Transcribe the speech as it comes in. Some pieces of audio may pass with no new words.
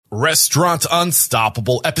Restaurant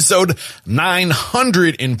Unstoppable, episode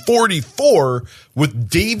 944 with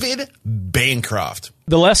David Bancroft.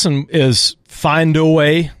 The lesson is find a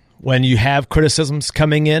way when you have criticisms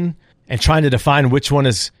coming in and trying to define which one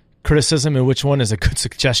is criticism and which one is a good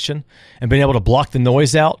suggestion, and being able to block the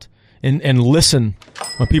noise out and listen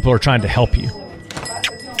when people are trying to help you.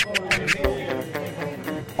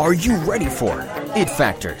 Are you ready for it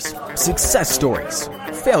factors, success stories,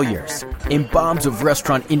 failures, and bombs of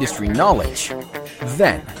restaurant industry knowledge?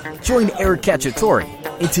 Then, join Eric Cacciatore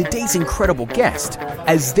and today's incredible guest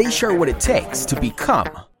as they share what it takes to become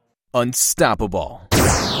unstoppable.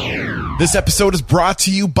 This episode is brought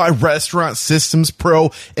to you by Restaurant Systems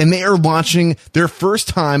Pro, and they are launching their first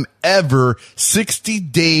time ever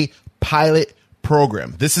 60-day pilot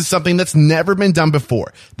program. This is something that's never been done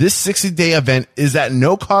before. This 60-day event is at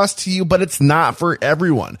no cost to you, but it's not for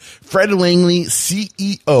everyone. Fred Langley,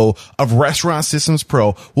 CEO of Restaurant Systems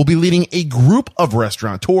Pro, will be leading a group of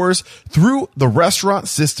restaurateurs through the Restaurant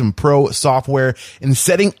System Pro software and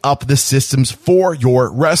setting up the systems for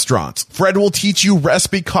your restaurants. Fred will teach you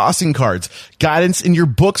recipe costing cards, guidance in your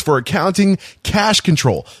books for accounting, cash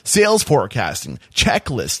control, sales forecasting,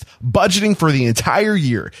 checklist, budgeting for the entire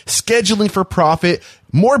year, scheduling for profit,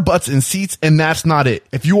 more butts and seats, and that's not it.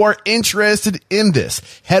 If you are interested in this,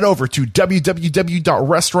 head over to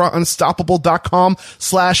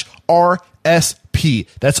www.restaurantunstoppable.com/RSP.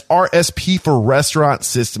 That's RSP for Restaurant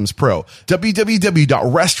Systems Pro.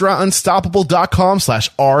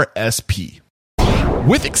 www.restaurantunstoppable.com/RSP.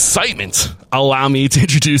 With excitement, allow me to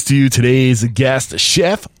introduce to you today's guest,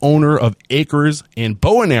 chef, owner of Acres and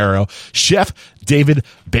Bow and Arrow, Chef David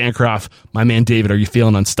Bancroft. My man David, are you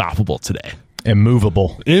feeling unstoppable today?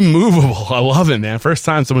 Immovable. I love it, man. First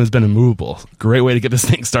time someone has been immovable. Great way to get this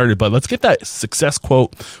thing started. But let's get that success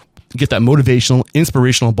quote, get that motivational,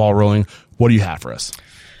 inspirational ball rolling. What do you have for us?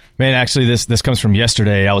 Man, actually, this comes from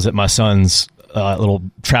yesterday. I was at my son's little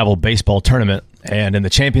travel baseball tournament, and in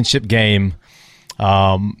the championship game, one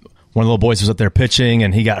of the little boys was up there pitching,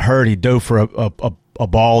 and he got hurt. He dove for a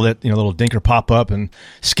ball that, a little dinker pop up and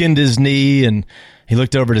skinned his knee, and he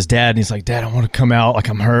looked over at his dad, and he's like, "Dad, I want to come out. Like,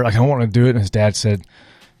 I'm hurt. Like, I don't want to do it." And his dad said,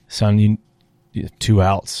 "Son, you 2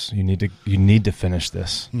 outs. You need to finish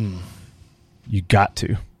this. You got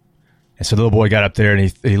to." And so the little boy got up there,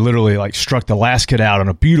 and he literally struck the last kid out on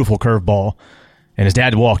a beautiful curveball. And his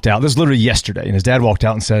dad walked out. This was literally yesterday. And his dad walked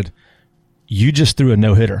out and said, "You just threw a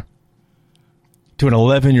no-hitter to an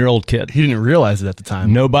 11-year-old kid." He didn't realize it at the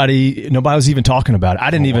time. Nobody was even talking about it.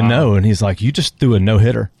 I didn't even know. And he's like, "You just threw a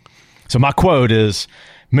no-hitter." So my quote is,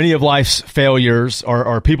 many of life's failures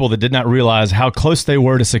are people that did not realize how close they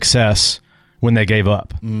were to success when they gave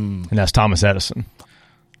up. And that's Thomas Edison.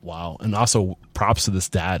 Wow. And also props to this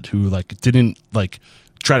dad who didn't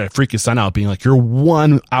try to freak his son out, being like, "You're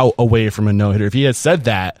 1 out away from a no-hitter." If he had said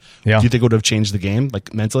that, do you think it would have changed the game,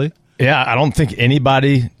 mentally? Yeah, I don't think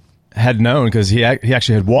anybody had known, because he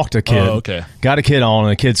actually had walked a kid, got a kid on,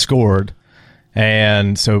 and the kid scored.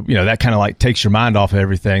 And so, that kind of takes your mind off of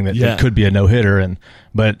everything that could be a no-hitter.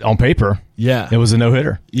 But on paper, it was a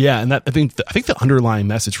no-hitter. Yeah. And that, I think the underlying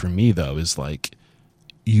message for me though, is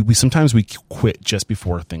we sometimes quit just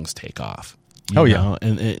before things take off. You know?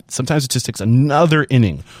 And sometimes it just takes another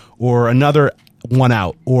inning or another 1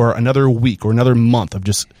 out or another week or another month of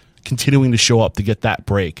just continuing to show up to get that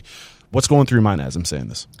break. What's going through your mind as I'm saying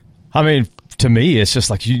this? I mean, to me, it's just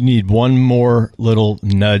you need one more little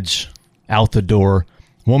nudge out the door,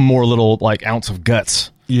 one more little ounce of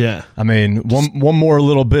guts. Yeah. I mean, one more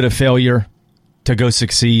little bit of failure to go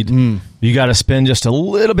succeed. You got to spend just a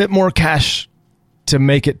little bit more cash to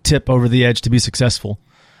make it tip over the edge to be successful.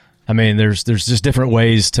 I mean, there's just different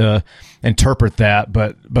ways to interpret that,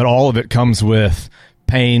 but all of it comes with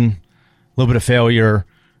pain, a little bit of failure.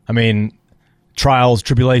 I mean, trials,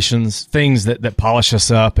 tribulations, things that polish us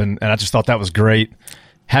up, and I just thought that was great.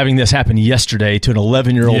 Having this happen yesterday to an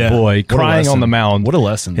 11-year-old boy crying on the mound. What a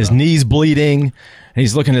lesson. His knees bleeding, and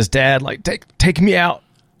he's looking at his dad like, take me out.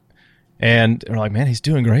 And we're like, man, he's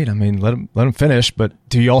doing great. I mean, let him finish. But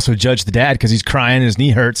do you also judge the dad because he's crying and his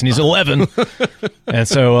knee hurts and he's 11? And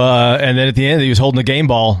so, and then at the end, he was holding the game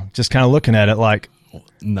ball, just kind of looking at it like,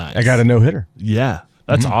 nice. I got a no-hitter. Yeah,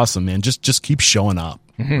 that's awesome, man. Just keep showing up.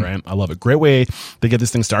 Right? I love it. Great way to get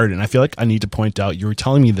this thing started. And I feel like I need to point out, you were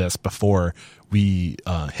telling me this before we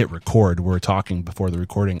hit record. We were talking before the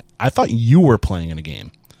recording. I thought you were playing in a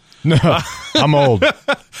game. No, I'm old.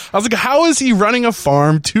 I was like, how is he running a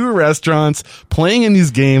farm, 2 restaurants, playing in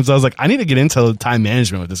these games? I was like, I need to get into time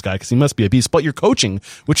management with this guy because he must be a beast. But you're coaching,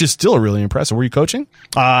 which is still really impressive. Were you coaching?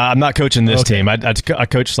 I'm not coaching this team. I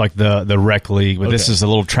coach like the rec league, but this is a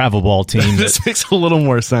little travel ball team. This makes a little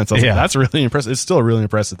more sense. I was like, that's really impressive. It's still really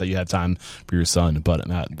impressive that you had time for your son. But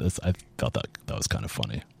I thought that was kind of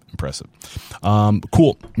funny. Impressive.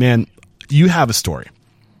 Cool. Man, you have a story.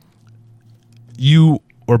 You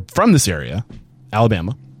were from this area,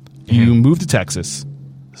 Alabama. You moved to Texas,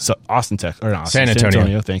 San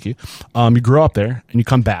Antonio. Thank you. You grew up there and you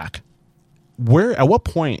come back. At what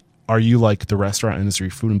point are you like the restaurant industry,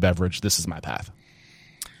 food and beverage? This is my path.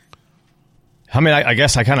 I mean, I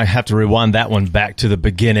guess I kind of have to rewind that one back to the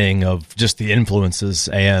beginning of just the influences.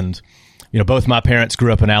 And, both my parents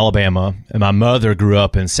grew up in Alabama and my mother grew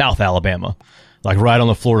up in South Alabama, like right on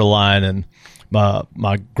the Florida line. And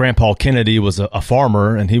my grandpa Kennedy was a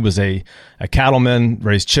farmer, and he was a cattleman,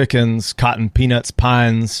 raised chickens, cotton, peanuts,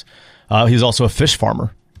 pines. He was also a fish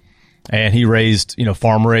farmer, and he raised,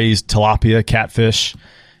 farm-raised tilapia, catfish.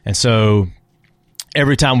 And so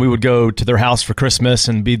every time we would go to their house for Christmas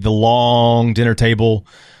and be the long dinner table,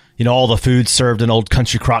 all the food served in old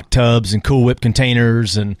country crock tubs and Cool Whip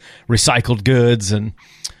containers and recycled goods. And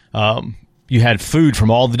you had food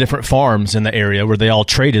from all the different farms in the area where they all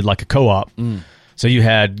traded like a co-op. So you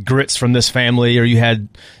had grits from this family, or you had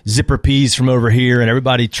zipper peas from over here, and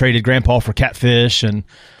everybody traded Grandpa for catfish. And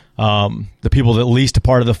the people that leased a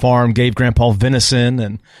part of the farm gave Grandpa venison.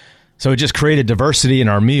 And so it just created diversity in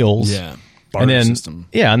our meals. Yeah. And then, system.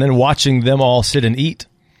 and then watching them all sit and eat,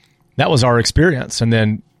 that was our experience. And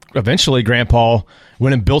then eventually Grandpa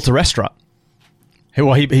went and built a restaurant.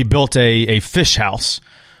 He built a fish house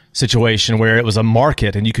situation where it was a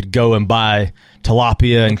market and you could go and buy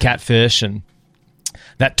tilapia and catfish, and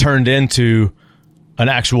that turned into an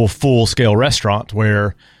actual full-scale restaurant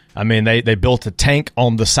where, they built a tank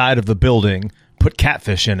on the side of the building, put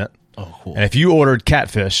catfish in it. Oh, cool. And if you ordered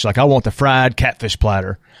catfish, like I want the fried catfish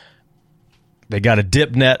platter, they got a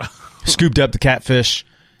dip net, scooped up the catfish,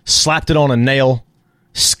 slapped it on a nail,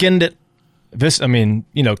 skinned it,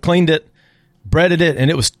 cleaned it, breaded it,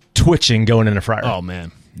 and it was twitching going in the fryer. Oh,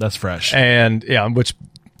 man. That's fresh. And which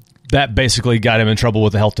that basically got him in trouble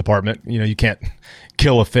with the health department. You can't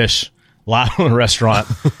kill a fish live in a restaurant.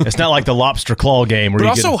 It's not like the lobster claw game. But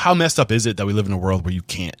also, how messed up is it that we live in a world where you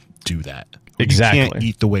can't do that? Exactly. You can't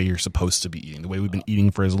eat the way you're supposed to be eating, the way we've been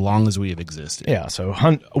eating for as long as we have existed. Yeah, so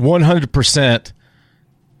 100%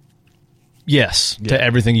 yes to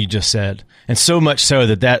everything you just said. And so much so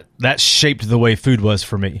that shaped the way food was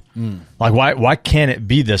for me. Like, why can't it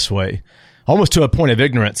be this way? Almost to a point of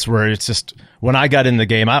ignorance where it's just, when I got in the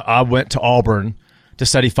game, I went to Auburn to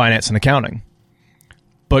study finance and accounting.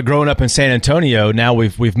 But growing up in San Antonio, now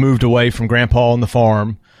we've moved away from Grandpa on the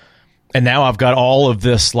farm, and now I've got all of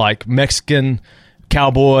this like Mexican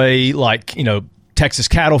cowboy, like, Texas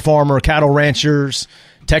cattle farmer, cattle ranchers,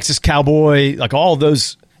 Texas cowboy, like all of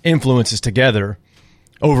those influences together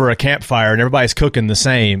over a campfire, and everybody's cooking the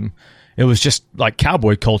same. It was just like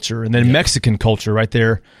cowboy culture, and then Mexican culture right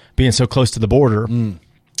there, being so close to the border.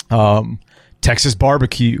 Texas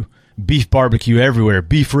barbecue, beef barbecue everywhere,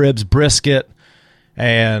 beef ribs, brisket.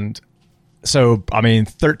 And so,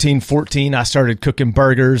 13, 14, I started cooking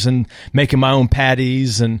burgers and making my own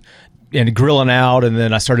patties and grilling out. And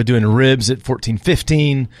then I started doing ribs at 14,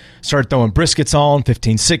 15, started throwing briskets on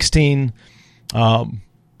 15, 16.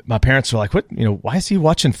 My parents were like, "What? Why is he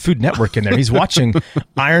watching Food Network in there? He's watching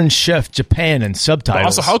Iron Chef Japan and subtitles." But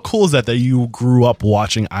also, how cool is that you grew up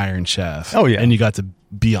watching Iron Chef? Oh, yeah. And you got to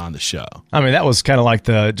be on the show. That was kind of like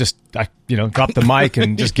drop the mic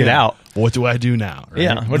and just get out. What do I do now? Right?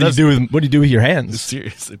 Yeah. What do you do with your hands?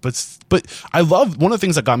 Seriously. But I love, one of the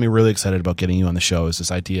things that got me really excited about getting you on the show is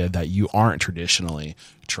this idea that you aren't traditionally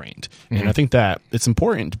trained. And I think that it's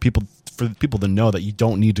important for people to know that you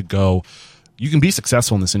don't need to go. You can be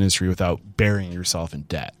successful in this industry without burying yourself in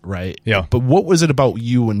debt, right? Yeah. But what was it about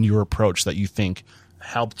you and your approach that you think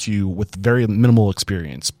helped you, with very minimal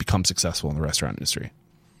experience, become successful in the restaurant industry?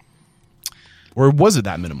 Or was it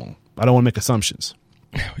that minimal? I don't want to make assumptions.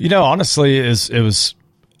 Honestly, it was.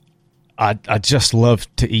 I just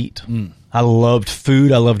loved to eat. I loved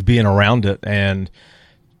food. I loved being around it, and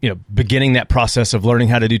beginning that process of learning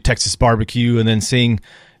how to do Texas barbecue, and then seeing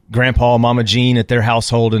Grandpa and Mama Jean at their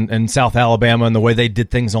household in South Alabama and the way they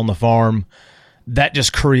did things on the farm, that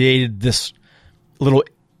just created this little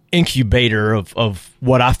incubator of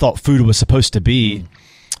what I thought food was supposed to be.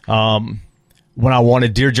 When I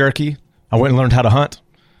wanted deer jerky, I went and learned how to hunt.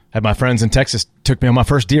 Had my friends in Texas took me on my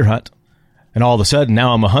first deer hunt, and all of a sudden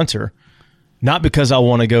now I'm a hunter. not because I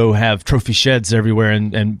want to go have trophy sheds everywhere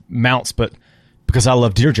and mounts, but because I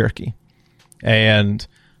love deer jerky. And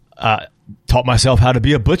taught myself how to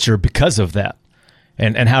be a butcher because of that,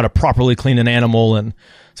 and how to properly clean an animal. And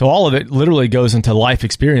so all of it literally goes into life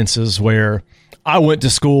experiences where I went to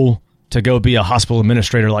school to go be a hospital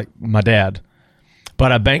administrator like my dad,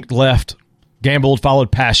 but I banked left, gambled,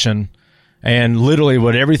 followed passion, and literally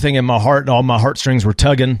what everything in my heart and all my heartstrings were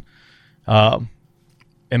tugging, and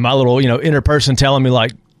my little, inner person telling me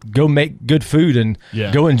like, go make good food and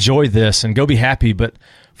go enjoy this and go be happy. But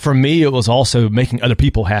for me, it was also making other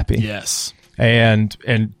people happy. Yes. And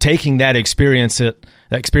taking that experience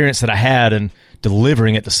that I had and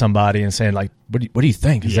delivering it to somebody and saying like, what do you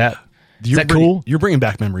think? Is that cool? You're bringing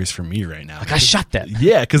back memories for me right now. Like I shot that.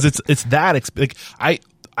 Yeah. Cause it's that, like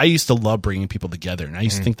I used to love bringing people together, and I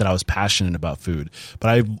used to think that I was passionate about food, but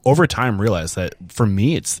I over time realized that for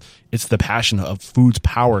me, it's the passion of food's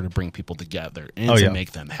power to bring people together and to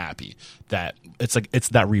make them happy. That it's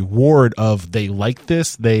that reward of they like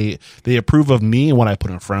this, they approve of me and what I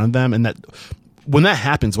put in front of them, and that when that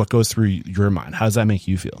happens, what goes through your mind? How does that make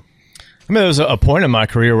you feel? I mean, there was a point in my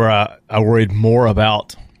career where I worried more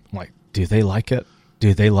about like, do they like it?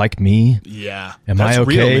 Do they like me? Yeah, am I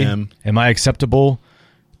okay? Real, man. Am I acceptable?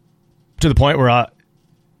 To the point where I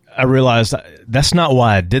realized that's not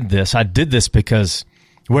why I did this. I did this because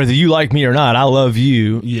whether you like me or not, I love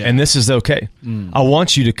you, and this is okay. I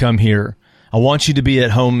want you to come here. I want you to be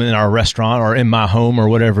at home in our restaurant or in my home or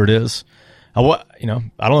whatever it is. I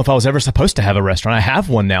don't know if I was ever supposed to have a restaurant. I have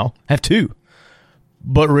one now. I have two.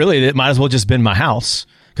 But really, it might as well just been my house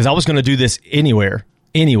because I was going to do this anywhere,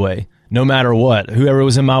 anyway, no matter what, whoever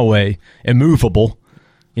was in my way, immovable,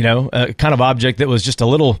 a kind of object that was just a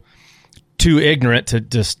little too ignorant to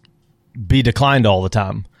just be declined all the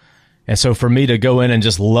time. And so for me to go in and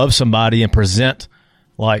just love somebody and present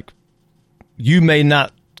like, you may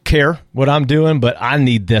not care what I'm doing, but I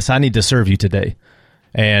need this. I need to serve you today.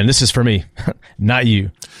 And this is for me, not you.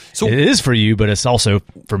 So it is for you, but it's also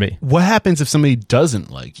for me. What happens if somebody doesn't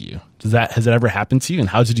like you? Has that ever happened to you? And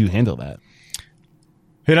how did you handle that?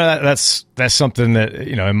 That's something that,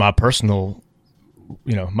 in my personal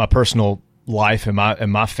life and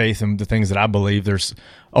my faith and the things that I believe, there's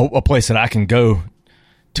a place that I can go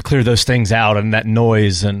to clear those things out and that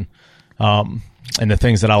noise and the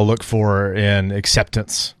things that I'll look for in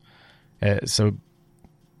acceptance. So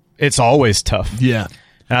it's always tough. Yeah.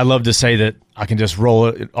 And I love to say that I can just roll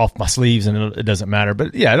it off my sleeves and it doesn't matter.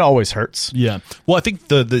 But yeah, it always hurts. Yeah. Well, I think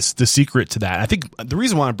the secret to that, I think the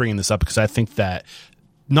reason why I'm bringing this up, because I think that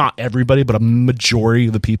not everybody, but a majority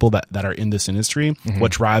of the people that are in this industry,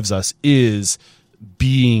 what drives us is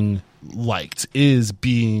being liked, is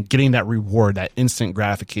getting that reward, that instant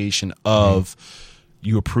gratification of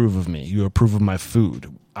you approve of me, you approve of my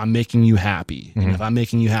food, I'm making you happy. And if I'm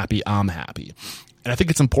making you happy, I'm happy. And I think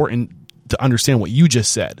it's important to understand what you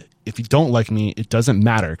just said. If you don't like me, it doesn't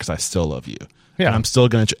matter because I still love you. Yeah. And I'm still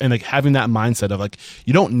going to, and like having that mindset of like,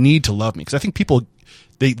 you don't need to love me. Because I think people,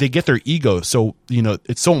 they get their ego. So,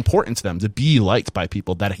 it's so important to them to be liked by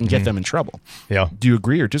people that it can get them in trouble. Yeah. Do you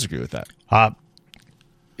agree or disagree with that?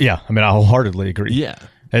 Yeah. I mean, I wholeheartedly agree. Yeah.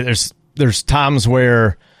 There's times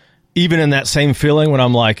where even in that same feeling when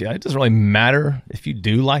I'm like, it doesn't really matter if you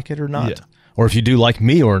do like it or not. Yeah. Or if you do like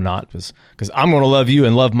me or not, because I'm going to love you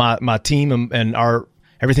and love my team and our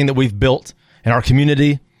everything that we've built and our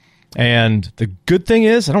community. And the good thing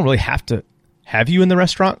is I don't really have to have you in the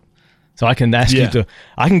restaurant. So I can ask you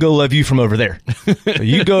I can go love you from over there. So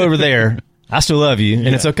you go over there. I still love you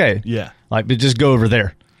and it's okay. Yeah. Like, but just go over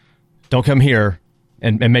there. Don't come here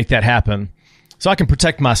and make that happen. So I can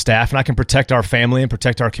protect my staff and I can protect our family and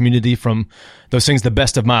protect our community from those things the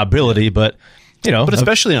best of my ability. But but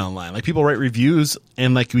especially online, like people write reviews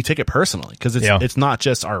and like we take it personally because it's not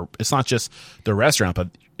just the restaurant, but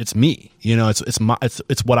it's me.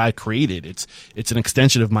 It's what I created. It's an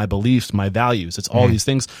extension of my beliefs, my values. It's all these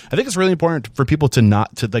things. I think it's really important for people to know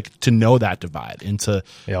that divide and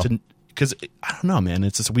because I don't know, man.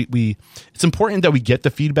 It's just it's important that we get the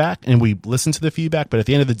feedback and we listen to the feedback, but at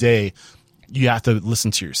the end of the day, you have to listen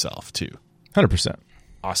to yourself too. 100%.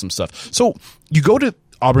 Awesome stuff. So you go to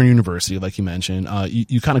Auburn University, like you mentioned,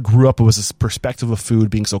 you kind of grew up with this perspective of food,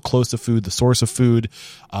 being so close to food, the source of food.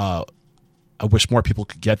 I wish more people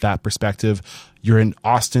could get that perspective. You're in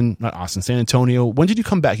San Antonio. When did you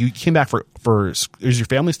come back? You came back for is your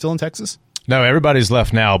family still in Texas? No, everybody's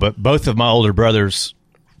left now, but both of my older brothers,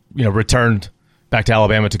 returned back to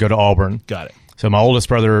Alabama to go to Auburn. Got it. So my oldest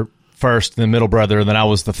brother first, then middle brother, and then I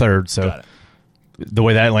was the third. So the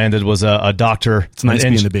way that landed was a doctor. It's nice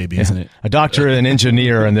being the baby, isn't it? A doctor, an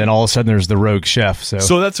engineer, and then all of a sudden there's the rogue chef.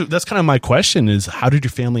 So that's kind of my question is, how did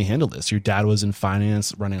your family handle this? Your dad was in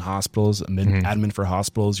finance, running hospitals, admin for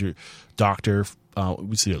hospitals. Your doctor,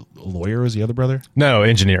 we see a lawyer. Was the other brother? No,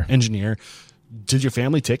 engineer. Engineer. Did your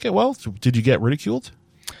family take it well? Did you get ridiculed?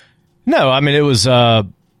 No, I mean, it was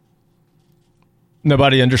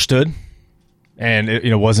nobody understood, and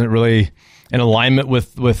it wasn't really in alignment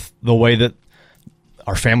with the way that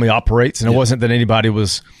our family operates. And it wasn't that anybody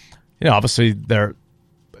was, obviously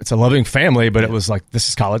it's a loving family, but it was like, this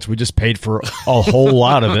is college. We just paid for a whole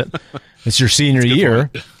lot of it. It's your senior year,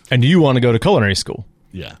 and you want to go to culinary school.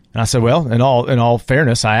 Yeah. And I said, well, in all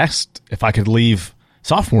fairness, I asked if I could leave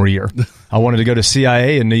sophomore year. I wanted to go to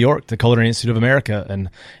CIA in New York, the Culinary Institute of America,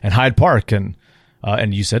 and Hyde Park, and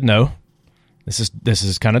you said no. This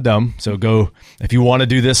is kind of dumb. So go, if you want to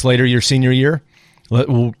do this later your senior year,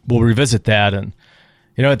 we'll revisit that. And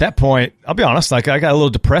at that point, I'll be honest, like I got a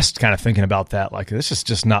little depressed kind of thinking about that. Like, this is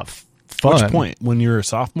just not fun. Which point? When you're a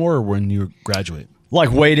sophomore or when you graduate?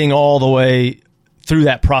 Like waiting all the way through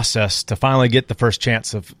that process to finally get the first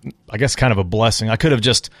chance of, I guess, kind of a blessing. I could have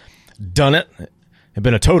just done it and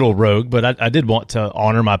been a total rogue, but I did want to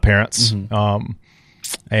honor my parents.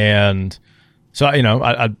 And so,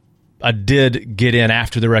 I did get in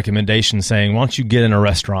after the recommendation saying, why don't you get in a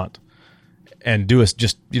restaurant and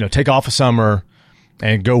take off a summer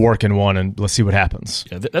and go work in one, and let's see what happens.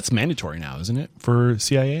 Yeah, that's mandatory now, isn't it, for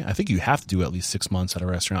CIA? I think you have to do at least 6 months at a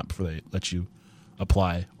restaurant before they let you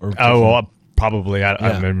apply. Probably. I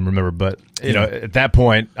don't even remember, but at that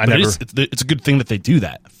point, it's a good thing that they do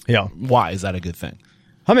that. Yeah. Why is that a good thing?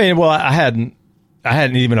 I mean, well, I hadn't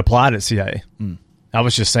even applied at CIA. I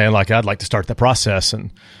was just saying, like, I'd like to start the process, and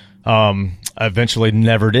I eventually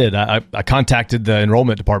never did. I contacted the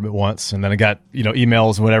enrollment department once, and then I got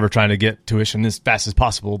emails and whatever trying to get tuition as fast as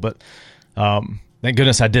possible. But thank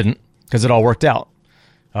goodness I didn't, because it all worked out.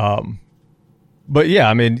 But yeah,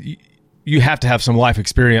 I mean, you have to have some life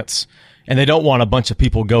experience, and they don't want a bunch of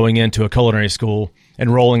people going into a culinary school,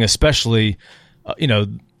 enrolling, especially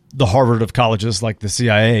the Harvard of colleges like the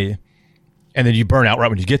CIA, and then you burn out right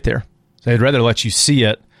when you get there. So they'd rather let you see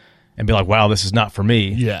it and be like, wow, this is not for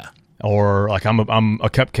me. Yeah. Or like, I'm a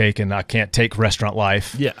cupcake and I can't take restaurant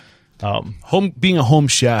life. Yeah. Being a home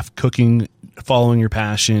chef, cooking, following your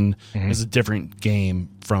passion is a different game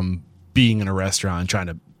from being in a restaurant and trying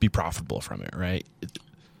to be profitable from it, right?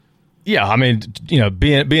 Yeah. I mean,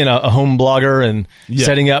 being a home blogger and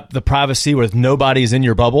setting up the privacy where nobody's in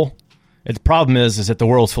your bubble. The problem is that the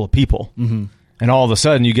world's full of people. And all of a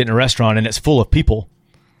sudden you get in a restaurant and it's full of people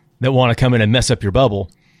that want to come in and mess up your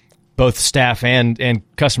bubble. Both staff and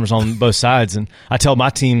customers on both sides. And I tell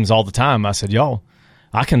my teams all the time, I said, y'all,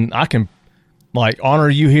 I can like honor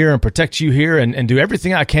you here and protect you here and do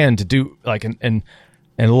everything I can to do like, and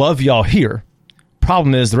love y'all here.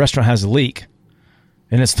 Problem is the restaurant has a leak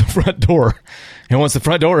and it's the front door. And once the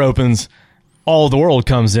front door opens, all the world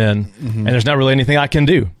comes in and there's not really anything I can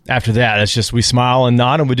do after that. It's just, we smile and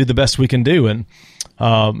nod and we do the best we can do. And,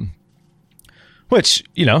 which,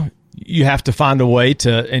 you have to find a way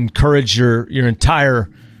to encourage your entire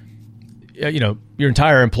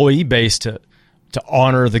employee base to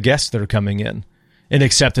honor the guests that are coming in and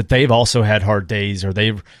accept that they've also had hard days or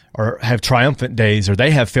have triumphant days or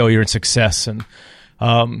they have failure and success. And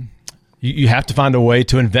you have to find a way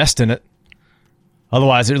to invest in it.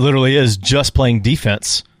 Otherwise, it literally is just playing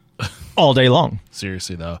defense all day long.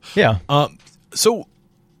 Seriously, though. Yeah. So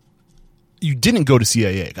you didn't go to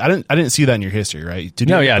CIA. I didn't see that in your history, right? Did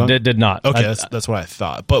not. Okay, that's what I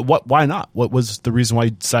thought. But why not? What was the reason why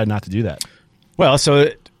you decided not to do that? Well,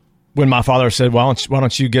 when my father said, why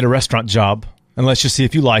don't you get a restaurant job and let's just see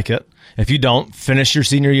if you like it. If you don't, finish your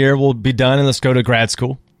senior year, we'll be done and let's go to grad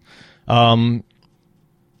school. Grad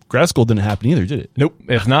school didn't happen either, did it? Nope.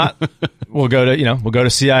 If not, we'll go to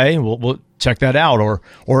CIA. We'll check that out,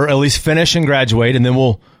 or at least finish and graduate, and then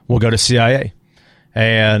we'll go to CIA.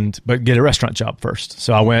 But get a restaurant job first.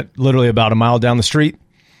 So I went literally about a mile down the street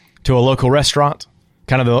to a local restaurant,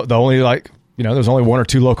 kind of the only there's only one or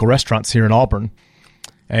two local restaurants here in Auburn,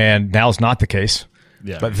 and now it's not the case.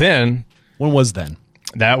 Yeah. But then, when was then?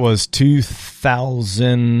 That was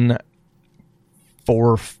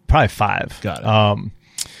 2004, probably 5. Got it.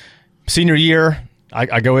 Senior year,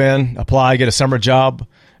 I go in, apply, get a summer job.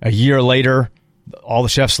 A year later, all the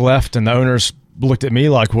chefs left, and the owners looked at me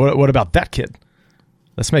like, "What about that kid?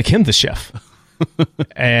 Let's make him the chef."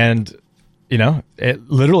 And it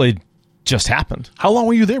literally just happened. How long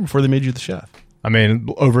were you there before they made you the chef? I mean,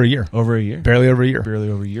 over a year. Over a year? Barely over a year. Barely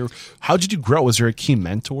over a year. How did you grow? Was there a key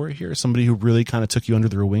mentor here? Somebody who really kind of took you under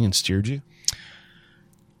their wing and steered you?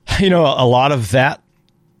 A lot of that.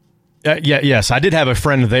 Yes, I did have a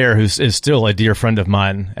friend there who is still a dear friend of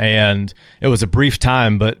mine, and it was a brief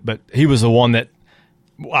time, but he was the one that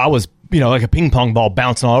I was, like a ping pong ball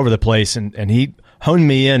bouncing all over the place, and he honed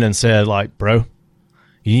me in and said, like, bro,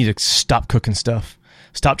 you need to stop cooking stuff.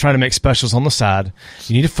 Stop trying to make specials on the side.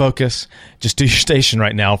 You need to focus. Just do your station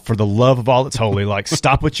right now for the love of all that's holy. Like,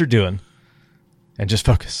 stop what you're doing and just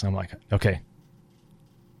focus. I'm like, okay.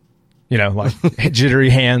 Like jittery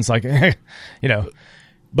hands, like,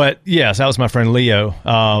 But yes, that was my friend Leo.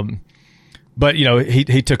 But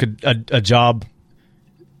he took a job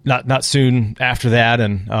not soon after that,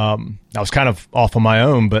 and I was kind of off on my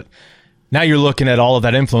own. But now you're looking at all of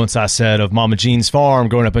that influence I said of Mama Jean's farm,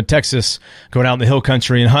 growing up in Texas, going out in the hill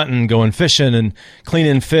country and hunting, going fishing and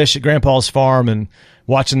cleaning fish at Grandpa's farm, and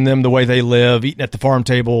watching them the way they live, eating at the farm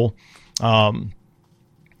table.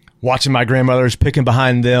 Watching my grandmothers picking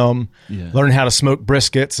behind them, learning how to smoke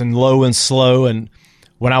briskets and low and slow. And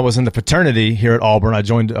when I was in the fraternity here at Auburn, I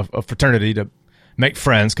joined a fraternity to make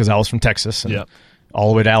friends because I was from Texas and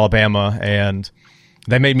all the way to Alabama. And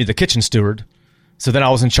they made me the kitchen steward. So then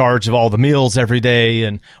I was in charge of all the meals every day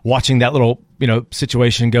and watching that little,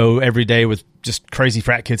 situation go every day with just crazy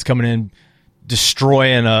frat kids coming in,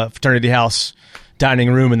 destroying a fraternity house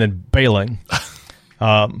dining room and then bailing.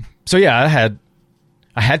 So yeah,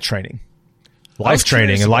 I had training, life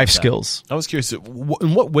training and life skills. I was curious, in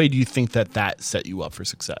what way do you think that set you up for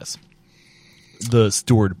success? The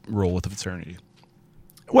steward role with the fraternity.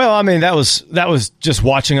 Well, I mean, that was just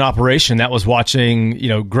watching an operation. That was watching,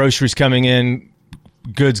 groceries coming in,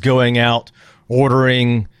 goods going out,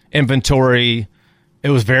 ordering, inventory. It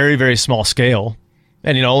was very, very small scale,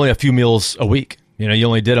 and only a few meals a week. You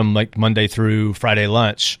only did them like Monday through Friday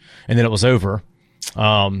lunch, and then it was over.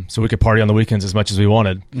 So we could party on the weekends as much as we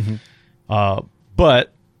wanted. Mm-hmm.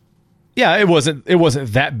 But yeah, it wasn't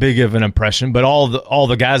that big of an impression, but all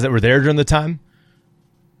the guys that were there during the time,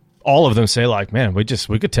 all of them say like, man, we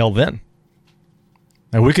could tell then.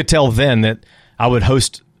 And we could tell then that I would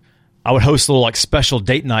host little like special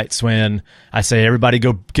date nights when I say, everybody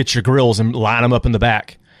go get your grills and line them up in the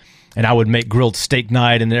back. And I would make grilled steak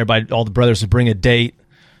night, and all the brothers would bring a date.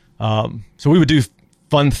 So we would do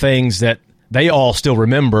fun things that they all still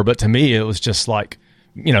remember, but to me, it was just like,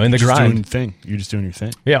 in the grind. You're just doing your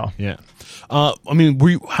thing. Yeah. Yeah. I mean,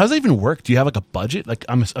 how does that even work? Do you have like a budget? Like,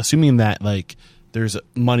 I'm assuming that like there's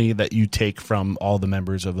money that you take from all the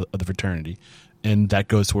members of the fraternity, and that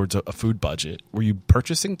goes towards a food budget. Were you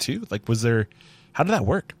purchasing too? Like, how did that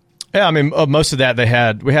work? Yeah. I mean, most of that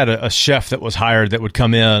we had a chef that was hired that would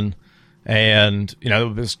come in, and,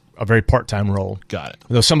 it was a very part-time role. Got it.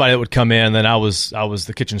 There was somebody that would come in, then I was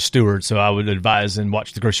the kitchen steward, so I would advise and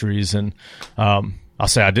watch the groceries, and I'll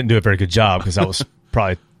say I didn't do a very good job because I was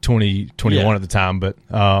probably 21 at the time, but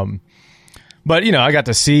I got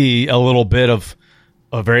to see a little bit of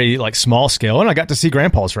a very like small scale, and I got to see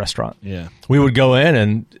Grandpa's restaurant. Yeah. We would go in,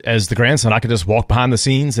 and as the grandson, I could just walk behind the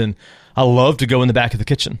scenes, and I loved to go in the back of the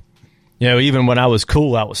kitchen. Even when I was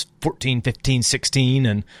cool, I was 14, 15, 16,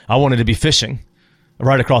 and I wanted to be fishing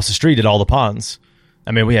right across the street at all the ponds.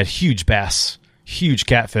 I mean, we had huge bass, huge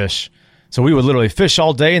catfish. So we would literally fish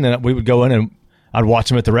all day, and then we would go in and I'd watch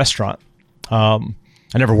them at the restaurant. I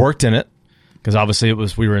never worked in it because obviously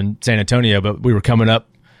we were in San Antonio, but we were coming up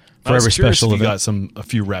for every special event. You got a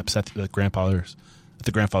few reps at the grandfather's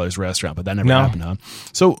restaurant, but that never happened, huh?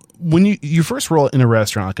 So when your first role in a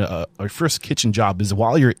restaurant, like your first kitchen job, is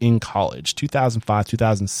while you're in college, 2005,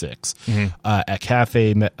 2006, at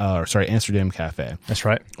Amsterdam Cafe. That's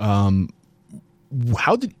right.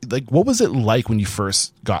 What was it like when you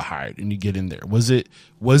first got hired and you get in there? Was it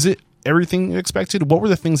everything you expected? What were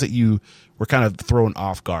the things that you were kind of thrown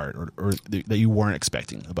off guard or that you weren't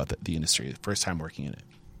expecting about the industry the first time working in it?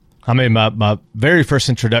 I mean, my very first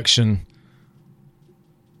introduction,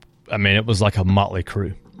 it was like a motley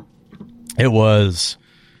crew. It was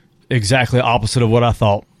exactly opposite of what I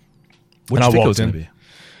thought when I walked in.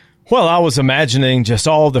 Well, I was imagining just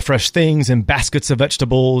all the fresh things and baskets of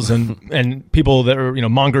vegetables and people that are,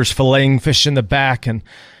 mongers filleting fish in the back.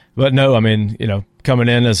 But no, coming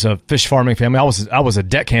in as a fish farming family, I was a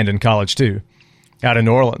deckhand in college too, out in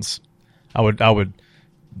New Orleans. I would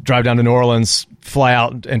drive down to New Orleans, fly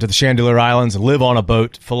out into the Chandeleur Islands and live on a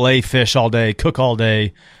boat, fillet fish all day, cook all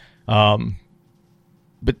day.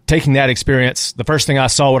 But taking that experience, the first thing I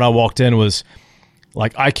saw when I walked in was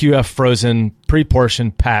like IQF frozen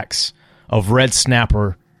pre-portioned packs of red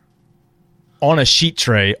snapper on a sheet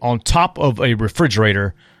tray on top of a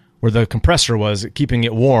refrigerator where the compressor was keeping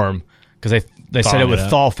it warm because they said it would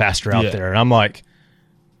thaw faster out there. And I'm like,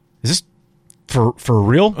 is this for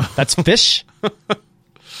real? That's fish?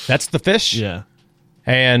 That's the fish. Yeah.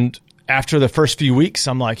 And after the first few weeks,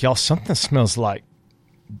 I'm like, y'all, something smells like,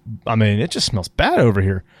 I mean, it just smells bad over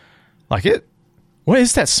here. Like what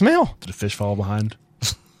is that smell? Did a fish fall behind?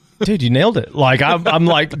 Dude, you nailed it. Like, I'm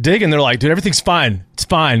like digging. They're like, dude, everything's fine. It's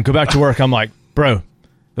fine. Go back to work. I'm like, bro,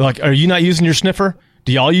 they're like, are you not using your sniffer?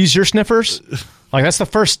 Do y'all use your sniffers? Like, that's the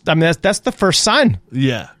first, I mean, that's the first sign.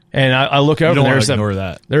 Yeah. And I look over, don't and wanna ignore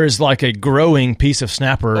that. there is like a growing piece of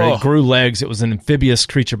snapper. Ugh. It grew legs. It was an amphibious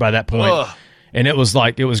creature by that point. Ugh. And it was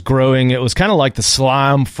growing. It was kind of like the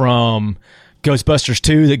slime from Ghostbusters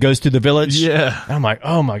 2 that goes through the village. Yeah. And I'm like,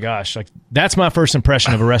 oh my gosh. Like, that's my first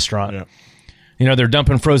impression of a restaurant. Yeah. You know, they're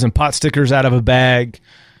dumping frozen pot stickers out of a bag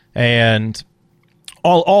and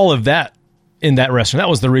all of that in that restaurant. That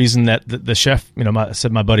was the reason that the chef, you know,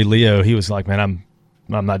 my buddy Leo, he was like, man,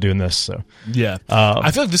 I'm not doing this. So Yeah. I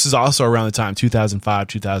feel like this is also around the time 2005,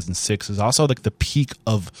 2006 is also like the peak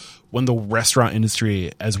of when the restaurant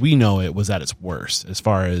industry as we know it was at its worst as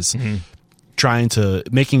far as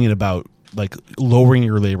making it about like lowering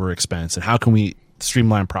your labor expense and how can we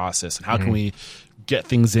streamline process and how can we get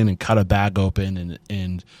things in and cut a bag open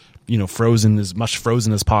and you know, frozen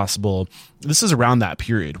as possible. This is around that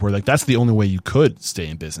period where like that's the only way you could stay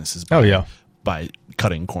in business is by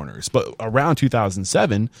cutting corners. But around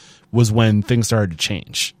 2007 was when things started to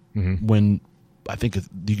change. When I think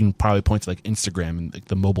you can probably point to like Instagram and like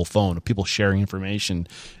the mobile phone of people sharing information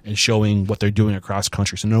and showing what they're doing across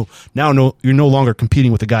country. So now you're no longer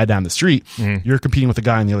competing with the guy down the street. You're competing with the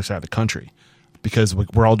guy on the other side of the country. Because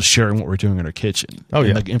we're all just sharing what we're doing in our kitchen. Oh, yeah.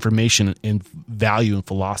 And like information and value and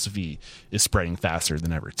philosophy is spreading faster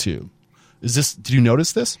than ever too. Did you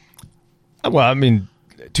notice this? well, I mean,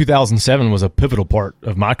 2007 was a pivotal part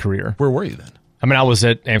of my career. Where were you then? I mean, I was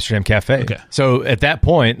at Amsterdam Cafe. Okay. So at that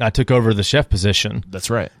point, I took over the chef position. That's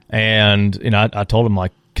right. And, you know, I told him,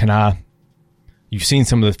 like, you've seen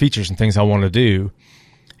some of the features and things I want to do.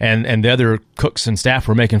 And the other cooks and staff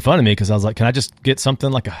were making fun of me because I was like, can I just get something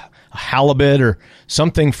like a halibut or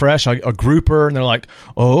something fresh, like a grouper? And they're like,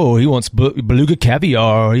 oh, he wants beluga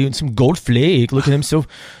caviar, or he wants some gold flake. Look at him, so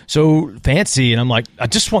fancy. And I'm like, I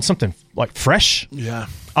just want something like fresh. Yeah.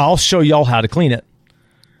 I'll show y'all how to clean it.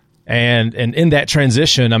 And in that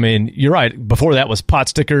transition, I mean, you're right. Before that was pot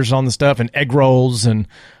stickers on the stuff and egg rolls. And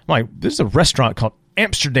I'm like, there's a restaurant called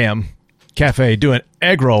Amsterdam Cafe doing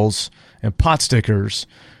egg rolls and pot stickers.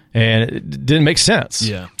 And it didn't make sense.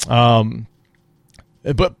 Yeah.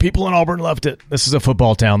 But people in Auburn loved it. This is a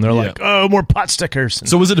football town. They're like, oh, more pot stickers.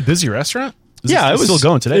 So was it a busy restaurant? It was still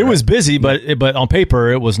going today. It right? was busy, but on paper,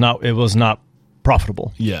 it was not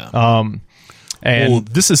profitable. Yeah. And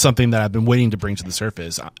this is something that I've been waiting to bring to the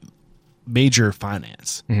surface. Major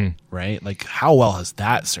finance, right? Like, how well has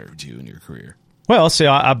that served you in your career? well, see,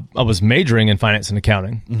 I was majoring in finance and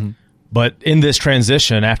accounting, but in this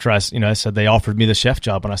transition, after I said they offered me the chef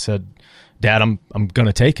job, and I said, Dad, I'm going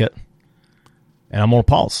to take it, and I'm going to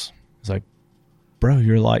pause. It's like, bro,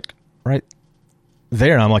 you're like right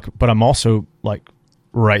there, and I'm like, but I'm also like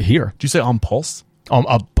right here. Did you say on pulse?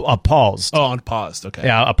 I paused. Oh, on paused. Okay.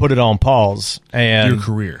 Yeah, I put it on pause. And Your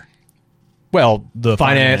career. well, The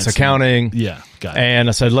finance, accounting. Yeah, got it. And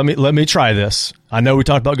I said, let me try this. I know we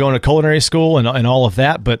talked about going to culinary school and all of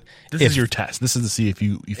that, but This is your test. This is to see if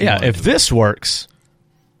you if this works,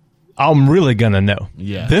 I'm really gonna know.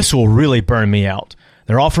 Yeah. This will really burn me out.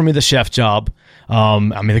 They're offering me the chef job. I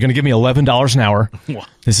mean, they're gonna give me $11 an hour.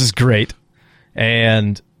 This is great.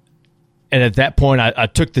 And at that point, I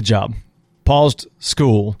took the job, paused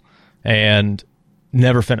school, and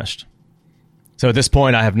never finished. So at this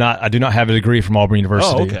point, I do not have a degree from Auburn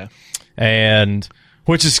University. Oh, okay. And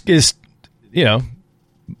which is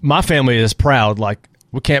my family is proud. Like,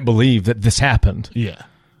 we can't believe that this happened. Yeah.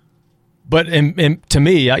 But to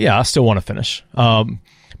me, I still want to finish.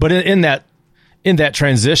 But in that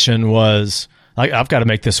transition was like, I've got to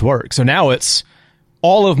make this work. So now it's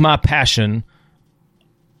all of my passion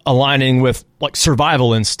aligning with like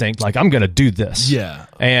survival instinct. Like, I'm going to do this. Yeah.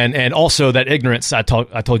 And also that ignorance I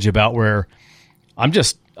told you about, where I'm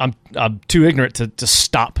too ignorant to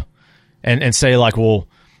stop and say like, well,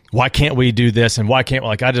 why can't we do this? And why can't,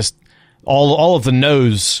 like, I just, all of the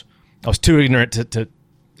no's, I was too ignorant to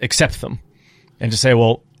accept them and just say,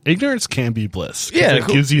 well, Ignorance can be bliss. Yeah, It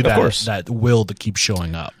gives you of course. that will to keep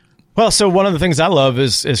showing up. well, so one of the things I love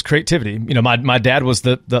is creativity. You know, my dad was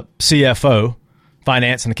the CFO,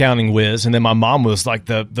 finance and accounting whiz, and then my mom was like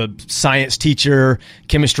the science teacher,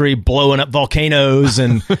 chemistry, blowing up volcanoes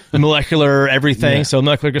and molecular everything. Yeah. So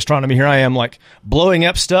molecular gastronomy, here I am like blowing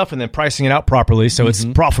up stuff and then pricing it out properly so it's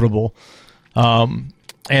profitable.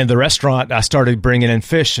 And the restaurant, I started bringing in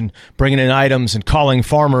fish and bringing in items and calling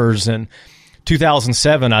farmers and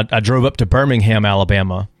 2007, I drove up to Birmingham,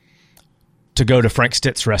 Alabama to go to Frank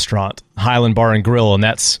Stitt's restaurant, Highland Bar and Grill, and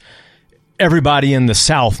that's everybody in the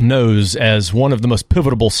South knows as one of the most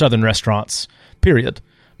pivotal Southern restaurants, period.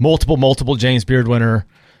 Multiple James Beard winner.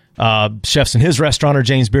 Chefs in his restaurant are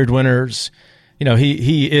James Beard winners. You know,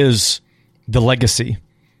 he is the legacy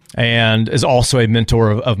and is also a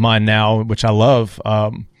mentor of mine now, which I love.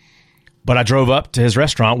 But I drove up to his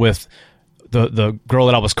restaurant with the girl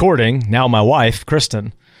that I was courting, now my wife,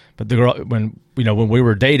 Kristen. But the girl, when we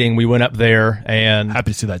were dating, we went up there and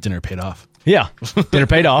Happy to see that dinner paid off. yeah, dinner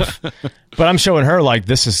paid off. But I'm showing her like,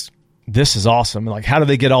 this is awesome. Like, how do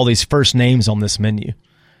they get all these first names on this menu?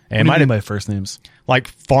 And What do you mean by first names? like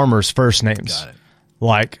farmers' first names. Got it.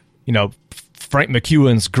 Like, Frank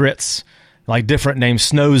McEwen's grits, like different names,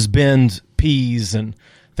 Snow's Bend peas and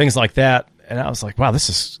things like that. And I was like, wow,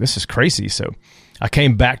 this is crazy. So I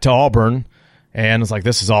came back to Auburn and was like,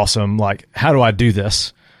 this is awesome. Like, how do I do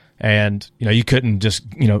this? And, you couldn't just,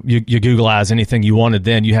 you Googleize anything you wanted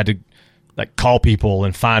then. You had to like call people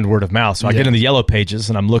and find word of mouth. So I get in the yellow pages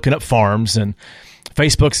and I'm looking up farms, and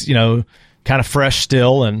Facebook's, kind of fresh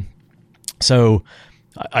still. And so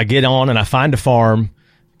I get on and I find a farm,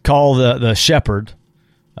 call the shepherd,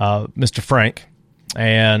 Mr. Frank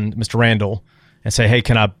and Mr. Randall, and say, hey,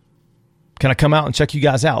 can I come out and check you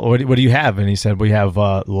guys out? What do you have? And he said, we have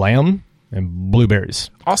lamb and blueberries.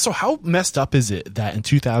 Also, how messed up is it that in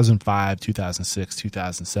 2005, 2006,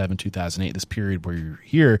 2007, 2008, this period where you're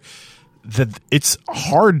here, that it's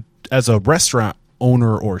hard as a restaurant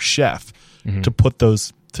owner or chef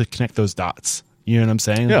to connect those dots. You know what I'm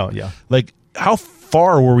saying? Yeah. Like, how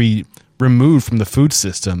far were we removed from the food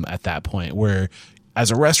system at that point where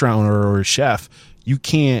as a restaurant owner or a chef, you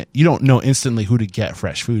don't know instantly who to get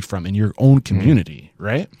fresh food from in your own community,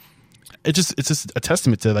 right? It's just a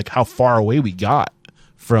testament to like how far away we got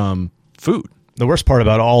from food. The worst part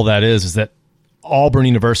about all that is that Auburn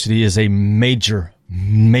University is a major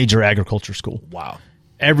agriculture school. Wow.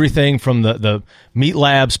 Everything from the meat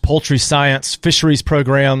labs, poultry science, fisheries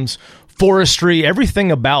programs, forestry,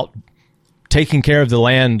 everything about taking care of the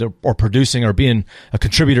land or producing or being a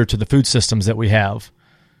contributor to the food systems that we have.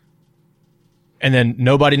 And then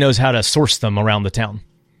nobody knows how to source them around the town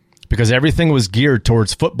because everything was geared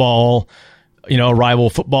towards football,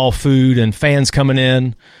 arrival football food and fans coming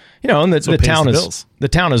in, and the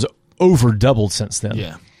town has over doubled since then.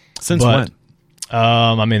 Yeah. Since when?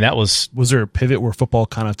 That was there a pivot where football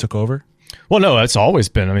kind of took over? Well, no, it's always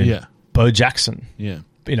been. Yeah. Bo Jackson. Yeah.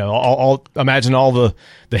 All imagine all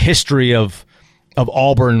the history of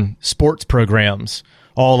Auburn sports programs,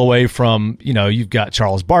 all the way from, you've got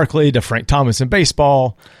Charles Barkley to Frank Thomas in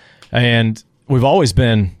baseball, and we've always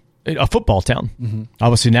been a football town. Mm-hmm.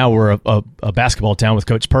 Obviously now we're a basketball town with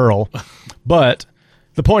Coach Pearl, but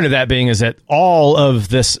the point of that being is that all of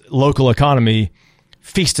this local economy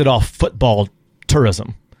feasted off football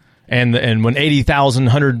tourism. And when 80,000,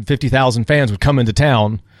 150,000 fans would come into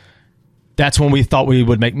town, that's when we thought we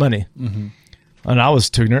would make money. Mm-hmm. And I was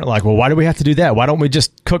too ignorant, like, well, why do we have to do that? Why don't we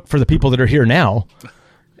just cook for the people that are here now?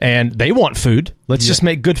 And they want food. Let's just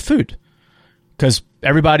make good food. Because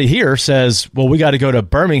everybody here says, well, we got to go to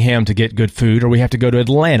Birmingham to get good food, or we have to go to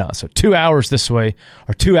Atlanta. So 2 hours this way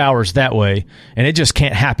or 2 hours that way. And it just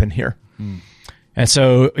can't happen here. Mm. And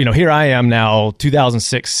so, here I am now,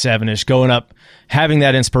 2006, 7-ish, going up, having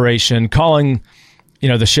that inspiration, calling,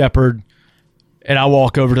 the shepherd. And I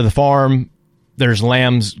walk over to the farm. There's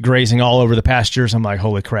lambs grazing all over the pastures. I'm like,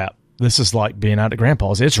 holy crap. This is like being out at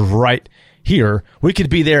Grandpa's. It's right here. We could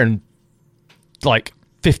be there in like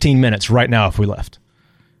 15 minutes right now if we left.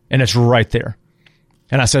 And it's right there.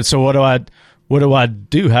 And I said, so what do I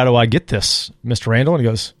do? How do I get this, Mr. Randall? And he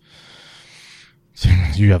goes,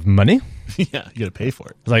 you have money? Yeah, you got to pay for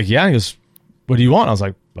it. I was like, yeah. He goes, what do you want? I was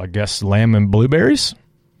like, I guess lamb and blueberries.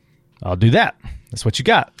 I'll do that. That's what you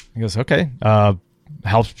got. He goes, okay. How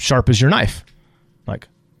sharp is your knife? I'm like,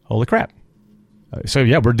 holy crap. So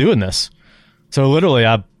yeah, we're doing this. So literally,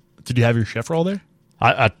 did you have your chef roll there?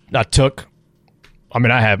 I took.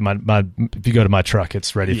 I have my. If you go to my truck,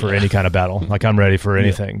 it's ready for any kind of battle. Like I'm ready for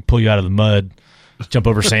anything. Yeah. Pull you out of the mud, jump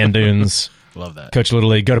over sand dunes. Love that. Coach Little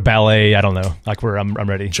League, go to ballet. I don't know. Like I'm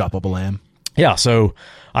ready. Chop up a lamb. Yeah. So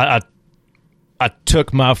I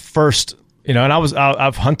took my first. And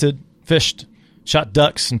I've hunted, fished, shot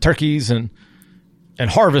ducks and turkeys and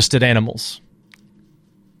harvested animals.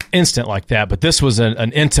 Instant like that. But this was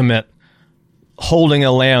an intimate holding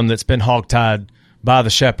a lamb that's been hogtied by the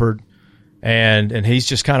shepherd, and he's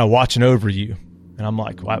just kind of watching over you. And I'm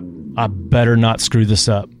like, well, I better not screw this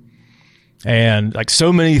up. And like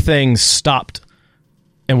so many things stopped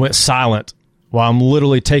and went silent while I'm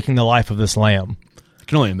literally taking the life of this lamb. I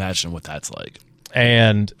can only imagine what that's like.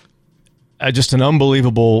 And just an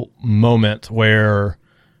unbelievable moment where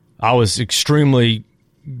I was extremely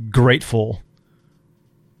grateful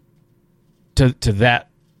to that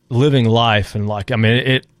living life. And like, I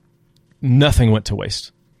mean, nothing went to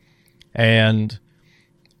waste. And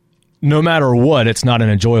no matter what, it's not an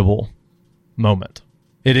enjoyable moment.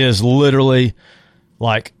 It is literally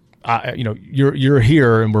like, you're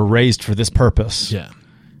here and we're raised for this purpose. Yeah.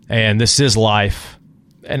 And this is life.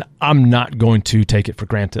 And I'm not going to take it for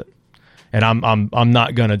granted. And I'm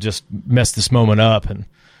not going to just mess this moment up and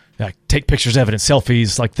like take pictures of it and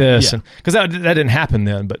selfies like this. Yeah. And because that didn't happen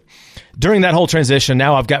then. But during that whole transition,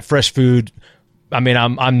 now I've got fresh food. I mean,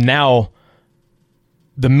 I'm now,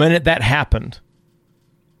 the minute that happened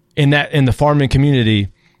in the farming community,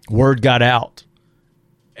 word got out.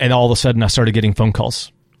 And all of a sudden I started getting phone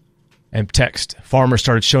calls and text. Farmers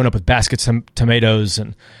started showing up with baskets of tomatoes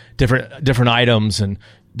and different items and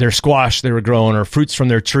their squash they were growing or fruits from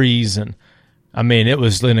their trees. And I mean, it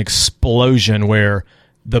was an explosion where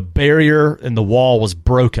the barrier and the wall was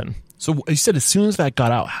broken. So you said as soon as that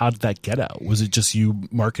got out, how did that get out? Was it just you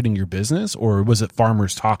marketing your business, or was it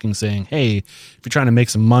farmers talking, saying, hey, if you're trying to make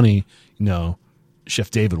some money, Chef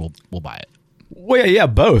David will buy it? Well, yeah,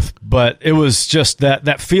 both. But it was just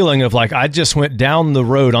that feeling of like, I just went down the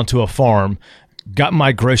road onto a farm, got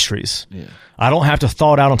my groceries. Yeah. I don't have to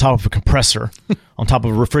thaw it out on top of a compressor, on top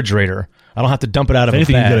of a refrigerator. I don't have to dump it out of a bag.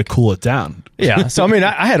 Anything, you got to cool it down. Yeah. So, I mean,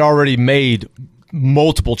 I had already made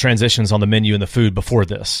multiple transitions on the menu and the food before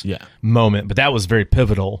this moment, but that was very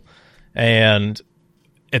pivotal. And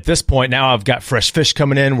at this point, now I've got fresh fish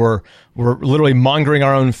coming in. We're literally mongering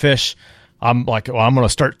our own fish. I'm like, well, I'm going to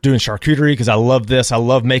start doing charcuterie because I love this. I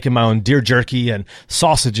love making my own deer jerky and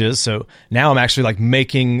sausages. So now I'm actually like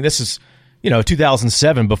making, this is,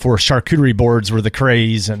 2007, before charcuterie boards were the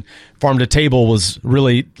craze and farm to table was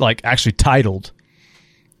really like actually titled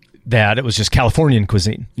that. It was just Californian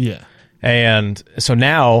cuisine. Yeah. And so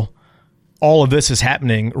now all of this is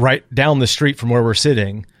happening right down the street from where we're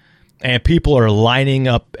sitting, and people are lining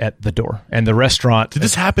up at the door. And the restaurant. Did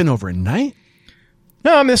this happen overnight?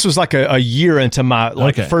 No, I mean, this was like a year into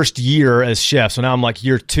my first year as chef. So now I'm like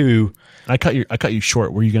year 2. I cut you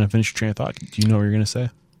short. Were you going to finish your train of thought? Do you know what you're going to say?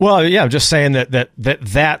 Well, yeah, I'm just saying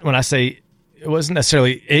that when I say it wasn't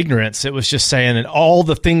necessarily ignorance, it was just saying that all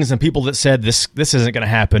the things and people that said this isn't going to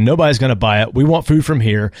happen. Nobody's going to buy it. We want food from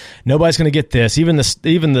here. Nobody's going to get this. Even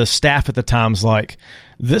the staff at the time's like,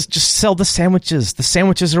 this, just sell the sandwiches. The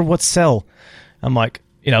sandwiches are what sell. I'm like,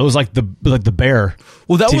 it was like the Bear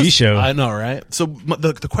TV show. I know, right? So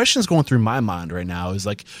the questions going through my mind right now is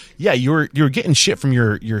like, yeah, you were getting shit from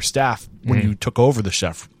your staff when you took over the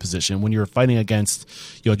chef position, when you were fighting against,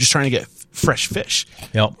 just trying to get fresh fish.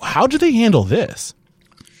 Yep. How did they handle this?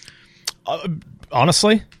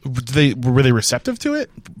 Honestly, were they receptive to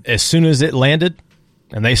it? As soon as it landed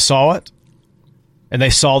and they saw it and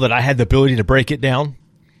they saw that I had the ability to break it down,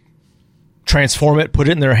 transform it, put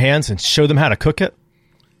it in their hands and show them how to cook it.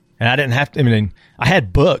 And I didn't have to, I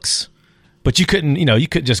had books, but you couldn't, you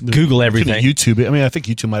couldn't just Google everything. YouTube it. I think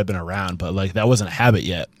YouTube might have been around, but like that wasn't a habit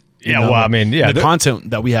yet. The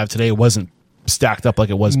content that we have today wasn't stacked up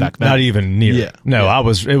like it was back then. Not even near. Yeah. No,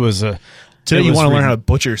 yeah. Today you want to learn how to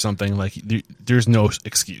butcher something, like there's no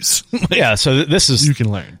excuse. Yeah, so this is, you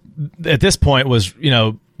can learn. At this point was,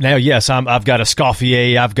 now, yes, I've got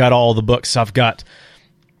Escoffier, I've got all the books, I've got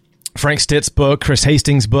Frank Stitt's book, Chris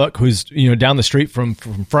Hastings' book, who's down the street from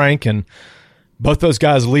Frank, and both those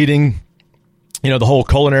guys leading the whole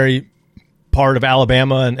culinary part of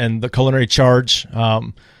Alabama and the culinary charge,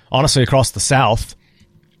 honestly across the South.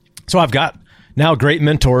 So I've got now great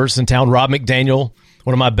mentors in town. Rob McDaniel,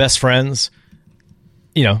 one of my best friends.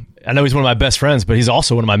 I know he's one of my best friends, but he's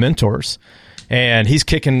also one of my mentors, and he's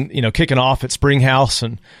kicking off at Springhouse,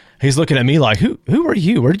 and he's looking at me like, who are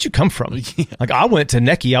you? Where did you come from? Yeah. Like, I went to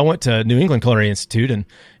NECI. I went to New England Culinary Institute,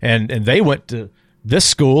 and they went to this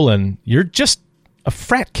school, and you're just a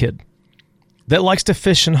frat kid that likes to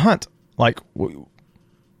fish and hunt. Like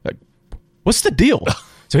what's the deal?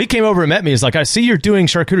 So he came over and met me. He's like, I see you're doing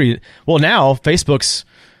charcuterie. Well, now Facebook's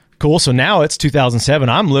cool. So now it's 2007.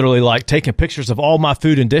 I'm literally like taking pictures of all my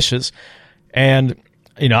food and dishes. And,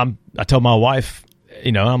 I told my wife,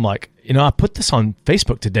 I'm like, I put this on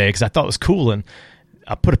Facebook today because I thought it was cool, and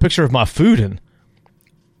I put a picture of my food, and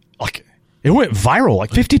like it went viral.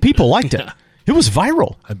 Like 50 people liked it. It was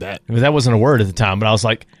viral. I bet. That wasn't a word at the time, but I was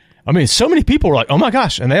like, so many people were like, oh my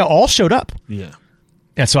gosh, and they all showed up. Yeah.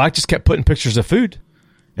 And so I just kept putting pictures of food,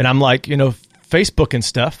 and I'm like, Facebook and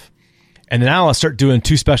stuff, And now I start doing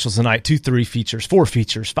 2 specials a night, 2, 3 features, 4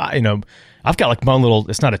 features, 5. You know, I've got like my own little.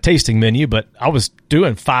 It's not a tasting menu, but I was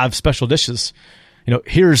doing 5 special dishes. You know,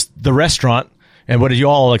 here's the restaurant, and what did you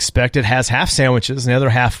all expect? It has half sandwiches, and the other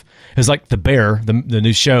half is like The Bear, the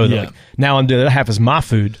new show. Yeah. Like, now I'm doing the other half is my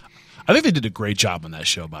food. I think they did a great job on that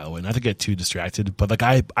show, by the way. Not to get too distracted, but like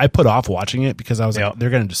I put off watching it because I was like, they're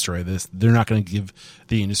going to destroy this. They're not going to give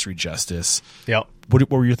the industry justice. Yep. What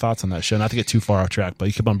were your thoughts on that show? Not to get too far off track, but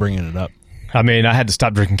you keep on bringing it up. I mean, I had to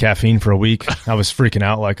stop drinking caffeine for a week. I was freaking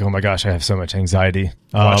out, like, oh my gosh, I have so much anxiety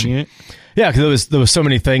Watching it? Yeah, because there was so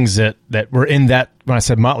many things that were in that when I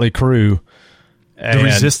said Motley Crue. The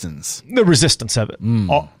resistance of it.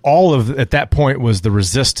 All of at that point was the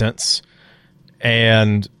resistance,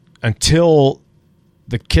 and until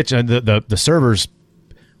the kitchen, the servers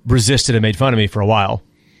resisted and made fun of me for a while,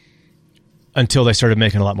 until they started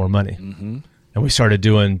making a lot more money, and we started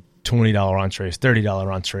doing $20 entrees,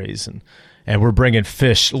 $30 entrees, and we're bringing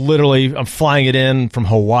fish. Literally, I'm flying it in from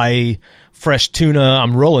Hawaii, fresh tuna.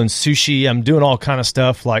 I'm rolling sushi. I'm doing all kind of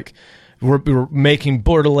stuff. Like we're making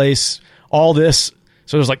bordelaise, all this.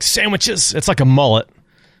 So there's like sandwiches. It's like a mullet,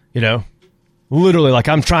 you know. Literally, like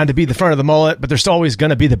I'm trying to be the front of the mullet, but there's always going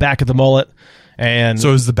to be the back of the mullet. And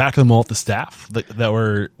so is the back of the mullet the staff that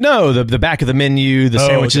were the back of the menu, the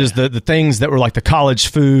sandwiches, okay. the things that were like the college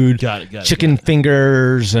food, chicken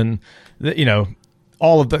fingers, and you know,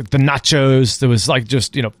 all of the nachos. There was like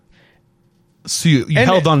just, you know. So you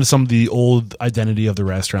held on to some of the old identity of the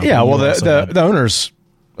restaurant. Yeah, well, the owners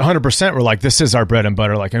 100% were like, this is our bread and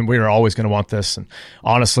butter, like, and we are always going to want this. And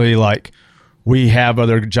honestly, like, we have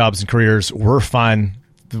other jobs and careers. We're fine.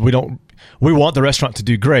 We want the restaurant to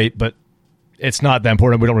do great, but it's not that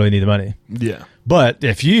important. We don't really need the money. Yeah. But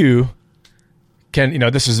if you can, you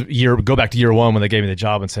know, this is go back to year 1 when they gave me the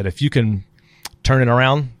job and said, if you can turn it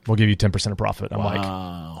around, we'll give you 10% of profit. I'm like,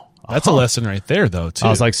 wow. That's a lesson right there, though, too. I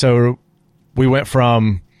was like, so we went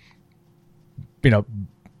from, you know,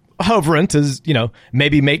 hovering to, you know,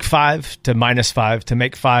 maybe make 5 to minus 5 to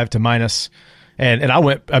make 5 to minus. And I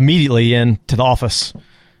went immediately into the office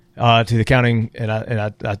to the accounting, and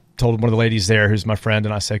I told one of the ladies there, who's my friend,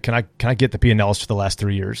 and I said, "Can I get the P&Ls for the last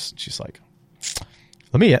 3 years?" She's like,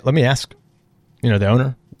 "Let me ask, you know, the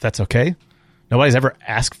owner if that's okay." Nobody's ever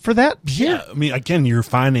asked for that. Yeah, I mean, again, your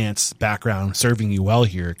finance background serving you well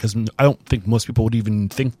here, because I don't think most people would even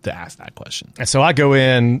think to ask that question. And so I go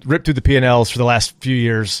in, rip through the P&Ls for the last few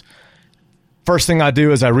years. First thing I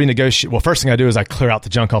do is I renegotiate. Well, first thing I do is I clear out the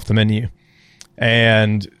junk off the menu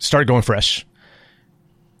and start going fresh.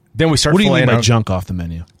 Then we start. What do you mean by junk off the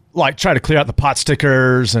menu? Like try to clear out the pot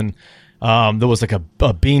stickers, and there was like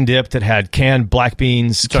a bean dip that had canned black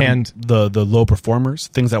beans, canned the low performers,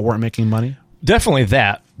 things that weren't making money. Definitely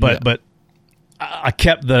that, but I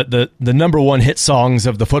kept the number 1 hit songs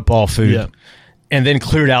of the football food, and then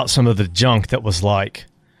cleared out some of the junk that was like,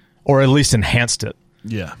 or at least enhanced it.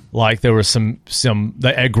 Yeah, like there was some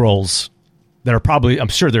the egg rolls that are probably, I'm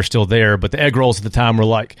sure they're still there, but the egg rolls at the time were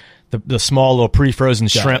like the small little pre-frozen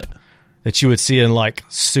shrimp that you would see in like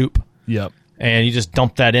soup. Yep. And you just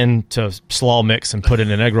dump that into slaw mix and put it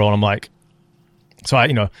in an egg roll. And I'm like, so I,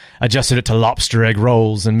 you know, adjusted it to lobster egg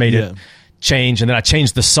rolls and made it change. And then I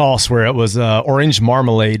changed the sauce where it was orange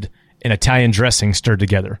marmalade and Italian dressing stirred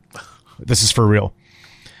together. This is for real.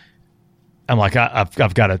 I'm like,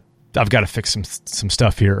 I've got to fix some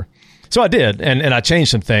stuff here. So I did, and I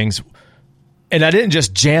changed some things. And I didn't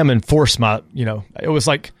just jam and force my, you know, it was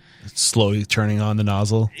like slowly turning on the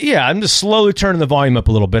nozzle. Yeah, I'm just slowly turning the volume up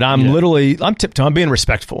a little bit. I'm tiptoeing. I'm being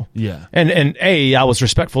respectful. Yeah. And I was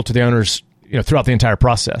respectful to the owners, you know, throughout the entire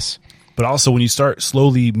process. But also when you start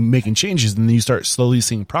slowly making changes and then you start slowly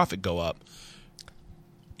seeing profit go up,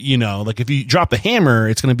 you know, like if you drop the hammer,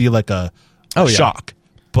 it's going to be like a shock.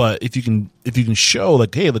 But if you can show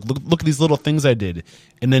like, hey, look at these little things I did,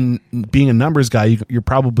 and then being a numbers guy, you're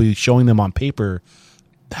probably showing them on paper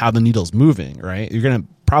how the needle's moving, right? You're gonna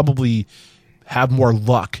probably have more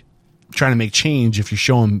luck trying to make change if you're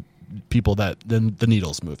showing people that then the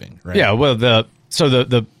needle's moving, right? Yeah. Well, the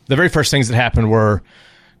very first things that happened were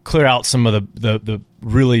clear out some of the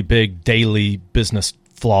really big daily business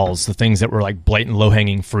flaws, the things that were like blatant low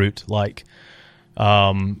hanging fruit, like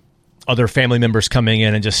other family members coming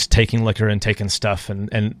in and just taking liquor and taking stuff,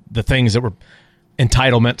 and the things that were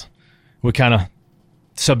entitlement. We kind of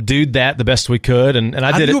subdued that the best we could, and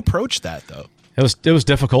I did it. How do you approach that though? It was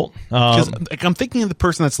difficult. Like, I'm thinking of the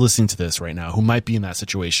person that's listening to this right now who might be in that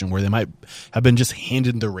situation where they might have been just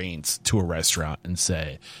handed the reins to a restaurant and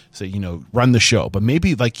say, you know, run the show. But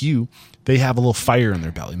maybe like you, they have a little fire in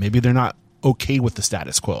their belly. Maybe they're not okay with the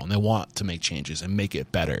status quo and they want to make changes and make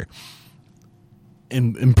it better.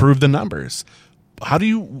 improve the numbers. How do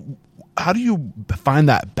you find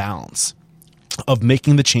that balance of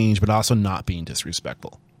making the change but also not being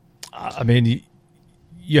disrespectful? I mean,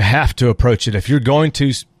 you have to approach it. If you're going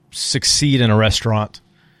to succeed in a restaurant,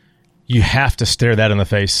 you have to stare that in the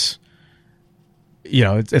face. You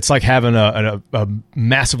know, it's like having a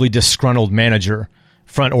massively disgruntled manager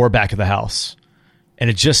front or back of the house, and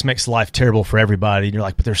it just makes life terrible for everybody. And you're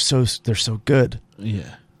like, but they're so good.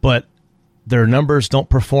 Yeah. But their numbers don't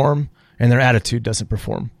perform and their attitude doesn't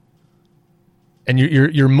perform. And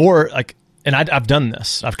you're more like, and I've done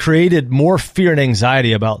this. I've created more fear and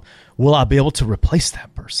anxiety about, will I be able to replace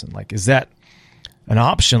that person? Like, is that an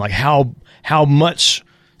option? Like, how much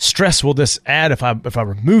stress will this add if I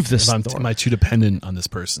remove this? Am I too dependent on this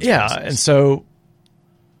person? Yeah, process?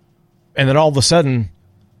 And then all of a sudden,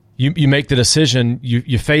 you make the decision.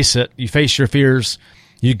 You face it. You face your fears.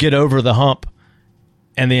 You get over the hump,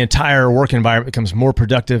 and the entire work environment becomes more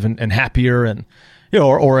productive and happier. And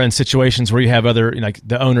or in situations where you have other, like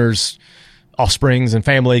the owner's offsprings and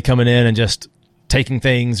family coming in and just taking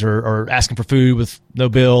things or asking for food with no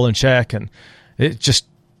bill and check, and it just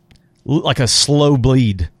like a slow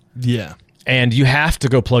bleed. Yeah. And you have to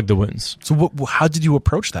go plug the wounds. So how did you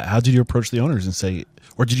approach that? How did you approach the owners and say,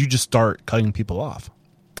 or did you just start cutting people off?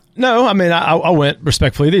 No, I mean, I went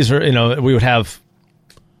respectfully. These are, we would have,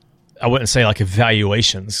 I wouldn't say like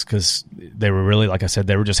evaluations, because they were really, like I said,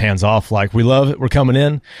 they were just hands off. Like, we love it. We're coming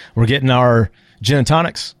in. We're getting our gin and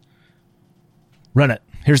tonics. Run it.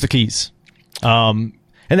 Here's the keys. And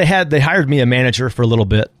they hired me a manager for a little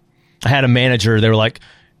bit. I had a manager. They were like,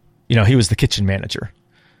 he was the kitchen manager.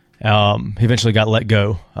 He eventually got let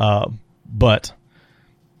go. But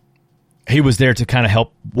he was there to kind of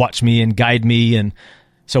help watch me and guide me. And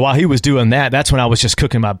so while he was doing that, that's when I was just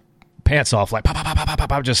cooking my pants off, like pop, pop, pop, pop, pop,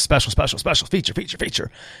 pop, just special,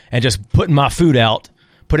 feature, and just putting my food out,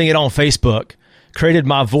 putting it on Facebook, created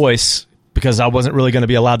my voice, because I wasn't really going to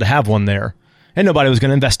be allowed to have one there, and nobody was going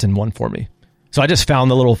to invest in one for me. So I just found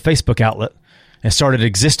the little Facebook outlet and started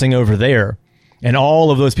existing over there, and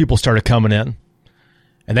all of those people started coming in,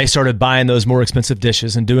 and they started buying those more expensive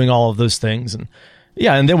dishes and doing all of those things, and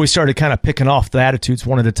then we started kind of picking off the attitudes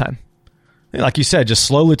one at a time. And like you said, just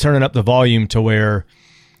slowly turning up the volume to where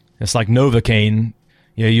it's like Novocaine.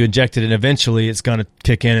 You inject it and eventually it's going to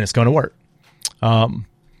kick in and it's going to work.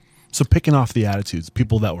 So picking off the attitudes,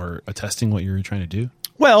 people that were attesting what you were trying to do?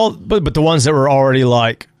 Well, but the ones that were already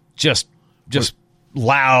like just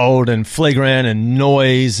loud and flagrant and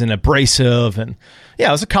noise and abrasive. And yeah,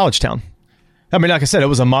 it was a college town. I mean, like I said, it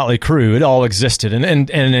was a motley crew. It all existed. And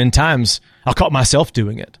in times I caught myself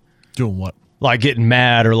doing it. Doing what? Like getting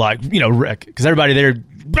mad or like, wreck. Because everybody there,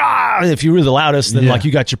 if you were the loudest, then like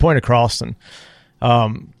you got your point across. And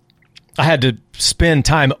I had to spend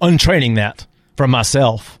time untraining that from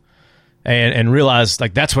myself and realize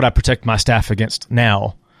like that's what I protect my staff against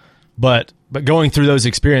now. But going through those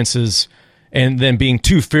experiences and then being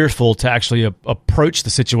too fearful to actually approach the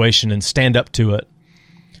situation and stand up to it.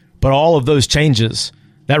 But all of those changes,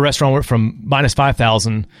 that restaurant went from minus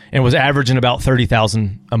 5,000 and was averaging about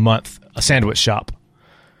 30,000 a month, a sandwich shop.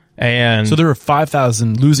 And so they were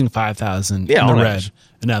 5,000, losing 5,000 in the red, average.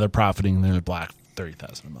 And now they're profiting in the black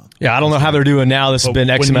 30,000 a month. Yeah, I don't know how they're doing now. This has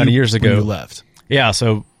been X amount of years ago. When you left. Yeah,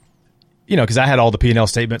 so, because I had all the P&L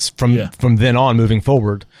statements from then on moving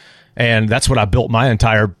forward. And that's what I built my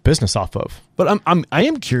entire business off of. But I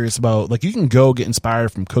am curious about, like, you can go get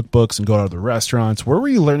inspired from cookbooks and go to other restaurants. Where were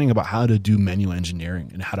you learning about how to do menu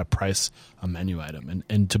engineering and how to price a menu item?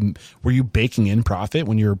 And were you baking in profit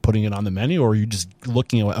when you were putting it on the menu, or were you just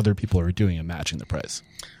looking at what other people are doing and matching the price?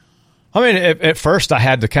 I mean, at first I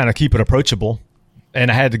had to kind of keep it approachable, and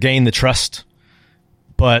I had to gain the trust.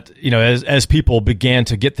 But, as people began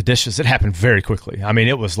to get the dishes, it happened very quickly. I mean,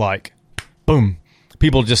 it was like, boom.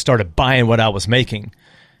 People just started buying what I was making.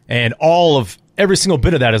 And every single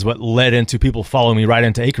bit of that is what led into people following me right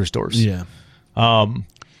into Acre stores. Yeah. We haven't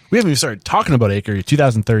even started talking about Acre.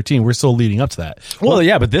 2013. We're still leading up to that. Well,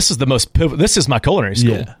 yeah, but this is the most pivotal. This is my culinary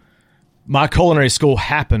school. Yeah. My culinary school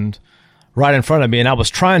happened right in front of me, and I was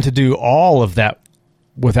trying to do all of that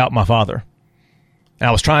without my father. And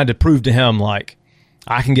I was trying to prove to him, like,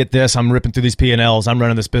 I can get this. I'm ripping through these P&Ls. I'm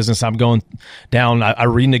running this business. I'm going down. I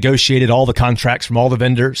renegotiated all the contracts from all the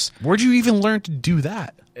vendors. Where'd you even learn to do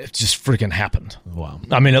that? It just freaking happened. Wow.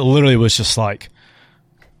 I mean, it literally was just like,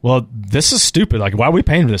 well, this is stupid. Like, why are we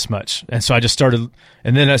paying this much? And so I just started,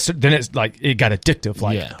 and then it's like, it got addictive.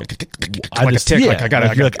 Like, yeah. like a tick.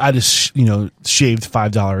 Like, I just shaved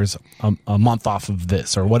 $5 a month off of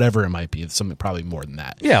this, or whatever it might be. It's something probably more than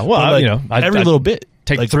that. Yeah. Well, every little bit.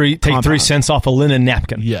 Take 3 cents off a linen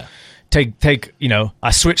napkin. Yeah. take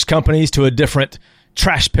I switched companies to a different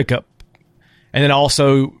trash pickup, and then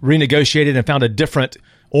also renegotiated and found a different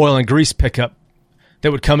oil and grease pickup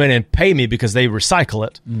that would come in and pay me because they recycle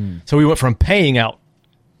it. So we went from paying out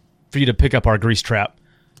for you to pick up our grease trap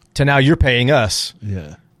to now you're paying us.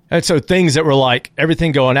 Yeah. And so things that were like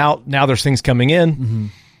everything going out, now there's things coming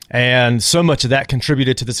in. And so much of that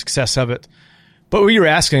contributed to the success of it. But we were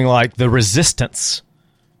asking, like, the resistance.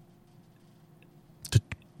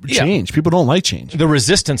 Change. People don't like change. The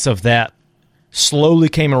resistance of that slowly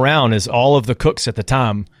came around as all of the cooks at the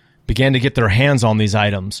time began to get their hands on these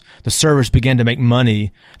items. The servers began to make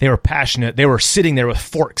money. They were passionate. They were sitting there with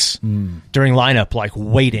forks during lineup, like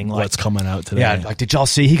waiting. Like, what's coming out today? Yeah, like, did y'all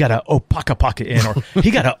see he got a opaka pocket in, or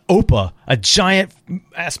he got a opa, a giant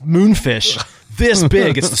ass moonfish this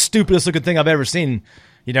big. It's the stupidest looking thing I've ever seen.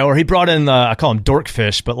 Or he brought in I call him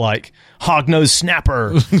dorkfish, but like hognose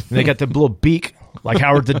snapper. And they got the little beak like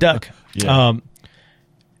Howard the Duck. Yeah.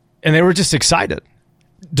 And they were just excited.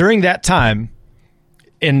 During that time,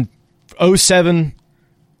 in 2007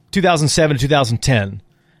 to 2010,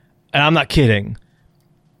 and I'm not kidding,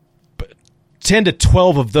 but 10 to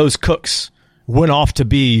 12 of those cooks went off to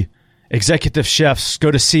be executive chefs,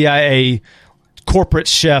 go to CIA, corporate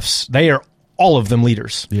chefs. They are all of them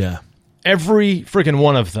leaders. Yeah. Every freaking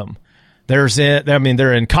one of them. They're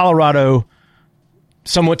in Colorado.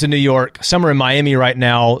 Some went to New York. Some are in Miami right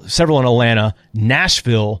now. Several in Atlanta,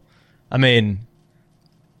 Nashville. Like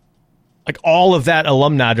all of that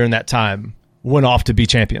alumni during that time went off to be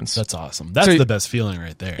champions. That's awesome. That's the best feeling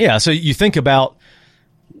right there. Yeah. So you think about,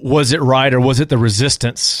 was it right or was it the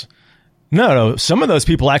resistance? No. Some of those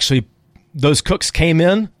people actually, those cooks came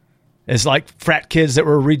in as like frat kids that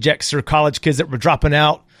were rejects or college kids that were dropping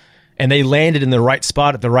out, and they landed in the right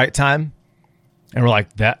spot at the right time. And we're like,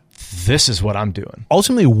 this is what I'm doing.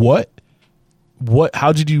 Ultimately,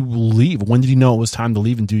 how did you leave? When did you know it was time to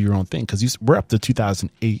leave and do your own thing? Because we're up to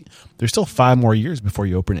 2008. There's still 5 more years before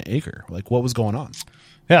you open an Acre. Like, what was going on?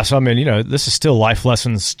 Yeah, so this is still life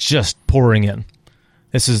lessons just pouring in.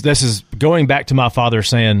 This is going back to my father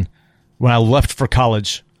saying, when I left for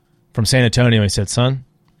college from San Antonio, he said, son,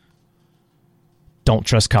 don't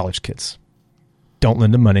trust college kids. Don't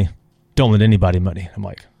lend them money. Don't lend anybody money. I'm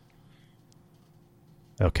like,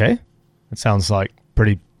 okay, that sounds like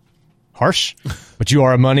pretty harsh, but you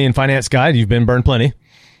are a money and finance guy. You've been burned plenty.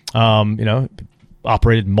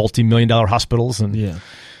 Operated multi-million-dollar hospitals, and yeah.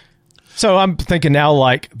 So I'm thinking now,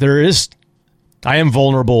 like, I am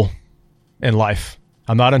vulnerable in life.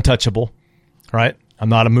 I'm not untouchable, right? I'm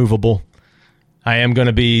not immovable. I am going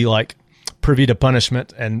to be like privy to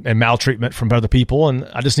punishment and maltreatment from other people, and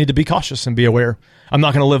I just need to be cautious and be aware. I'm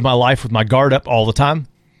not going to live my life with my guard up all the time,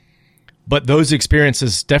 but those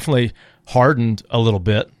experiences definitely hardened a little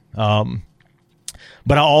bit. But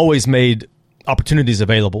I always made opportunities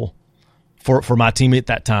available for my team at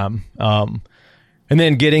that time. And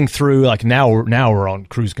then getting through, like now we're on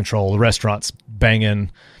cruise control. The restaurant's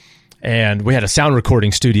banging, and we had a sound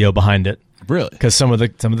recording studio behind it. Really? Because some of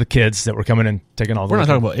the kids that were coming and taking all the. We're not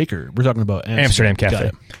talking about Acre. We're talking about Amsterdam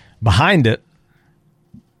Cafe. Behind it,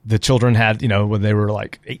 the children had, when they were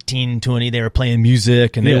like 18, 20, they were playing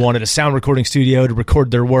music, and they wanted a sound recording studio to record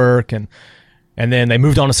their work, and then they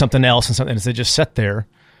moved on to something else, and they just sat there,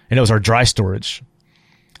 and it was our dry storage.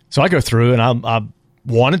 So I go through, and I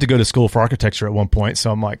wanted to go to school for architecture at one point,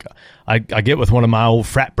 so I'm like, I get with one of my old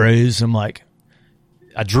frat bros, I'm like,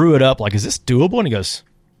 I drew it up, like, is this doable? And he goes,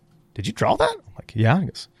 did you draw that? I'm like, yeah. He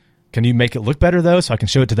goes, can you make it look better, though, so I can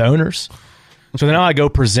show it to the owners? So now I go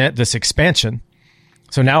present this expansion.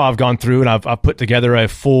 So now I've gone through, and I've put together a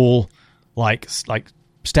full, like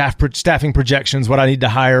staffing projections, what I need to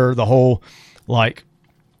hire, the whole, like,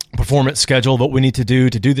 performance schedule, what we need to do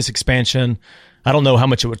this expansion. I don't know how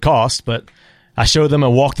much it would cost, but I showed them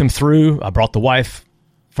and walked them through. I brought the wife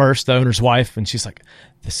first, the owner's wife, and she's like,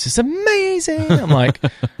 this is amazing. I'm like,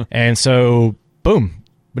 and so, boom.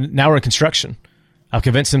 But now we're in construction. I've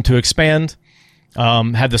convinced them to expand,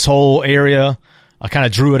 had this whole area. I kind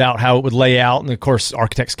of drew it out how it would lay out, and of course,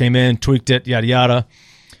 architects came in, tweaked it, yada, yada.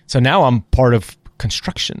 So now I'm part of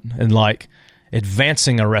construction and, like,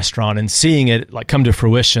 advancing a restaurant and seeing it, like, come to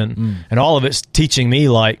fruition. And all of it's teaching me,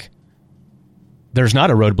 like, there's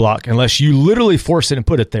not a roadblock unless you literally force it and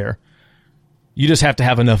put it there. You just have to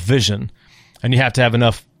have enough vision, and you have to have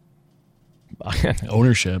enough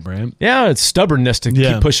ownership, right? Yeah, it's stubbornness to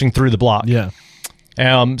keep pushing through the block. Yeah.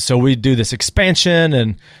 So we do this expansion,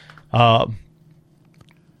 and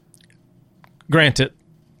granted,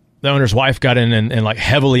 the owner's wife got in and like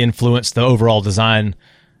heavily influenced the overall design,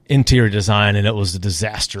 interior design, and it was a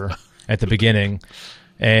disaster at the beginning.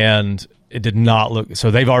 And it did not look.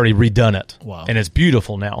 So they've already redone it. Wow. And it's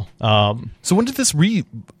beautiful now. So when did this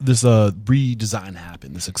redesign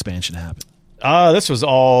happen? This expansion happen? This was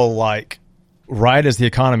all like right as the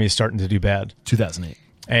economy is starting to do bad. 2008.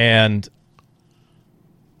 And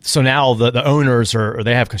so now the owners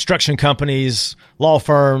they have construction companies, law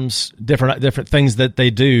firms, different things that they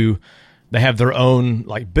do. They have their own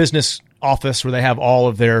like business office where they have all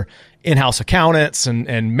of their in-house accountants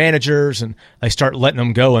and managers, and they start letting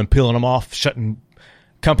them go and peeling them off, shutting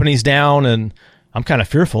companies down. And I'm kind of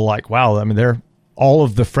fearful, like, wow, I mean, they're all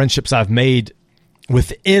of the friendships I've made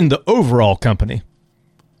within the overall company,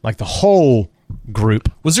 like the whole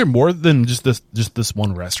group. Was there more than just this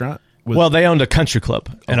one restaurant? Well, they owned a country club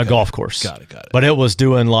and a golf course. Got it. But it was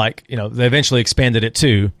doing like, they eventually expanded it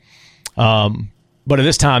too. But at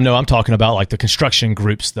this time, no, I'm talking about like the construction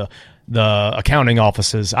groups, the accounting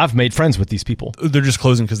offices. I've made friends with these people. They're just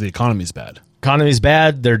closing because the economy's bad. Economy's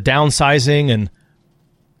bad. They're downsizing,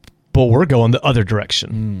 but we're going the other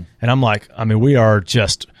direction. And I'm like, I mean, we're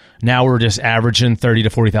just averaging $30,000 to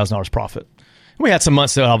 $40,000 profit. We had some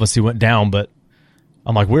months that obviously went down, but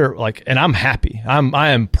I'm like, and I'm happy. I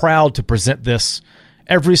am proud to present this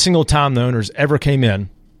every single time the owners ever came in.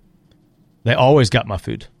 They always got my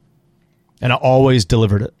food, and I always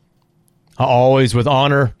delivered it. I always, with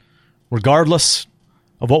honor, regardless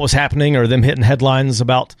of what was happening or them hitting headlines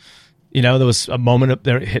about, there was a moment up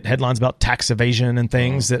there hit headlines about tax evasion and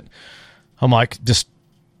things that I'm like, just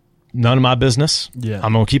none of my business. Yeah.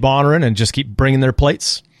 I'm going to keep honoring and just keep bringing their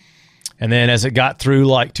plates. And then as it got through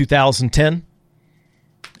like 2010,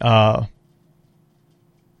 I'm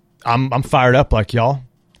fired up, like, y'all,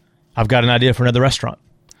 I've got an idea for another restaurant.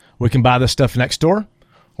 We can buy this stuff next door,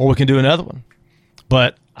 or we can do another one.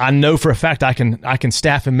 But I know for a fact I can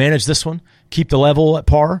staff and manage this one, keep the level at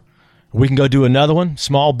par. We can go do another one,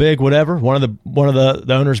 small, big, whatever. One of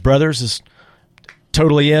the owner's brothers is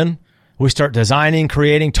totally in. We start designing,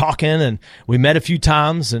 creating, talking, and we met a few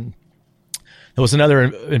times. And there was another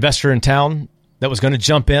investor in town that was going to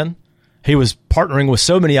jump in. He was partnering with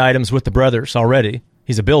so many items with the brothers already.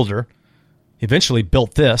 He's a builder. He eventually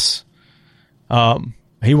built this.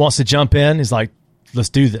 He wants to jump in. He's like, let's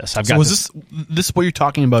do this. This what you're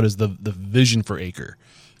talking about is the vision for Acre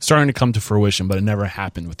starting to come to fruition, but it never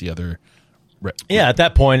happened with the other. Yeah, at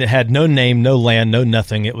that point, it had no name, no land, no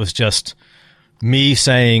nothing. It was just me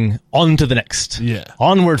saying, on to the next. Yeah.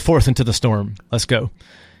 Onward, forth into the storm. Let's go.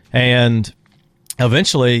 And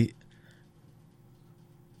eventually,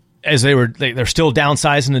 as they're still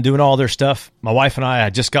downsizing and doing all their stuff, my wife and I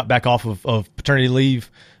just got back off of paternity leave.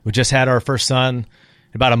 We just had our first son.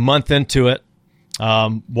 About a month into it,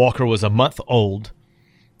 Walker was a month old,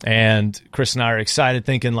 and Chris and I are excited,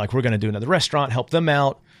 thinking like we're going to do another restaurant, help them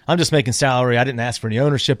out. I'm just making salary. I didn't ask for any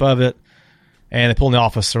ownership of it. And they pull in the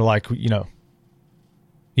office. They're like, you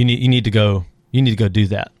need to go do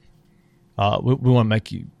that. We want to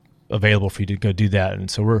make you available for you to go do that. And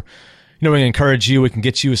so we're going to encourage you. We can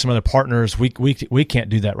get you with some other partners. We can't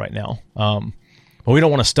do that right now. But we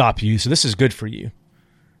don't want to stop you. So this is good for you.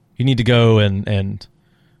 You need to go and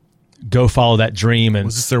go follow that dream. And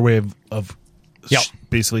was this their way of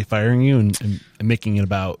basically firing you and making it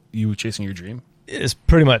about you chasing your dream? It's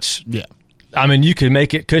pretty much. Yeah. I mean, you can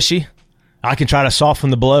make it cushy. I can try to soften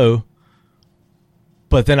the blow,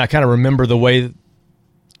 but then I kind of remember the way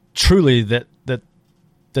truly that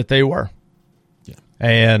they were. Yeah.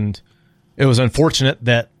 And it was unfortunate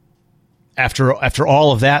that after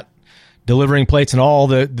all of that, delivering plates and all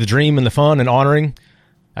the dream and the fun and honoring,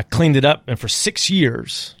 I cleaned it up. And for 6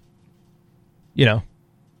 years, you're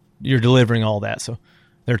delivering all that. So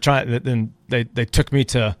they're trying, then they took me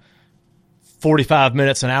to 45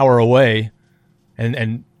 minutes, an hour away,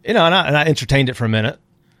 and I entertained it for a minute.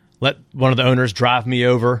 Let one of the owners drive me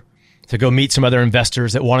over to go meet some other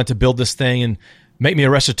investors that wanted to build this thing and make me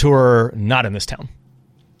a restaurateur not in this town.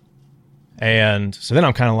 And so then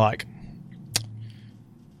I'm kind of like,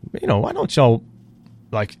 why don't y'all,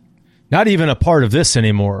 like, not even a part of this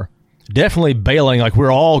anymore? Definitely bailing, like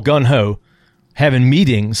we're all gung-ho, having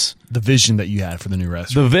meetings. The vision that you had for the new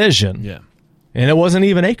restaurant. The vision. Yeah. And it wasn't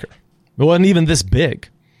even Acre. It wasn't even this big.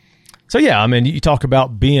 So, yeah, I mean, you talk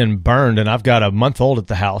about being burned, and I've got a month old at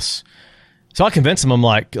the house. So I convinced him, I'm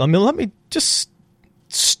like, let me just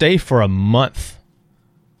stay for a month.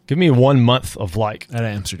 Give me 1 month of like. At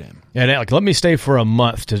Amsterdam. Yeah, let me stay for a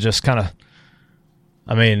month to just kind of,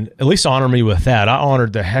 at least honor me with that. I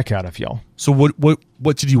honored the heck out of y'all. So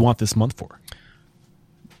what did you want this month for?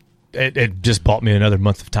 It just bought me another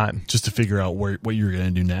month of time. Just to figure out what you were going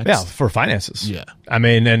to do next? Yeah, for finances. Yeah.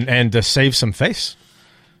 And to save some face.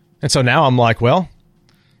 And so now I'm like, well,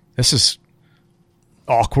 this is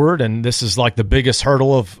awkward, and this is like the biggest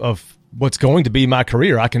hurdle of what's going to be my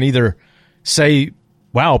career. I can either say,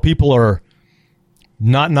 wow, people are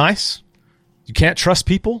not nice. You can't trust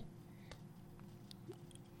people.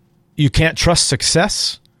 You can't trust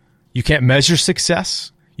success. You can't measure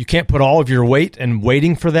success. You can't put all of your weight and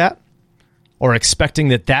waiting for that or expecting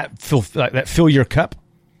that fill your cup.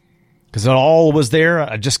 Because it all was there.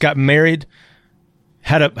 I just got married,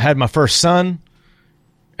 had my first son,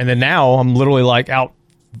 and then now I'm literally like out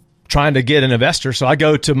trying to get an investor. So I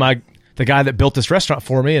go to the guy that built this restaurant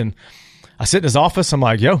for me, and I sit in his office. I'm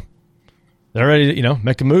like, yo, they're ready to,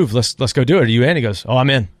 make a move. Let's go do it. Are you in? He goes, oh, I'm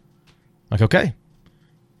in. I'm like, okay.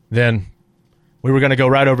 Then we were going to go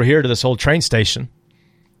right over here to this old train station.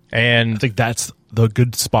 And I think that's the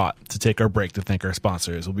good spot to take our break to thank our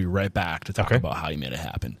sponsors. We'll be right back to talk about how you made it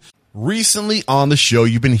happen. Recently on the show,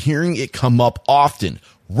 you've been hearing it come up often.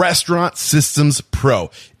 Restaurant Systems Pro.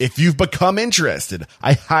 If you've become interested,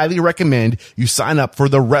 I highly recommend you sign up for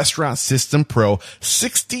the Restaurant System Pro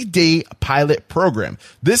 60-day pilot program.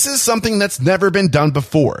 This is something that's never been done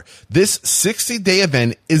before. This 60-day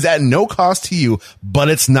event is at no cost to you, but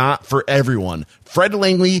it's not for everyone. Fred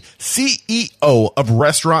Langley, CEO of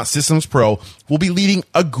Restaurant Systems Pro, will be leading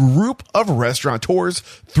a group of restaurateurs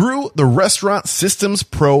through the Restaurant Systems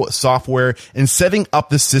Pro software and setting up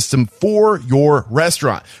the system for your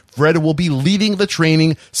restaurant. Fred will be leading the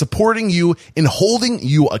training, supporting you, and holding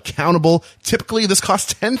you accountable. Typically, this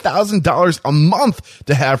costs $10,000 a month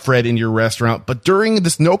to have Fred in your restaurant, but during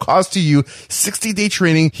this no cost to you 60-day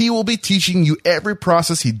training, he will be teaching you every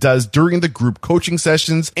process he does during the group coaching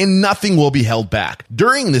sessions, and nothing will be held back.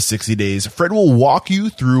 During the 60 days, Fred will walk you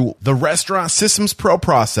through the Restaurant Systems Pro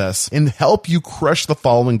process and help you crush the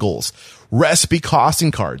following goals: recipe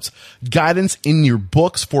costing cards, guidance in your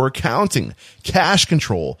books for accounting, cash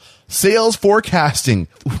control, sales forecasting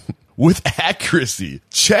with accuracy,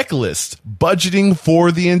 checklist, budgeting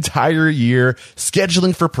for the entire year,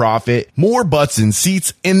 scheduling for profit, more butts in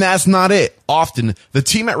seats, and that's not it. Often, the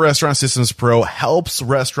team at Restaurant Systems Pro helps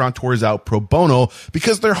restaurateurs out pro bono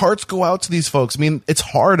because their hearts go out to these folks. I mean, it's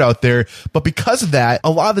hard out there, but because of that,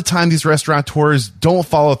 a lot of the time these restaurateurs don't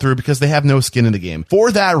follow through because they have no skin in the game.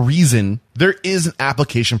 For that reason, there is an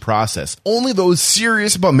application process. Only those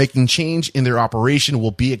serious about making change in their operation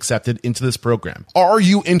will be accepted into this program. Are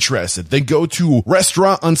you interested? Then go to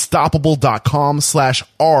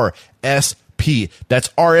restaurantunstoppable.com/RSP. That's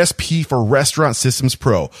RSP for Restaurant Systems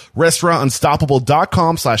Pro.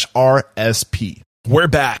 Restaurantunstoppable.com/RSP. We're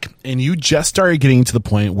back, and you just started getting to the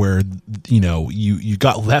point where, you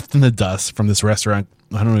got left in the dust from this restaurant.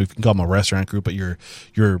 I don't know if you can call them a restaurant group, but your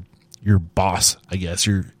boss, I guess,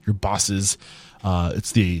 your bosses.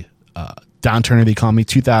 It's the downturn of the economy,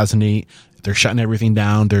 2008. They're shutting everything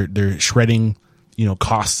down. They're shredding,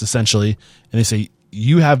 costs essentially. And they say,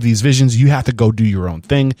 you have these visions, you have to go do your own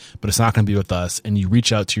thing, but it's not going to be with us. And you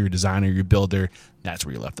reach out to your designer, your builder. That's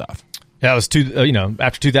where you left off. Yeah, it was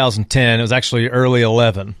after 2010. It was actually early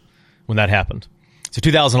 11 when that happened. So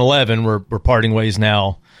 2011, we're parting ways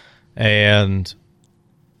now, and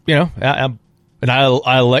I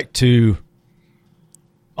elect to,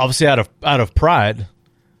 obviously out of pride,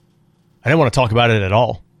 I didn't want to talk about it at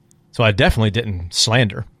all. So I definitely didn't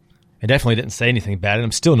slander. I definitely didn't say anything bad, and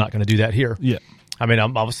I'm still not going to do that here. Yeah. I mean,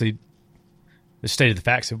 I'm obviously, the state of the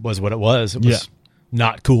facts, it was what it was. It was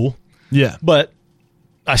not cool. Yeah. But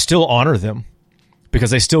I still honor them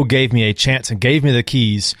because they still gave me a chance and gave me the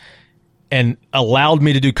keys and allowed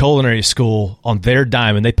me to do culinary school on their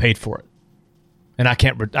dime, and they paid for it. And I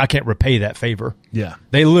can't repay that favor. Yeah.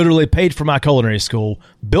 They literally paid for my culinary school,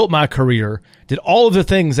 built my career, did all of the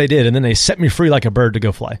things they did, and then they set me free like a bird to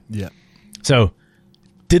go fly. Yeah. So,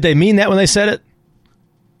 did they mean that when they said it?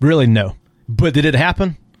 Really, no. But did it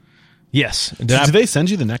happen? Yes. Did they send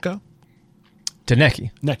you the Necco? To Necky.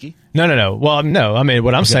 Necky? No. Well, no. I mean,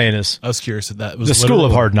 what I'm saying is, I was curious if that was the School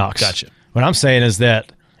of Hard Knocks. Gotcha. What I'm saying is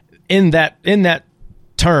that in that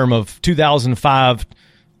term of 2005,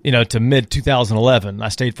 to mid 2011, I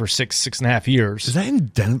stayed for six and a half years. Is that in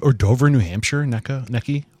Denver or Dover, New Hampshire?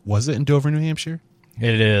 Necky? Was it in Dover, New Hampshire?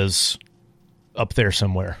 It is up there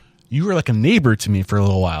somewhere. You were like a neighbor to me for a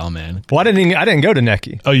little while, man. Well, I didn't go to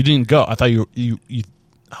Necky. Oh, you didn't go? I thought you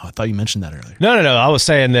I thought you mentioned that earlier. No. I was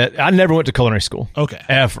saying that I never went to culinary school. Okay.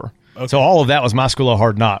 Ever. Okay. So all of that was my School of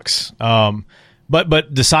Hard Knocks.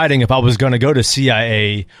 But deciding if I was going to go to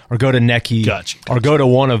CIA or go to Necky or go to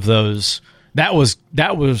one of those, that was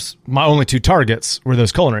my only two targets were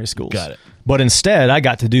those culinary schools. Got it. But instead, I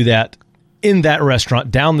got to do that in that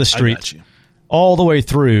restaurant down the street, I got you. all the way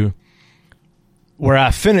through, where I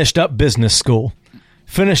finished up business school,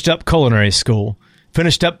 finished up culinary school,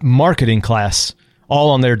 finished up marketing class,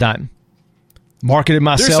 all on their dime. Marketed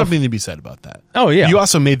myself. There's something to be said about that. Oh, yeah. You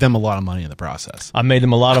also made them a lot of money in the process. I made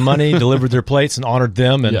them a lot of money, delivered their plates, and honored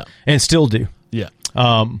them, and still do. Yeah.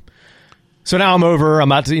 So now I'm over.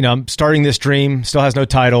 I'm out to, I'm starting this dream. Still has no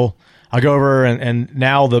title. I go over, and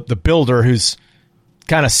now the builder who's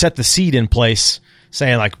kind of set the seed in place,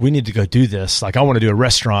 saying like, we need to go do this. Like, I want to do a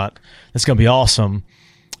restaurant. It's going to be awesome.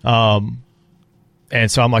 And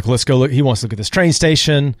so I'm like, let's go look. He wants to look at this train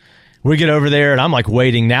station. We get over there, and I'm like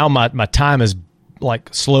waiting. Now my time is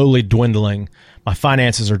like slowly dwindling. My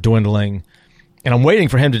finances are dwindling, and I'm waiting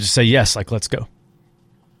for him to just say yes, like, let's go.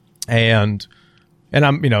 And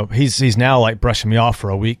I'm, he's now like brushing me off for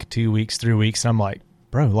a week, 2 weeks, 3 weeks. And I'm like,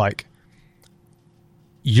 bro, like,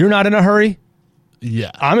 you're not in a hurry.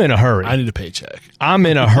 Yeah. I'm in a hurry. I need a paycheck. I'm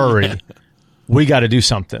in a hurry. We got to do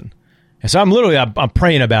something. And so I'm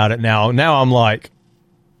praying about it now. Now I'm like,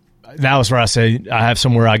 now is where I say I have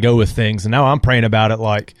somewhere I go with things. And now I'm praying about it,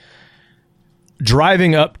 like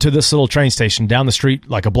driving up to this little train station down the street,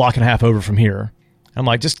 like a block and a half over from here. I'm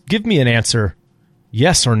like, just give me an answer,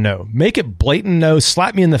 yes or no. Make it blatant no,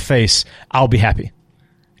 slap me in the face. I'll be happy.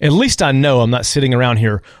 At least I know I'm not sitting around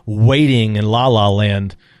here waiting in La La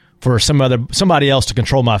Land for somebody else to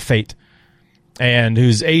control my fate and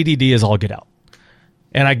whose ADD is all get out.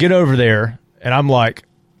 And I get over there and I'm like,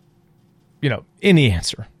 any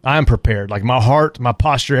answer. I'm prepared. Like my heart, my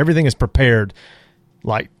posture, everything is prepared.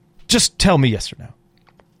 Like, just tell me yes or no.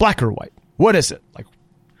 Black or white. What is it? Like,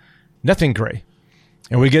 nothing gray.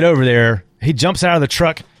 And we get over there. He jumps out of the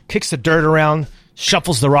truck, kicks the dirt around,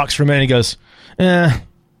 shuffles the rocks for a minute. And he goes, I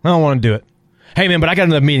don't want to do it. Hey, man, but I got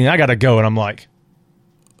another meeting. I got to go. And I'm like,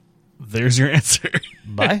 there's your answer.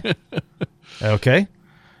 Bye. Okay.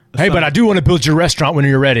 Hey, but I do want to build your restaurant when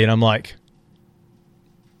you're ready. And I'm like,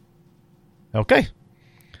 okay.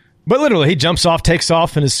 But literally, he jumps off, takes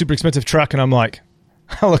off in his super expensive truck. And I'm like,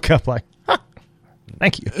 I look up like,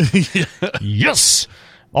 thank you. Yes.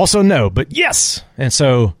 Also, no, but yes. And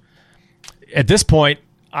so at this point,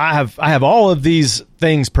 I have all of these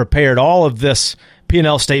things prepared, all of this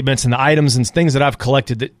P&L statements and the items and things that I've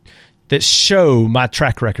collected that show my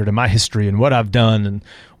track record and my history and what I've done and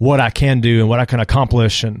what I can do and what I can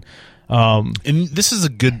accomplish. And this is a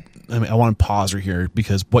good, I want to pause right here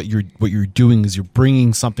because what you're doing is you're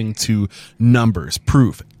bringing something to numbers,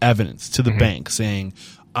 proof, evidence to the bank saying,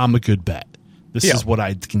 I'm a good bet. This is what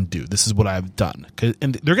I can do. This is what I've done.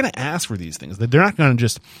 And they're going to ask for these things. They're not going to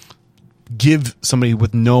just give somebody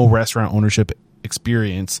with no restaurant ownership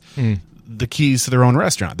experience the keys to their own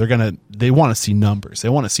restaurant. They want to see numbers. They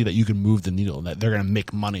want to see that you can move the needle and that they're going to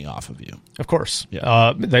make money off of you. Of course.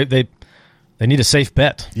 Yeah. They need a safe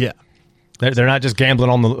bet. Yeah. They're not just gambling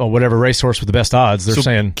on the whatever racehorse with the best odds. They're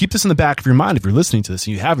saying, keep this in the back of your mind if you're listening to this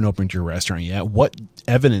and you haven't opened your restaurant yet. What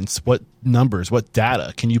evidence, what numbers, what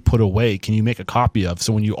data can you put away? Can you make a copy of?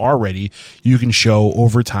 So when you are ready, you can show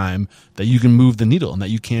over time that you can move the needle and that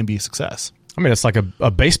you can be a success. I mean, it's like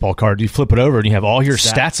a baseball card. You flip it over and you have all your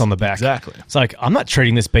stats on the back. Exactly. It's like, I'm not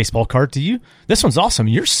trading this baseball card to you. This one's awesome.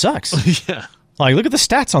 Yours sucks. Yeah. Like, look at the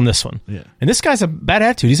stats on this one. Yeah. And this guy's a bad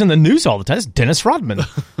attitude. He's in the news all the time. It's Dennis Rodman.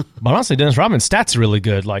 But honestly, Dennis Rodman's stats are really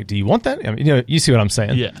good. Like, do you want that? I mean, you see what I'm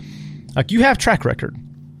saying? Yeah. Like, you have track record.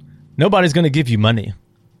 Nobody's going to give you money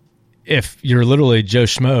if you're literally Joe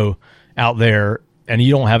Schmo out there and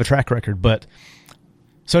you don't have a track record. But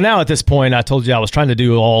so now at this point, I told you I was trying to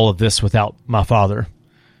do all of this without my father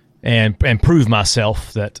and prove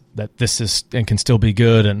myself that this is and can still be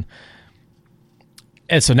good.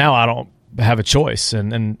 And so now I don't have a choice.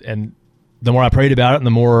 And the more I prayed about it and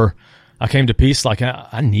the more I came to peace, like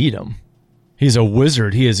I need him. He's a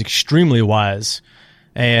wizard. He is extremely wise.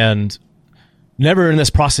 And never in this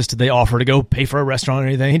process did they offer to go pay for a restaurant or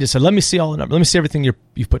anything. He just said, let me see all the numbers. Let me see everything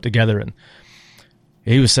you've put together. And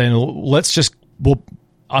he was saying,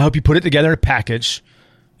 I hope you put it together in a package,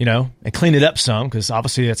 and clean it up some, because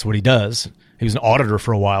obviously that's what he does. He was an auditor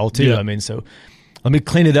for a while too. Yeah. I mean, so let me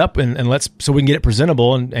clean it up and so we can get it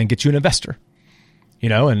presentable and get you an investor,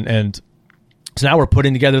 and so now we're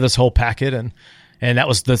putting together this whole packet and that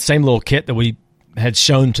was the same little kit that we had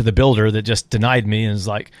shown to the builder that just denied me and was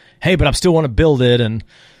like, hey, but I still want to build it. And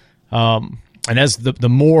as the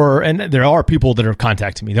more, and there are people that are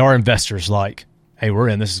contacting me, there are investors like, hey, we're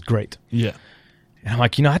in, this is great. Yeah. And I'm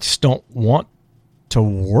like, I just don't want to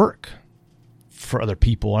work for other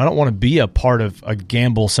people. I don't want to be a part of a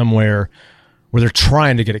gamble somewhere where they're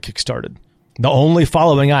trying to get it kickstarted. The only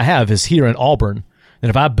following I have is here in Auburn.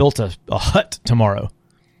 And if I built a hut tomorrow,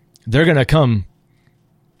 they're going to come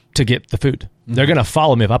to get the food. Mm-hmm. They're going to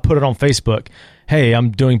follow me. If I put it on Facebook, hey,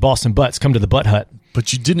 I'm doing Boston Butts, come to the Butt Hut.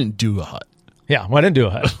 But you didn't do a hut. Yeah, well, I didn't do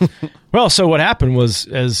it. Well, so what happened was,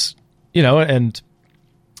 as you know, and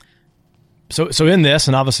so in this,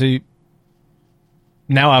 and obviously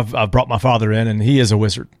now I've brought my father in, and he is a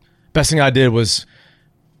wizard. Best thing I did was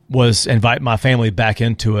invite my family back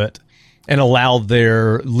into it and allow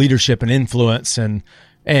their leadership and influence and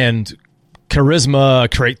charisma,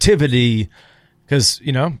 creativity, because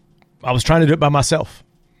you know I was trying to do it by myself,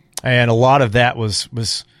 and a lot of that was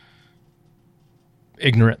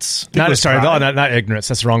ignorance. Not ignorance.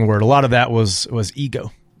 That's the wrong word. A lot of that was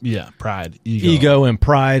ego. Yeah, pride, ego and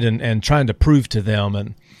pride, and trying to prove to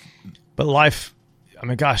them. But life, I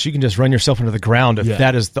mean, gosh, you can just run yourself into the ground if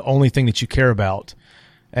that is the only thing that you care about.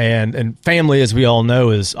 And family, as we all know,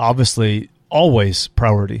 is obviously always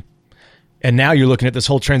priority. And now you're looking at this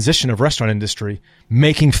whole transition of restaurant industry,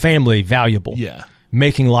 making family valuable,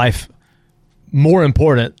 making life more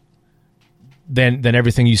important than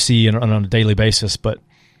everything you see on a daily basis. But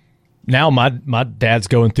now my dad's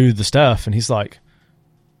going through the stuff, and he's like,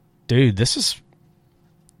 dude, this is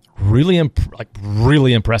really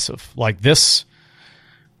impressive. Like this.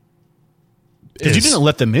 Because you didn't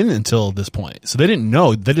let them in until this point, so they didn't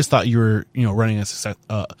know. They just thought you were, running a success.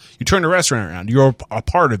 You turned a restaurant around. You're a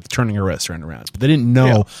part of turning a restaurant around, but they didn't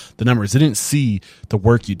know the numbers. They didn't see the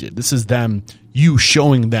work you did. This is you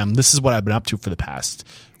showing them. This is what I've been up to for the past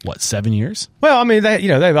 7 years. Well, I mean,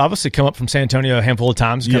 they've obviously come up from San Antonio a handful of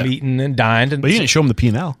times, eaten and dined, but you didn't show them the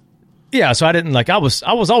P&L. Yeah, so I didn't I was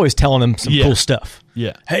always telling them some cool stuff.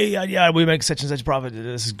 Yeah. Hey, we make such and such profit.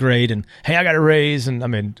 This is great. And hey, I got a raise. And I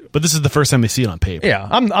mean, but this is the first time they see it on paper. Yeah,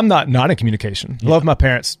 I'm not in communication. Yeah. Love my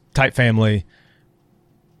parents, tight family,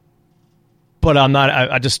 but I'm not.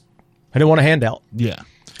 I didn't want a handout. Yeah.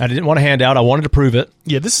 I didn't want a handout. I wanted to prove it.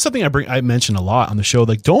 Yeah, this is something I mention a lot on the show.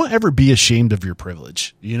 Like, don't ever be ashamed of your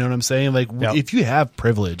privilege. You know what I'm saying? Like, if you have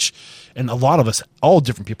privilege, and a lot of us, all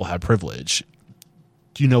different people have privilege,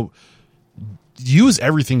 use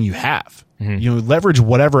everything you have. Mm-hmm. Leverage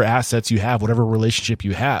whatever assets you have, whatever relationship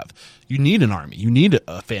you have. You need an army. You need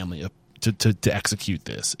a family to execute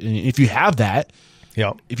this. And if you have that,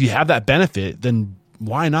 if you have that benefit, then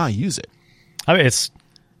why not use it? I mean, it's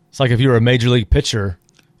like if you were a major league pitcher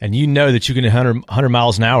and you know that you can hit 100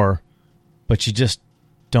 miles an hour, but you just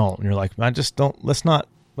don't. And you're like, I just don't. Let's not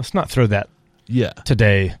throw that.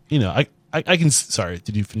 Today. I can. Sorry,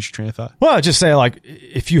 did you finish your train of thought? Well, I just say, like,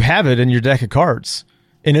 if you have it in your deck of cards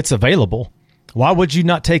and it's available, why would you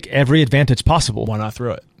not take every advantage possible? Why not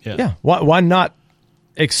throw it? Yeah. Why not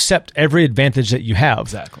accept every advantage that you have?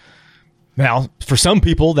 Exactly. Now, for some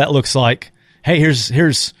people, that looks like, hey, here's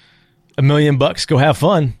 $1 million. Go have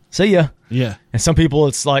fun. See ya. Yeah. And some people,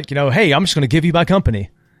 it's like, hey, I'm just going to give you my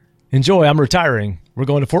company. Enjoy. I'm retiring. We're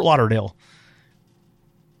going to Fort Lauderdale.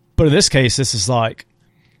 But in this case, this is like,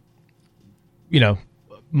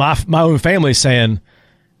 my own family saying,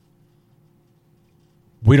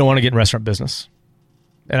 we don't want to get in restaurant business.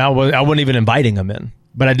 And I wasn't even inviting them in.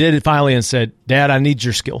 But I did it finally and said, Dad, I need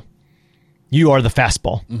your skill. You are the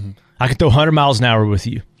fastball. Mm-hmm. I can throw 100 miles an hour with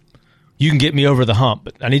you. You can get me over the hump,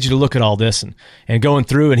 but I need you to look at all this and going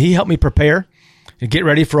through. And he helped me prepare and get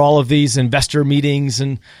ready for all of these investor meetings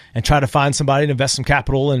and try to find somebody to invest some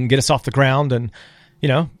capital and get us off the ground. And,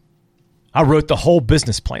 I wrote the whole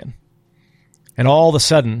business plan. And all of a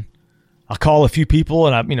sudden, I call a few people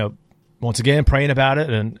and I, once again, praying about it.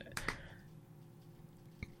 And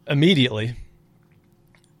immediately,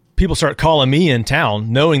 people start calling me in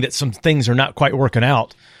town, knowing that some things are not quite working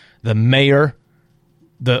out. The mayor,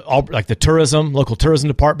 the local tourism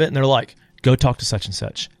department, and they're like, go talk to such and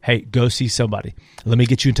such. Hey, go see somebody. Let me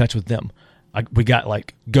get you in touch with them. We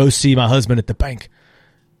got go see my husband at the bank.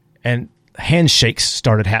 And handshakes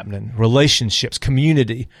started happening, relationships,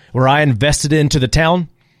 community, where I invested into the town.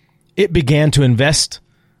 It began to invest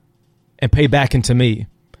and pay back into me.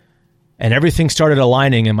 And everything started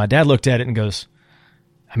aligning. And my dad looked at it and goes,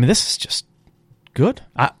 I mean, this is just good.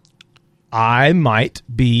 I might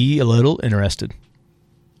be a little interested.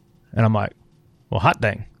 And I'm like, well, hot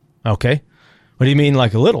dang. Okay. What do you mean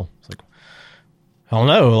like a little? It's like, I don't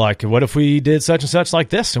know. Like, what if we did such and such like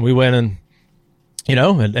this? And we went and,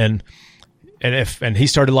 and he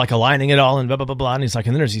started aligning it all and blah, blah, blah, blah. And he's like,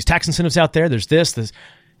 and then there's these tax incentives out there. There's this.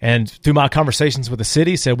 And through my conversations with the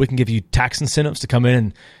city, said we can give you tax incentives to come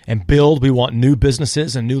in and build. We want new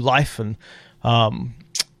businesses and new life. And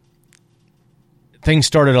things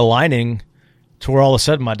started aligning to where all of a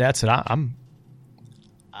sudden my dad said, I'm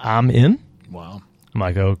in. Wow. I'm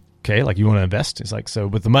like, okay, you want to invest? He's like, so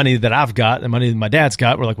with the money that I've got, the money that my dad's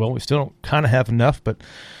got, we're like, well, we still don't kind of have enough. But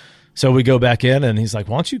so we go back in and he's like,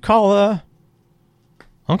 why don't you call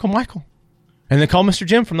Uncle Michael? And then call Mr.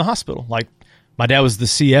 Jim from the hospital. My dad was the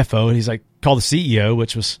CFO, and he's like, call the CEO,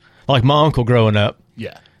 which was like my uncle growing up.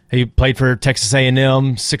 Yeah. He played for Texas A&M,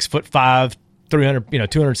 6'5",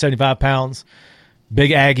 275 pounds,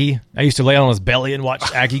 big Aggie. I used to lay on his belly and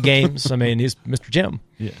watch Aggie games. I mean, he's Mr. Jim.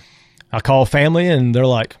 Yeah. I call family and they're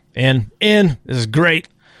like, in, this is great.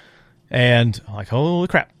 And I'm like, holy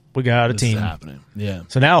crap, we got a team. This is happening. Yeah.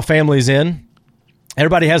 So now family's in.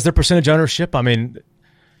 Everybody has their percentage ownership. I mean,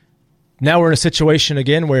 now we're in a situation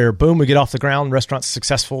again where, boom, we get off the ground, restaurant's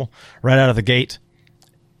successful right out of the gate.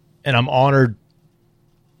 And I'm honored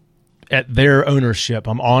at their ownership.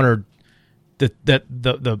 I'm honored that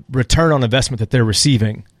the return on investment that they're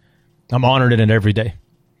receiving, I'm honored in it every day.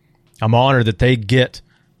 I'm honored that they get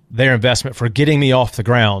their investment for getting me off the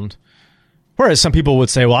ground. Whereas some people would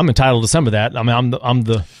say, well, I'm entitled to some of that. I mean, I'm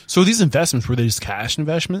the So these investments, were they just cash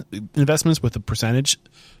investments with a percentage,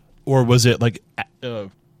 or was it like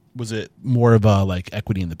was it more of a like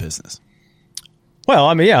equity in the business? Well,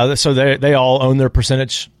 I mean, yeah. So they all own their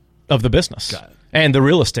percentage of the business Got it. and the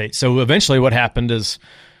real estate. So eventually, what happened is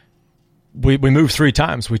we moved 3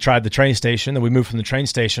 times. We tried the train station, then we moved from the train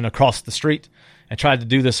station across the street and tried to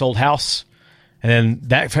do this old house, and then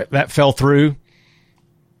that fell through.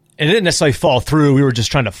 And it didn't necessarily fall through. We were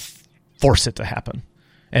just trying to force it to happen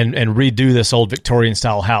and redo this old Victorian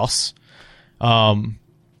style house. And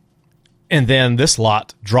then this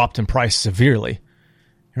lot dropped in price severely.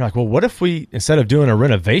 You're like, well, what if we, instead of doing a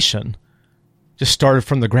renovation, just started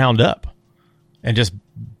from the ground up and just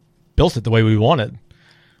built it the way we wanted?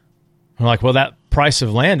 I'm like, well, that price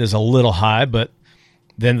of land is a little high, but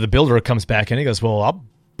then the builder comes back and he goes, well, I'll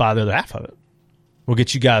buy the other half of it. We'll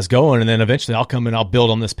get you guys going, and then eventually I'll come and I'll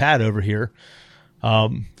build on this pad over here.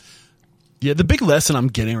 Yeah, the big lesson I'm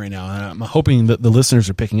getting right now, and I'm hoping that the listeners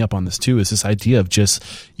are picking up on this too, is this idea of just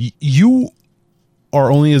you are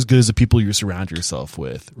only as good as the people you surround yourself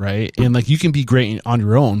with, right? And like you can be great on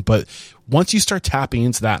your own, but once you start tapping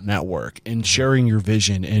into that network and sharing your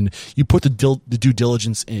vision, and you put the due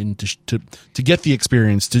diligence in to get the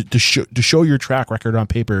experience, to show your track record on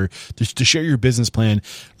paper, to share your business plan,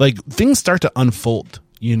 like things start to unfold.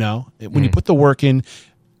 You know, when you put the work in,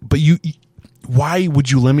 but why would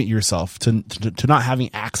you limit yourself to not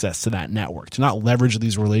having access to that network, to not leverage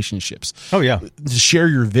these relationships? Oh yeah, to share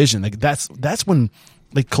your vision. Like that's when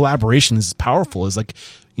like collaboration is powerful. Is like,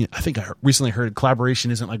 you know, I think I recently heard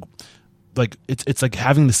collaboration isn't like it's like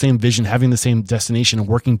having the same vision, having the same destination, and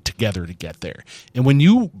working together to get there. And when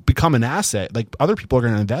you become an asset, like other people are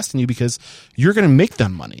going to invest in you because you're going to make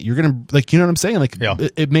them money. You're going to, like, you know what I'm saying? Like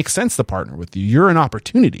it makes sense to partner with you. You're an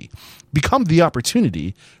opportunity. Become the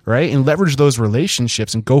opportunity, right? And leverage those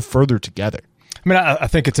relationships and go further together. I mean, I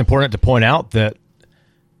think it's important to point out that,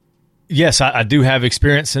 yes, I do have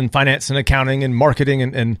experience in finance and accounting and marketing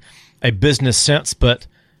and a business sense, but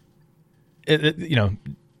you know,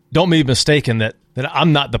 don't be mistaken that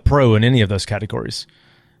I'm not the pro in any of those categories.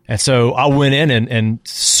 And so I went in and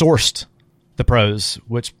sourced the pros,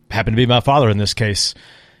 which happened to be my father in this case,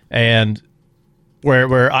 and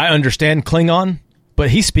where I understand Klingon, but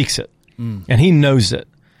he speaks it and he knows it.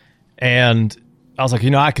 And I was like,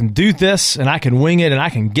 you know, I can do this and I can wing it and I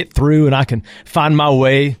can get through and I can find my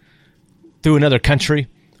way through another country,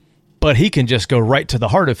 but he can just go right to the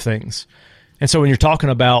heart of things. And so when you're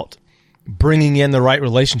talking about bringing in the right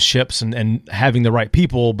relationships and having the right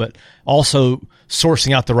people, but also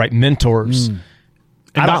sourcing out the right mentors. And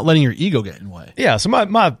not letting your ego get in the way. Yeah. So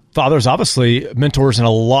my father's obviously mentors in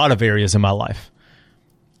a lot of areas in my life.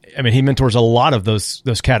 I mean, he mentors a lot of those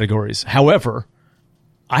categories. However,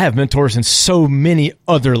 I have mentors in so many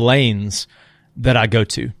other lanes that I go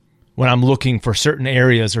to when I'm looking for certain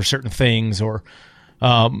areas or certain things, or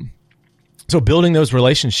so building those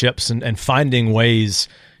relationships and finding ways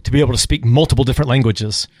to be able to speak multiple different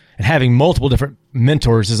languages and having multiple different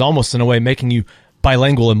mentors is almost in a way making you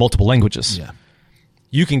bilingual in multiple languages. Yeah.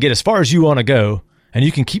 You can get as far as you want to go, and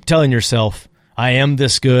you can keep telling yourself, I am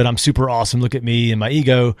this good, I'm super awesome, look at me and my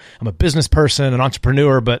ego, I'm a business person, an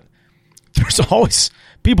entrepreneur, but there's always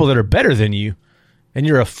people that are better than you, and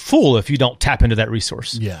you're a fool if you don't tap into that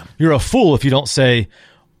resource. Yeah. You're a fool if you don't say,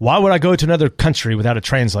 why would I go to another country without a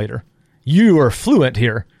translator? You are fluent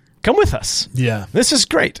here. Come with us. Yeah. This is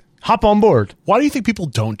great. Hop on board. Why do you think people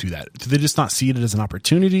don't do that? Do they just not see it as an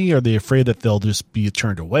opportunity? Are they afraid that they'll just be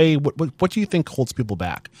turned away? What do you think holds people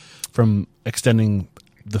back from extending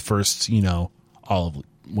the first, you know, olive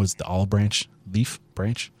branch?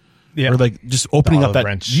 Yeah. Or like just opening up that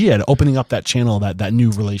branch. Yeah, opening up that channel, that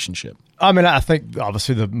new relationship. I mean, I think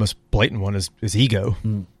obviously the most blatant one is ego.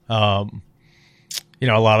 You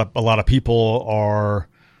know, a lot of people are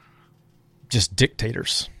just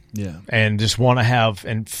dictators. Yeah. and just want to have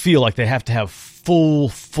and feel like they have to have full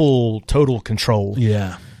total control.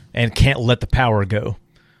 Yeah. And can't let the power go.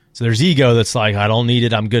 So there's ego that's like, I don't need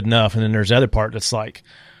it, I'm good enough. And then there's the other part that's like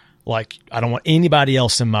I don't want anybody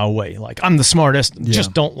else in my way. Like, I'm the smartest. Yeah.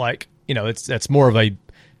 Just don't that's more of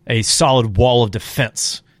a solid wall of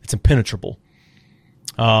defense. It's impenetrable.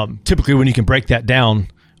 Typically when you can break that down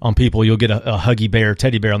on people, you'll get a huggy bear,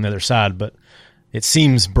 teddy bear on the other side, but it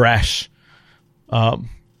seems brash. And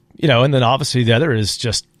then obviously the other is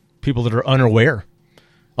just people that are unaware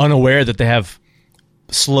that they have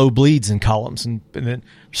slow bleeds in columns and then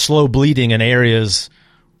slow bleeding in areas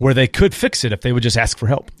where they could fix it if they would just ask for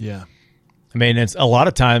help. Yeah. I mean, it's a lot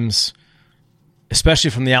of times, especially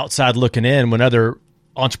from the outside looking in, when other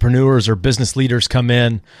entrepreneurs or business leaders come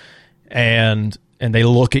in and they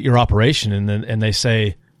look at your operation and they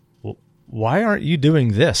say, well, why aren't you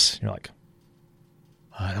doing this? You're like,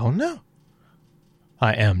 I don't know.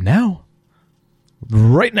 I am now.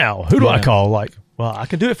 Right now. Who do I call? Like, well, I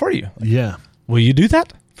can do it for you. Yeah. Will you do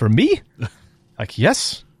that for me? Like,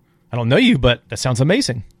 yes. I don't know you, but that sounds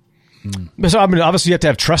amazing. So, I mean, obviously you have to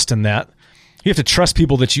have trust in that. You have to trust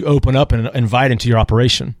people that you open up and invite into your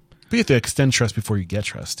operation. But you have to extend trust before you get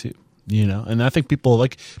trust too, and I think people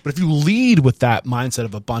but if you lead with that mindset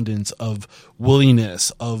of abundance, of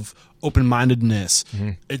willingness, of open-mindedness,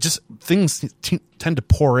 it just, things tend to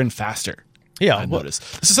pour in faster. Yeah. I notice.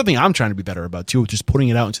 This is something I'm trying to be better about too, just putting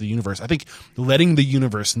it out into the universe. I think letting the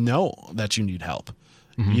universe know that you need help.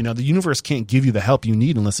 The universe can't give you the help you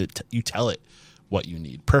need unless you tell it what you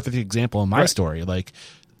need. Perfect example in my story, like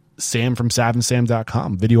Sam from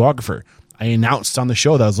SavandSam.com, videographer. I announced on the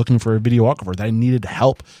show that I was looking for a videographer, that I needed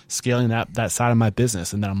help scaling that side of my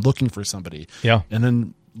business, and that I'm looking for somebody. Yeah. And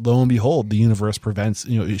then lo and behold, the universe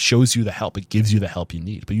it shows you the help. It gives you the help you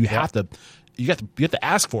need. But you have to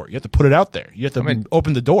ask for it. You have to put it out there. You have to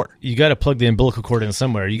open the door. You got to plug the umbilical cord in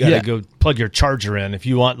somewhere. You got to go plug your charger in. If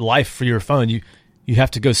you want life for your phone, you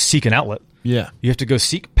have to go seek an outlet. Yeah. You have to go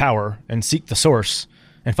seek power and seek the source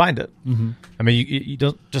and find it. I mean, you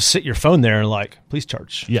don't just sit your phone there and like, please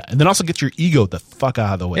charge. Yeah, and then also get your ego the fuck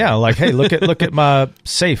out of the way. Yeah, like, hey, look at my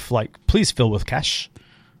safe. Like, please fill with cash.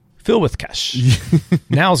 Fill with cash.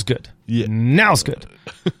 Now's good. Yeah. Now's good.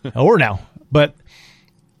 Or now. But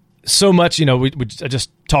so much, I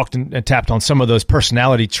just talked and tapped on some of those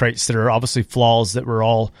personality traits that are obviously flaws that we're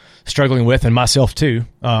all struggling with, and myself too.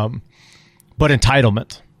 But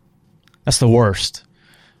entitlement, that's the worst.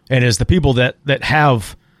 And is the people that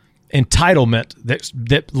have entitlement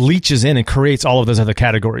that leaches in and creates all of those other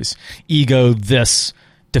categories. Ego,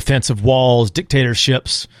 defensive walls,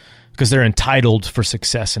 dictatorships, because they're entitled for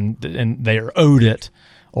success and they are owed it,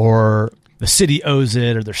 or the city owes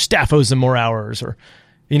it, or their staff owes them more hours, or,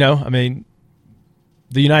 I mean,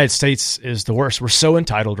 the United States is the worst. We're so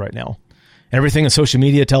entitled right now. Everything on social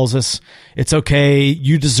media tells us it's okay.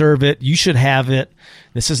 You deserve it. You should have it.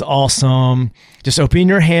 This is awesome. Just open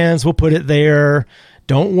your hands. We'll put it there.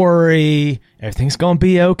 Don't worry. Everything's going to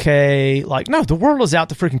be okay. Like, no, the world is out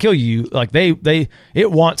to freaking kill you. Like they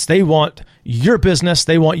want your business.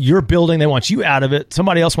 They want your building. They want you out of it.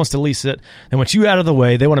 Somebody else wants to lease it. They want you out of the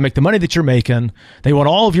way. They want to make the money that you're making. They want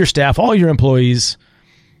all of your staff, all your employees.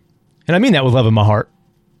 And I mean that with love in my heart.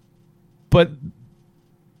 But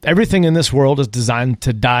everything in this world is designed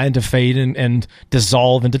to die and to fade and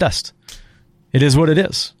dissolve into dust. It is what it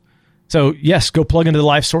is. So yes, go plug into the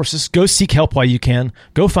life sources. Go seek help while you can.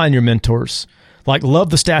 Go find your mentors. Like, love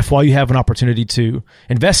the staff while you have an opportunity to.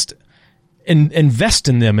 Invest in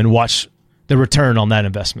them and watch the return on that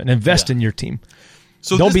investment. Invest in your team.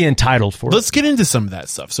 So don't be entitled for it. Let's get into some of that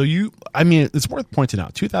stuff. So it's worth pointing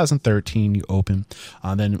out, 2013 you open,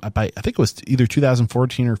 then I think it was either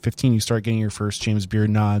 2014 or 15 you start getting your first James Beard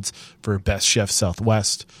nods for Best Chef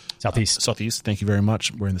Southeast. Thank you very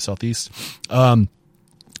much. We're in the Southeast.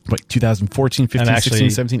 2014, 15, 16,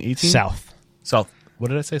 17, 18? South. What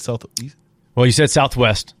did I say? Southeast? Well, you said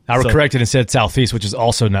Southwest. I corrected and said Southeast, which is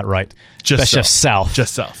also not right. Best Chef South.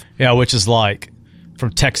 Just South. Yeah, which is like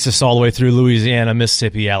from Texas all the way through Louisiana,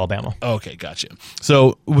 Mississippi, Alabama. Okay, gotcha.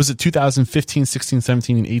 So was it 2015, 16,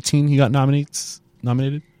 17, and 18 you got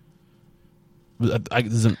nominated?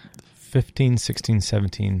 15, 16,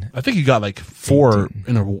 17. I think you got like 4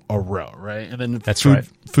 in a row, right? And then that's right.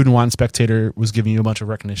 Food and Wine Spectator was giving you a bunch of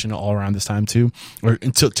recognition all around this time too, or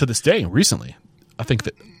until to this day. Recently, I think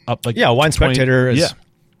that Wine Spectator is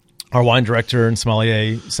our wine director and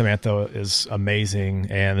sommelier. Samantha is amazing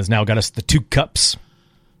and has now got us the 2 cups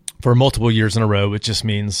for multiple years in a row. It just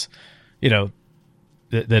means, that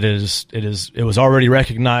it was already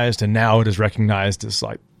recognized and now it is recognized as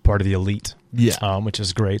like part of the elite. Yeah. Which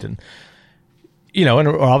is great. And, you know, and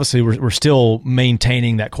obviously we're still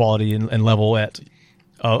maintaining that quality and level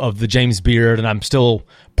of the James Beard, and I'm still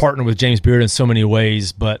partnered with James Beard in so many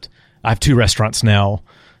ways, but I have 2 restaurants now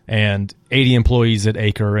and 80 employees at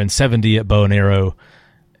Acre and 70 at Bow and Arrow.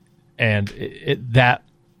 And that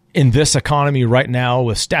in this economy right now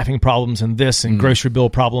with staffing problems and this and grocery bill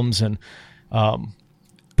problems and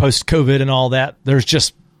post-COVID and all that, there's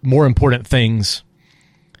just more important things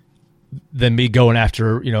than me going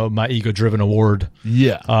after, you know, my ego-driven award.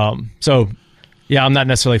 Yeah. So, yeah, I'm not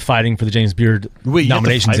necessarily fighting for the James Beard nominations you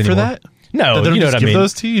have to fight anymore. for that? No, They don't you know just what I give mean.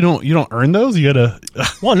 those to you. You don't earn those. You gotta.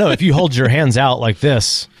 Well, no, if you hold your hands out like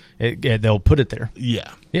this, they'll put it there.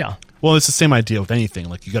 Yeah. Yeah. Well, it's the same idea with anything.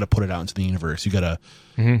 Like you got to put it out into the universe. You got to,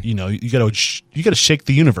 you know, you got to shake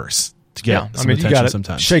the universe to get some you attention. gotta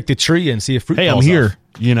Sometimes shake the tree and see if fruit hey, I'm falls here.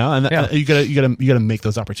 off. You know, and Yeah. you gotta make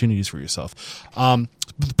those opportunities for yourself. But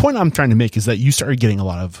the point I'm trying to make is that you started getting a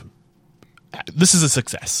lot of. This is a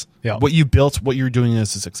success. Yeah. What you built, what you're doing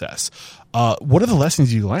is a success. What are the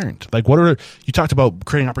lessons you learned? Like, you talked about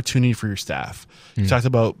creating opportunity for your staff. You talked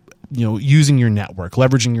about, you know, using your network,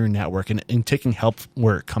 leveraging your network, and taking help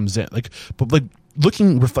where it comes in. But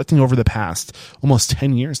reflecting over the past almost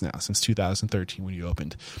 10 years now, since 2013 when you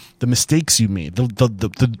opened, the mistakes you made,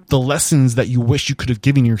 the lessons that you wish you could have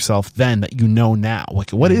given yourself then that you know now.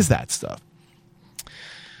 Like, what is that stuff?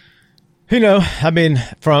 You know, I mean,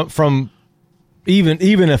 from even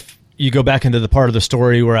if you go back into the part of the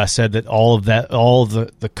story where I said that all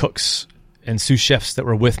the cooks and sous chefs that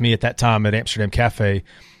were with me at that time at Amsterdam Cafe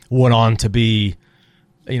went on to be,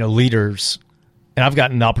 you know, leaders. And I've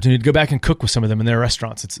gotten the opportunity to go back and cook with some of them in their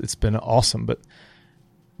restaurants. It's been awesome. But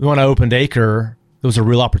when I opened Acre, there was a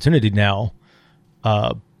real opportunity now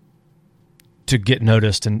to get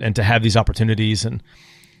noticed and to have these opportunities. And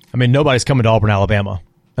I mean, nobody's coming to Auburn, Alabama,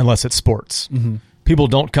 unless it's sports. Mm-hmm. People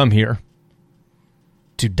don't come here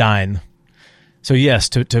to dine. So yes,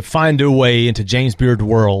 to find a way into James Beard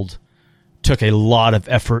world took a lot of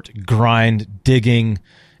effort, grind, digging,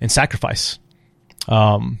 and sacrifice.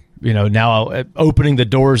 You know, now opening the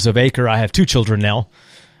doors of Acre, I have 2 children now.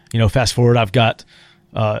 You know, fast forward, I've got,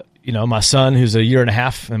 you know, my son who's a year and a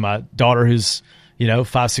half and my daughter who's, you know,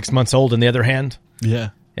 5-6 months old on the other hand. Yeah.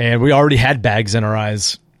 And we already had bags in our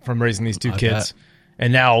eyes from raising these 2 kids. Bet.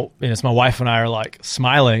 And now, you know, it's my wife and I are like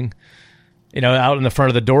smiling, you know, out in the front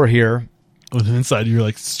of the door here. Well, inside you're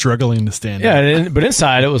like struggling to stand Yeah. up. But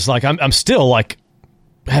inside it was like, I'm still like,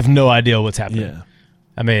 have no idea what's happening. Yeah.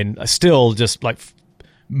 I mean, I still just like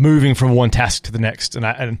moving from one task to the next.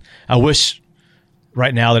 And I wish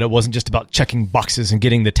right now that it wasn't just about checking boxes and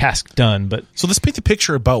getting the task done. But So let's paint the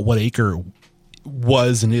picture about what Acre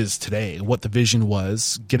was and is today, what the vision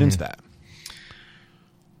was. Get into that.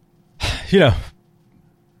 you know,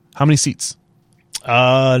 How many seats?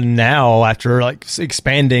 now after like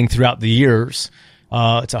expanding throughout the years,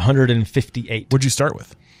 it's 158. What'd you start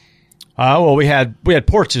with? Well, we had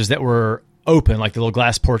porches that were open, like the little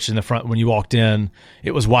glass porch in the front. When you walked in,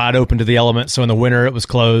 it was wide open to the elements. So in the winter, it was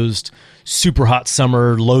closed. Super hot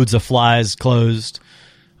summer, loads of flies, closed.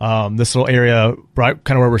 This little area, right,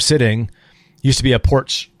 kind of where we're sitting, used to be a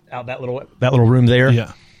porch out that little room there.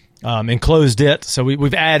 Yeah. And closed it. So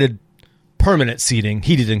we've added permanent seating,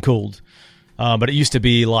 heated and cooled. But it used to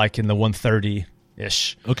be like in the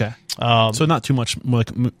 130-ish. Okay. So not too much, more like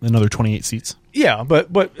another 28 seats. Yeah,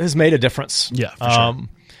 but has made a difference. Yeah, for sure.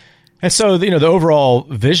 And so, you know, the overall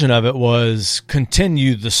vision of it was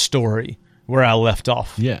continue the story where I left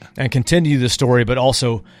off. Yeah. And continue the story, but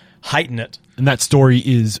also heighten it. And that story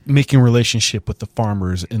is making relationship with the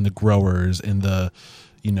farmers and the growers and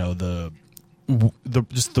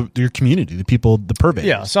your community, the people, the purveyors.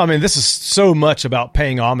 Yeah. So, I mean, this is so much about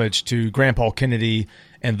paying homage to Grandpa Kennedy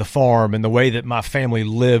and the farm and the way that my family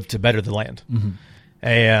lived to better the land. Mm-hmm.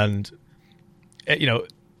 And, you know,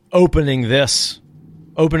 opening this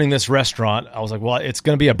restaurant, I was like, well, it's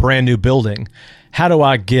going to be a brand new building. How do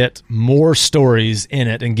I get more stories in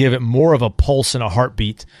it and give it more of a pulse and a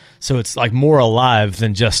heartbeat so it's like more alive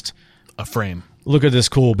than just A frame. look at this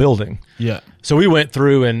cool building? Yeah. So we went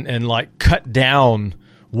through and like cut down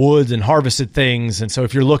woods and harvested things. And so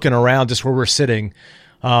if you're looking around just where we're sitting,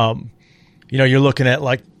 you know, you're looking at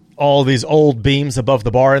like all these old beams above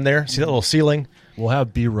the bar in there. See that little ceiling? We'll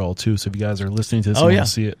have B-roll too, so if you guys are listening to this, Oh, you yeah. want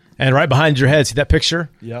to see it. And right behind your head, see that picture?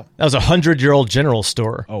 Yeah. That was a 100-year-old general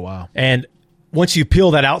store. Oh, wow. And once you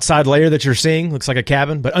peel that outside layer that you're seeing, looks like a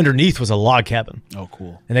cabin, but underneath was a log cabin. Oh,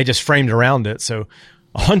 cool. And they just framed around it. So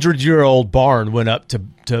a 100-year-old barn went up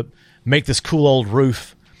to make this cool old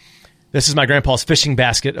roof. This is my grandpa's fishing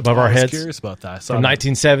basket above our I was heads curious about that. I saw from that.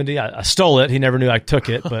 1970. I stole it. He never knew I took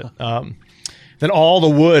it, but then all the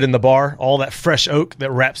wood in the bar, all that fresh oak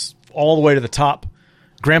that wraps all the way to the top.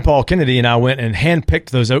 Grandpa Kennedy and I went and handpicked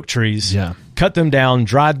those oak trees, cut them down,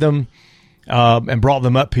 dried them, and brought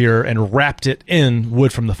them up here and wrapped it in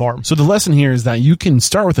wood from the farm. So the lesson here is that you can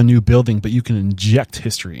start with a new building, but you can inject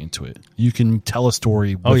history into it. You can tell a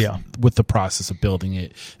story with the process of building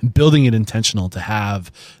it, and building it intentional to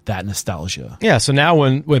have that nostalgia. Yeah, so now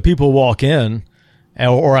when people walk in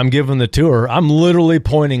or I'm giving the tour, I'm literally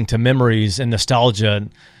pointing to memories and nostalgia,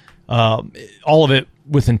 all of it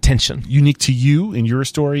with intention. Unique to you and your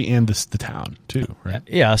story and the town too, right?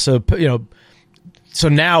 Yeah, so so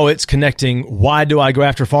now it's connecting. Why do I go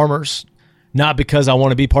after farmers? Not because I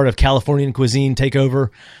want to be part of Californian cuisine takeover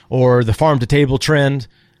or the farm to table trend,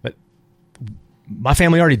 but my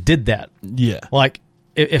family already did that. Yeah. Like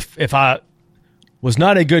if I was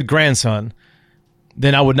not a good grandson,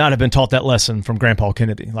 then I would not have been taught that lesson from Grandpa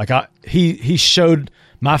Kennedy. Like he showed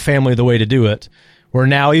my family the way to do it. Where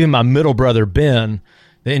now even my middle brother, Ben,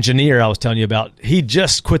 the engineer I was telling you about, he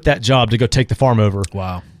just quit that job to go take the farm over.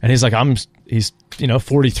 Wow. And he's like, he's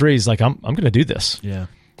 43. He's like, I'm going to do this. Yeah.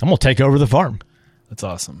 I'm going to take over the farm. That's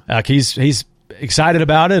awesome. Like he's excited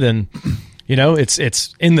about it. And,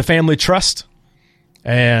 it's in the family trust,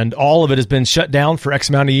 and all of it has been shut down for X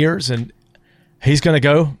amount of years. And he's going to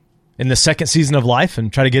go in the second season of life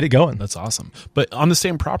and try to get it going. That's awesome. But on the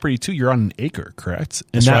same property too, you're on an acre, correct?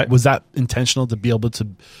 And That's right. Was that intentional to be able to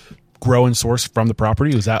grow and source from the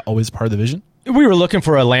property? Was that always part of the vision? We were looking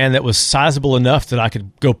for a land that was sizable enough that I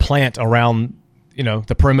could go plant around,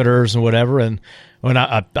 the perimeters and whatever. And when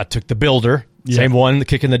I took the builder, same one, the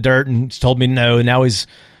kick in the dirt, and told me no. And now he's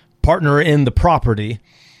partner in the property.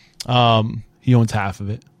 He owns half of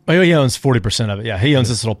it. He owns 40% of it. Yeah, he owns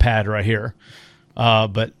this little pad right here.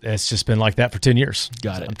 But it's just been like that for 10 years.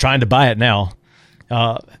 Got it. I'm trying to buy it now.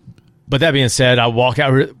 But that being said, I walk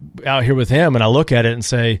out here with him and I look at it and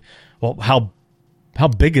say, well, how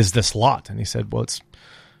big is this lot? And he said, well, it's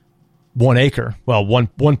 1 acre. Well,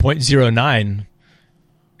 1.09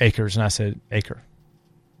 acres. And I said, acre.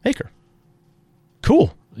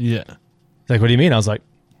 Cool. Yeah. He's like, what do you mean? I was like,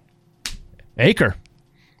 acre.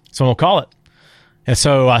 So we'll call it. And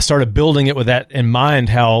so I started building it with that in mind,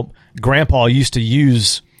 how Grandpa used to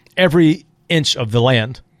use every inch of the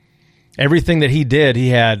land. Everything that he did, he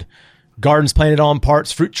had gardens planted on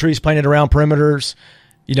parts, fruit trees planted around perimeters.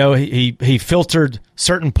 He filtered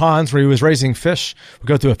certain ponds where he was raising fish. We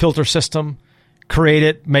go through a filter system, create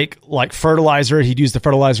it, make like fertilizer. He'd use the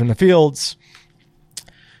fertilizer in the fields.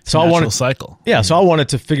 So I wanted cycle. Yeah, so I wanted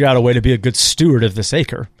to figure out a way to be a good steward of this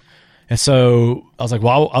acre. And so I was like,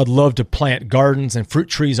 well, I'd love to plant gardens and fruit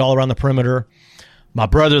trees all around the perimeter. My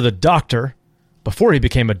brother, the doctor, before he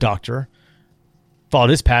became a doctor, followed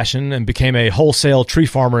his passion and became a wholesale tree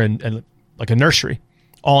farmer and like a nursery,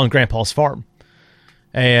 all on Grandpa's farm.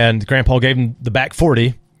 And Grandpa gave him the back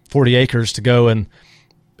 40 acres to go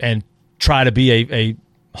and try to be a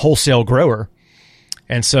wholesale grower.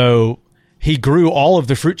 And so he grew all of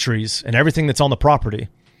the fruit trees and everything that's on the property.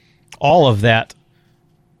 All of that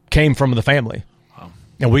came from the family. Wow.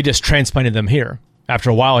 And we just transplanted them here. After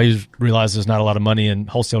a while, he realized there's not a lot of money in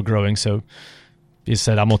wholesale growing. So he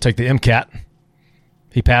said, I'm going to take the MCAT.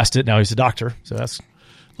 He passed it. Now he's a doctor. So that's a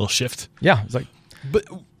little shift. Yeah. It's like, but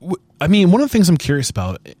I mean, one of the things I'm curious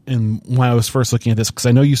about, and when I was first looking at this, because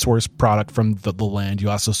I know you source product from the land, you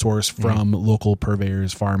also source from local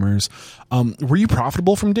purveyors, farmers. Were you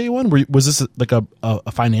profitable from day one? Was this like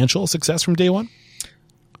a financial success from day one?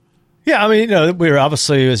 Yeah, I mean, we were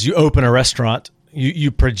obviously, as you open a restaurant, you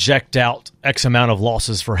project out X amount of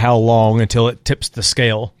losses for how long until it tips the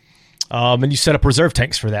scale. And you set up reserve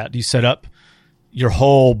tanks for that. You set up your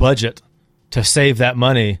whole budget to save that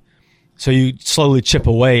money. So you slowly chip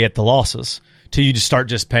away at the losses till you just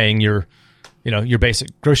start paying your basic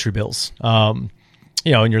grocery bills, and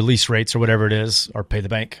your lease rates or whatever it is, or pay the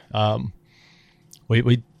bank.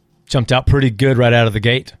 We jumped out pretty good right out of the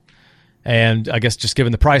gate. And I guess just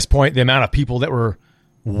given the price point, the amount of people that were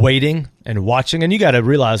waiting and watching, and you got to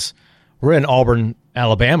realize we're in Auburn,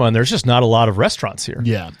 Alabama, and there's just not a lot of restaurants here.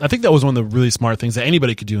 Yeah. I think that was one of the really smart things that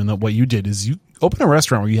anybody could do. And what you did is you open a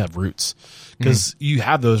restaurant where you have roots, because you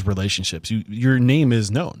have those relationships. Your name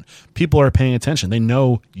is known. People are paying attention. They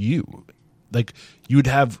know you. Like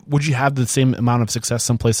would you have the same amount of success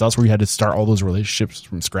someplace else where you had to start all those relationships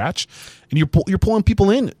from scratch? And you're pulling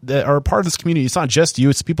people in that are a part of this community. It's not just you;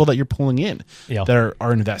 it's people that you're pulling in that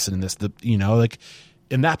are invested in this.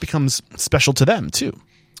 And that becomes special to them too.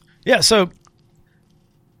 Yeah. So,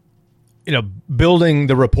 building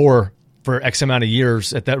the rapport for X amount of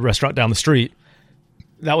years at that restaurant down the street,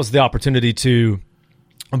 that was the opportunity to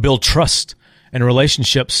build trust and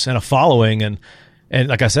relationships and a following. And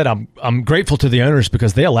like I said, I'm grateful to the owners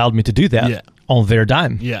because they allowed me to do that on their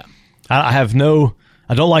dime. Yeah. I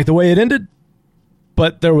don't like the way it ended,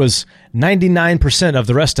 but there was 99% of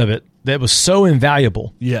the rest of it that was so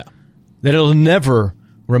invaluable that it'll never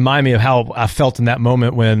remind me of how I felt in that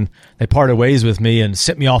moment when they parted ways with me and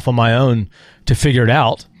sent me off on my own to figure it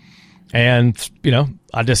out. And,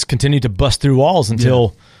 I just continued to bust through walls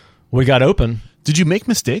until we got open. Did you make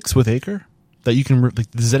mistakes with Acre that you can,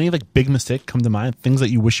 does any big mistake come to mind? Things that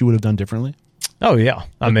you wish you would have done differently? Oh, yeah.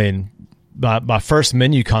 I mean, my first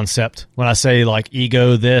menu concept, when I say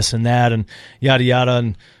ego, this and that, and yada, yada,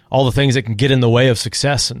 and all the things that can get in the way of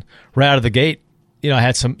success. And right out of the gate, I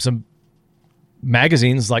had some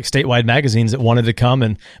magazines, like statewide magazines, that wanted to come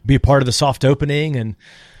and be a part of the soft opening.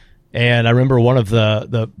 And I remember one of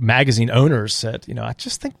the magazine owners said, I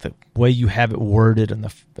just think the way you have it worded in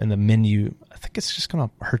the menu, I think it's just going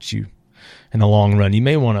to hurt you in the long run. You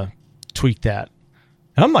may want to tweak that.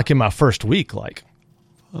 And I'm in my first week,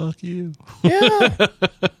 fuck you. Yeah.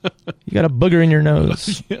 You got a booger in your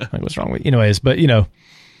nose. Yeah. What's wrong with you? Anyways, but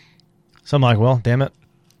so I'm well, damn it.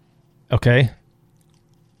 Okay.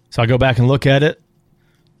 So I go back and look at it.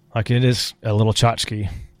 It is a little tchotchke.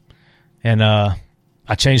 And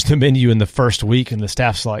I changed the menu in the first week, and the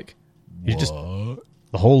staff's you just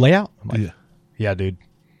the whole layout? I'm yeah, dude.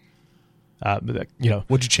 But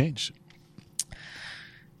what'd you change?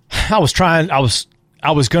 I was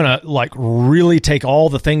gonna really take all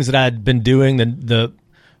the things that I'd been doing, the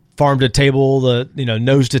farm to table, the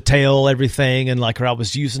nose to tail, everything, and where I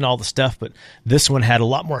was using all the stuff, but this one had a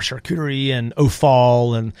lot more charcuterie and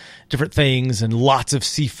offal and different things, and lots of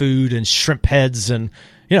seafood and shrimp heads, and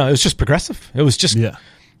it was just progressive. It was just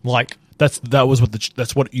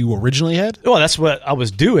that's what you originally had? Well, that's what I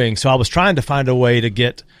was doing. So I was trying to find a way to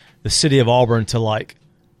get the city of Auburn to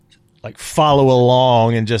follow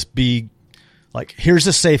along and just be here's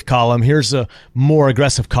a safe column, here's a more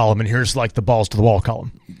aggressive column, and here's the balls to the wall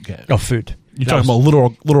column of food. You're talking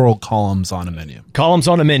about literal columns on a menu. Columns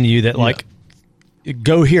on a menu that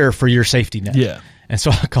go here for your safety net. Yeah. And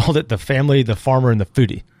so I called it the family, the farmer, and the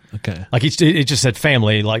foodie. Okay. It just said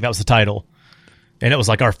family, that was the title. And it was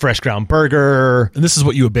our fresh ground burger. And this is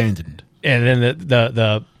what you abandoned. And then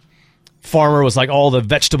the farmer was all the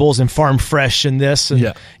vegetables and farm fresh and this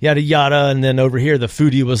and yada yada. And then over here the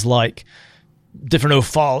foodie was different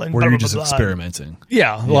offal and where you're just blah, blah. Experimenting.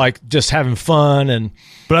 Yeah, just having fun.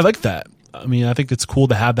 But I like that. I mean, I think it's cool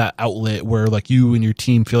to have that outlet where you and your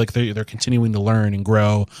team feel like they're continuing to learn and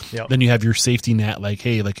grow. Yep. Then you have your safety net,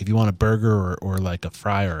 hey, if you want a burger or a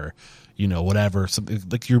fry or whatever, something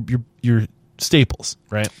your staples,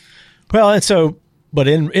 right? Well, and so, but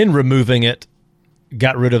in removing it,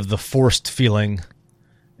 got rid of the forced feeling,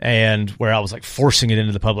 and where I was forcing it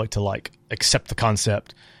into the public to accept the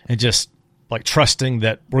concept and just trusting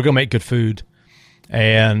that we're gonna make good food,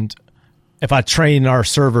 and if I train our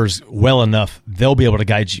servers well enough, they'll be able to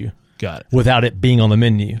guide you. Got it. Without it being on the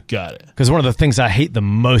menu. Got it. Because one of the things I hate the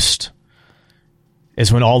most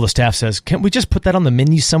is when all the staff says, "Can't we just put that on the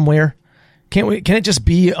menu somewhere? Can it just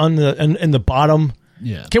be on in the bottom?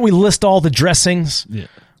 Yeah. Can't we list all the dressings?" Yeah.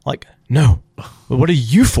 No. But what are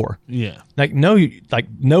you for? Yeah. No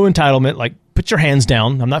entitlement. Put your hands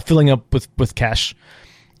down. I'm not filling up with cash.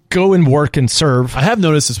 Go and work and serve. I have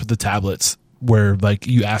noticed this with the tablets where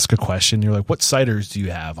you ask a question, you're what ciders do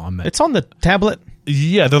you have on menu? It's on the tablet.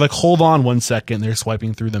 Yeah, they're hold on 1 second. They're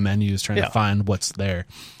swiping through the menus trying to find what's there.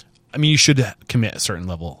 I mean, you should commit a certain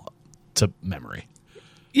level to memory.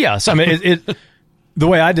 Yes, I mean the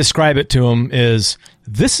way I describe it to them is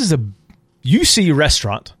this is a UC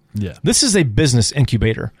restaurant. Yeah. This is a business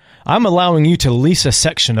incubator. I'm allowing you to lease a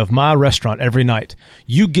section of my restaurant every night.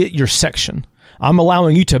 You get your section. I'm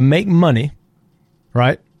allowing you to make money,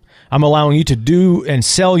 right? I'm allowing you to do and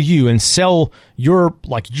sell your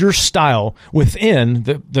your style within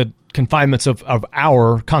the confinements of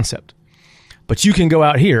our concept. But you can go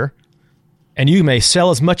out here and you may sell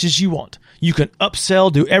as much as you want. You can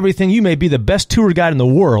upsell, do everything. You may be the best tour guide in the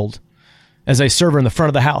world as a server in the front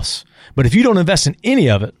of the house. But if you don't invest in any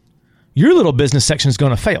of it, your little business section is going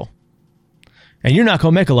to fail. And you're not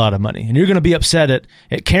going to make a lot of money. And you're going to be upset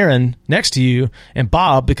at Karen next to you and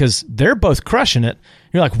Bob because they're both crushing it.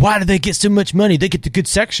 You're why did they get so much money? They get the good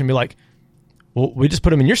section. Be well, we just put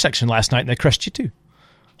them in your section last night and they crushed you too.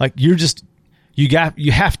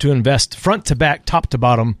 You have to invest front to back, top to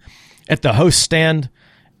bottom at the host stand.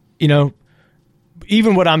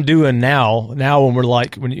 Even what I'm doing now when we're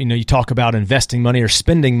when you talk about investing money or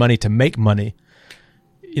spending money to make money,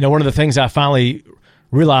 one of the things I finally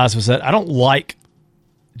realized was that I don't like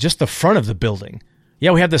just the front of the building.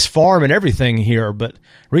 yeah, we have this farm and everything here, but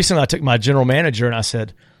recently I took my general manager and I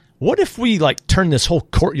said, what if we like turn this whole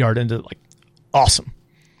courtyard into like awesome,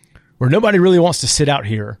 where nobody really wants to sit out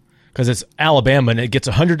here because it's Alabama and it gets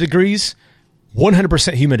 100 degrees,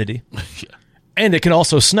 100% humidity, and it can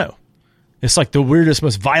also snow. It's like the weirdest,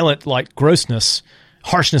 most violent, like grossness,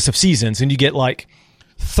 harshness of seasons, and you get like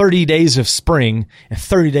 30 days of spring and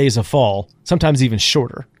 30 days of fall, sometimes even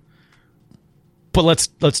shorter. But let's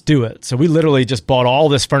do it. So we literally just bought all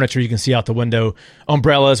this furniture you can see out the window,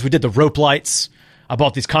 umbrellas. We did the rope lights. I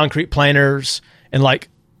bought these concrete planters, and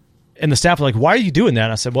the staff were like, why are you doing that?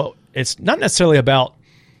 And I said, well, it's not necessarily about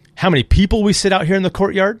how many people we sit out here in the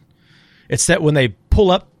courtyard. It's that when they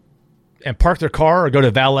pull up and park their car or go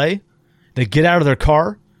to valet, they get out of their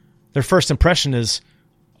car, their first impression is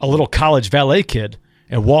a little college valet kid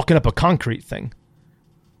and walking up a concrete thing.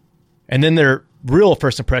 And then their real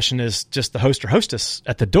first impression is just the host or hostess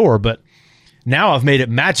at the door. But now I've made it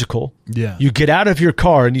magical. Yeah. You get out of your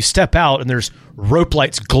car and you step out and there's rope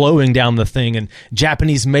lights glowing down the thing and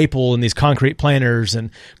Japanese maple and these concrete planters and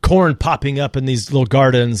corn popping up in these little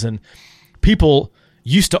gardens. And people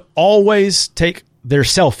used to always take their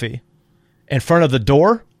selfie in front of the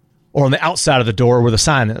door or on the outside of the door where the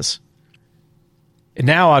sign is. And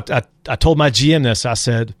now I told my GM this. I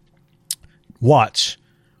said, watch,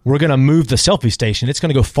 we're going to move the selfie station. It's going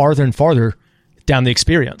to go farther and farther down the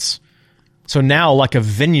experience. So now, like a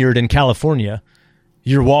vineyard in California,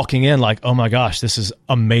 you're walking in like, oh my gosh, this is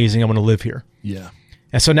amazing. I want to live here. Yeah.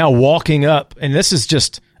 And so now walking up, and this is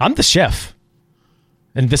just, I'm the chef.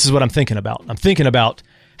 And this is what I'm thinking about. I'm thinking about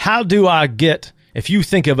how do I get, if you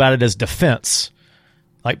think about it as defense,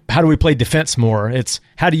 like how do we play defense more? It's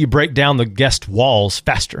how do you break down the guest walls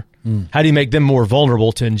faster? How do you make them more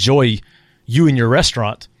vulnerable to enjoy you and your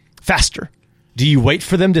restaurant faster? Do you wait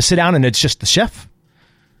for them to sit down and it's just the chef?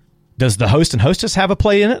 Does the host and hostess have a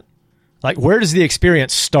play in it? Like, where does the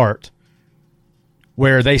experience start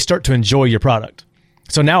where they start to enjoy your product?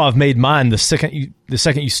 So now I've made mine the second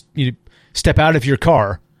you step out of your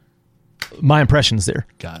car, my impression's there.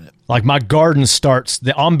 Got it. Like my garden starts,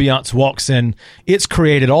 the ambiance walks in, it's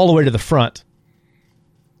created all the way to the front,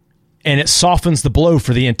 and it softens the blow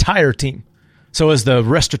for the entire team. So as the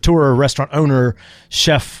restaurateur, restaurant owner,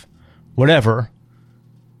 chef, whatever,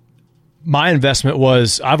 my investment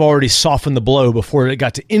was I've already softened the blow before it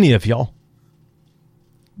got to any of y'all.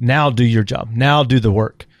 Now do your job. Now do the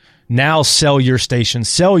work. Now sell your station,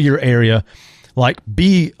 sell your area, like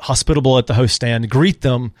be hospitable at the host stand, greet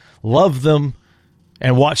them, love them,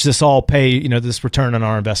 and watch this all pay, this return on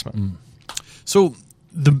our investment. So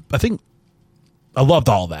I think I loved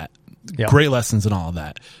all that. Yeah. Great lessons and all of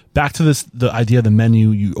that. Back to the idea of the menu.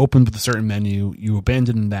 You opened with a certain menu. You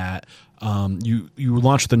abandoned that. You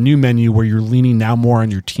launched with a new menu where you're leaning now more on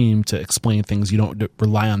your team to explain things. You don't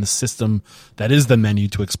rely on the system that is the menu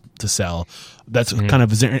to sell. That's kind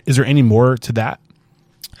of, is there any more to that?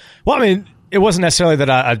 Well, I mean, it wasn't necessarily that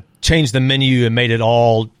I changed the menu and made it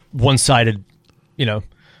all one-sided,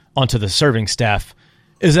 onto the serving staff.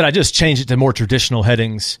 Is that I just changed it to more traditional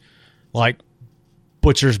headings, like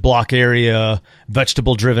butcher's block area,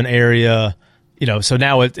 vegetable-driven area. So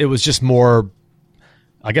now it was just more,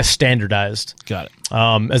 I guess, standardized. Got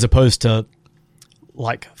it. As opposed to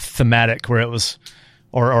like thematic, where it was,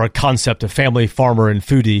 or a concept of family, farmer, and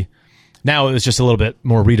foodie. Now it was just a little bit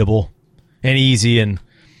more readable and easy, and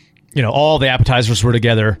all the appetizers were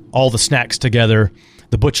together, all the snacks together,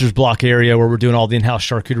 the butcher's block area where we're doing all the in-house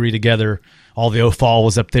charcuterie together, all the offal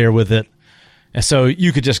was up there with it. And so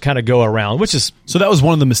you could just kind of go around, which is... So that was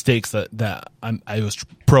one of the mistakes that I was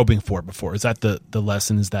probing for before. Is that the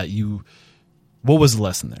lesson is that you... What was the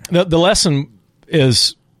lesson there? The lesson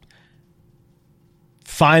is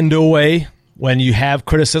find a way when you have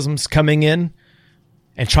criticisms coming in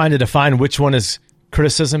and trying to define which one is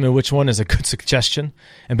criticism and which one is a good suggestion,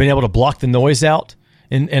 and being able to block the noise out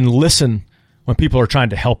and listen when people are trying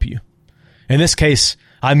to help you. In this case,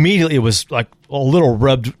 I immediately was like a little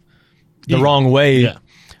rubbed the wrong way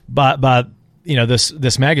by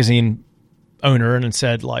this magazine owner, and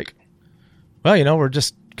said like, well, we're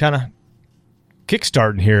just kind of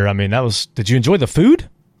kickstarting here. I mean, did you enjoy the food?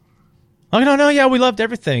 Oh, no, yeah, we loved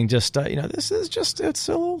everything. Just, this is just, it's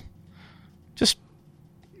a little, just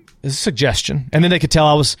a suggestion. And then they could tell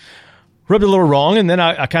I was rubbed a little wrong. And then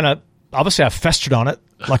I kind of, obviously I festered on it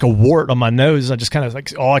like a wart on my nose. I just kind of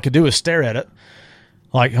like, all I could do was stare at it.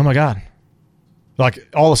 Like, oh my God. Like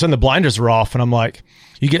all of a sudden the blinders were off, and I'm like,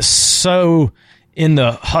 you get so in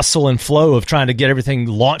the hustle and flow of trying to get everything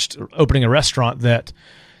launched, opening a restaurant, that,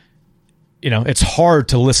 it's hard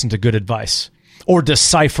to listen to good advice or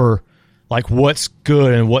decipher like what's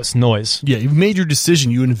good and what's noise. Yeah, you've made your decision.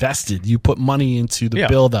 You invested. You put money into the Yeah.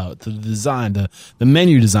 build out, the design, the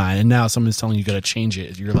menu design, and now someone's telling you got to change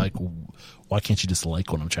it. You're like, why can't you just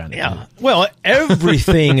like what I'm trying to Yeah. Well,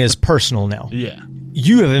 everything is personal now. do? Yeah.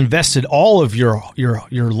 You have invested all of your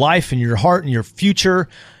life and your heart and your future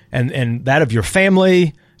and that of your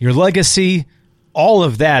family, your legacy. All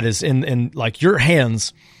of that is in like your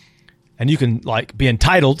hands, and you can like be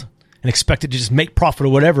entitled and expect it to just make profit or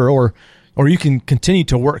whatever, or you can continue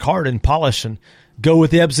to work hard and polish and go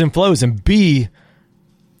with the ebbs and flows and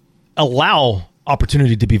allow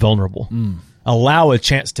opportunity to be vulnerable. Allow a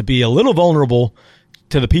chance to be a little vulnerable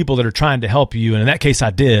to the people that are trying to help you. And in that case, I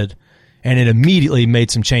did. And it immediately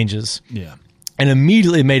made some changes. Yeah. And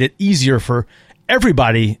immediately made it easier for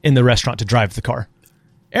everybody in the restaurant to drive the car.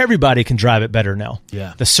 Everybody can drive it better now.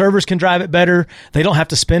 Yeah. The servers can drive it better. They don't have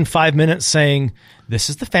to spend 5 minutes saying, this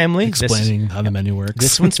is the family. Explaining how the menu works.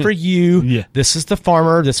 This one's for you. Yeah. This is the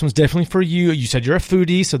farmer. This one's definitely for you. You said you're a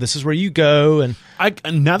foodie, so this is where you go. And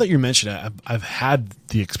And now that you mention it, I've had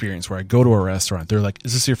the experience where I go to a restaurant. They're like,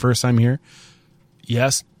 "Is this your first time here?"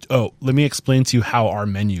 Yes. Oh, let me explain to you how our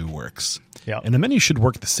menu works. Yeah. And the menu should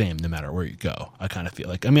work the same no matter where you go. I kind of feel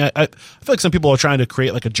like. I mean, I feel like some people are trying to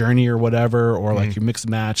create like a journey or whatever, or like you mix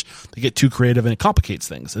and match. They get too creative and it complicates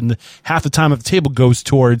things. And half the time at the table goes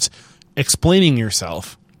towards explaining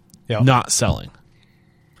yourself, not selling.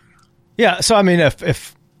 yeah, so I mean,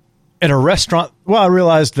 if at a restaurant, well, I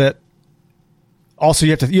realized that also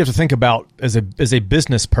you have to think about as a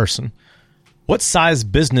business person, what size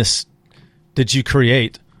business did you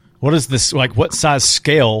create? What is this like? What size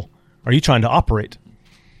scale are you trying to operate?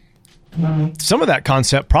 Some of that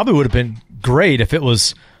concept probably would have been great if it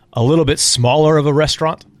was a little bit smaller of a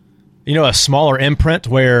restaurant, a smaller imprint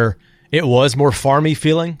where it was more farmy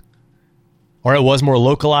feeling or it was more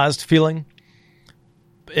localized feeling.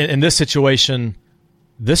 In this situation,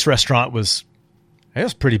 this restaurant was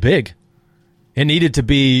pretty big. It needed to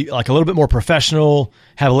be like a little bit more professional,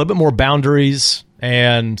 have a little bit more boundaries,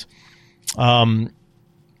 and I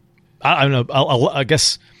don't know. I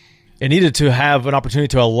guess it needed to have an opportunity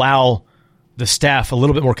to allow the staff a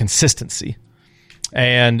little bit more consistency.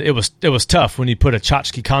 And it was tough when you put a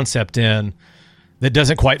tchotchke concept in that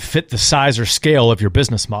doesn't quite fit the size or scale of your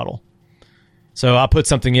business model. So I put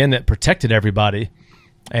something in that protected everybody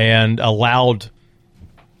and allowed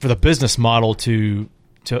for the business model to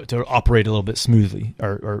operate a little bit smoothly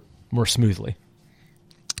or more smoothly.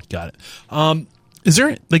 Got it. Is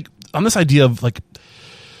there like on this idea of like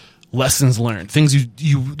lessons learned, things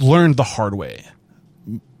you learned the hard way?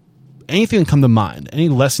 Anything that come to mind? Any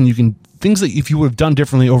lesson things that if you would have done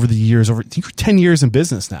differently over the years, you're 10 years in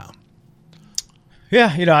business now.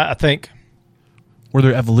 Yeah, I think Were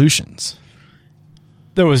there evolutions?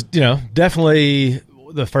 there was, definitely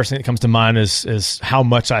the first thing that comes to mind is how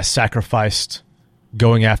much I sacrificed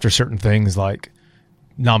going after certain things like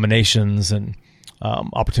nominations and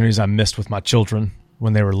opportunities I missed with my children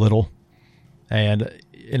when they were little. And,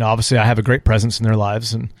 obviously I have a great presence in their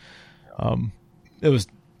lives. And it was,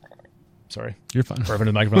 sorry. You're fine. Burping in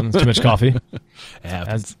the microphone. Too much coffee. It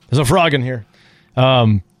happens. There's a frog in here.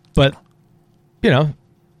 But,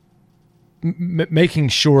 making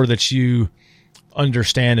sure that you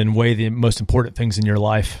understand and weigh the most important things in your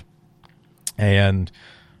life. And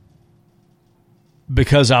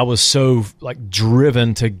because I was so like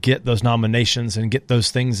driven to get those nominations and get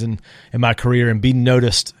those things in my career and be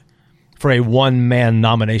noticed for a one-man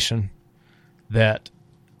nomination, that,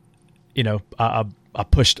 I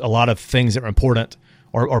pushed a lot of things that were important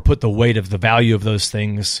or put the weight of the value of those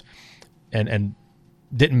things and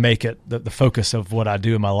didn't make it the focus of what I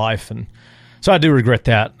do in my life. And so I do regret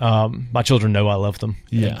that. My children know I love them.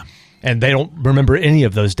 Yeah. And they don't remember any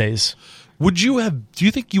of those days. Do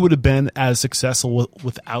you think you would have been as successful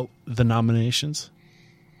without the nominations?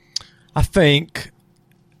 I think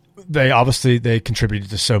they contributed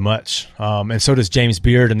to so much. And so does James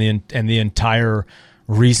Beard and the entire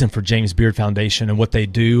reason for James Beard Foundation and what they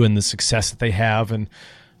do and the success that they have and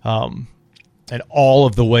all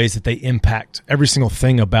of the ways that they impact every single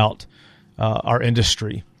thing about our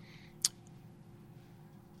industry.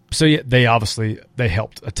 So yeah, they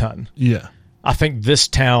helped a ton. Yeah. I think this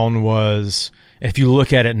town was, if you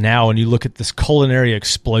look at it now and you look at this culinary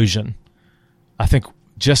explosion, I think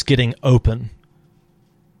just getting open,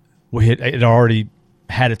 it already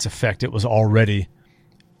had its effect. It was already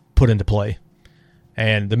put into play.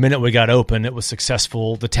 And the minute we got open, it was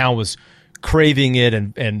successful. The town was craving it,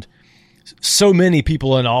 and so many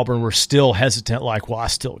people in Auburn were still hesitant, like, well, I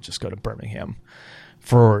still just go to Birmingham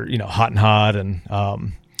for, Hot and Hot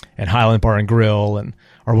and Highland Bar and Grill,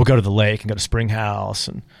 or we'll go to the lake and go to Spring House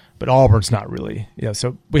and but Auburn's not really.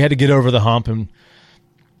 So we had to get over the hump, and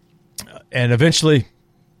eventually,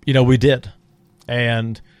 we did.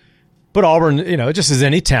 But Auburn, just as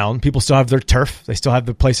any town, people still have their turf. They still have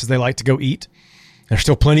the places they like to go eat. There's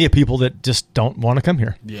still plenty of people that just don't want to come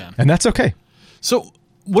here. Yeah. And that's okay. So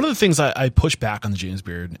one of the things I push back on the James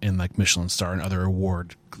Beard and like Michelin Star and other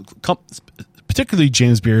award, particularly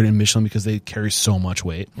James Beard and Michelin, because they carry so much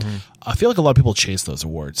weight. Mm-hmm. I feel like a lot of people chase those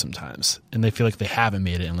awards sometimes, and they feel like they haven't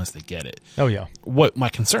made it unless they get it. Oh, yeah. What my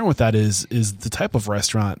concern with that is the type of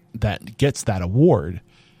restaurant that gets that award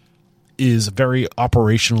is very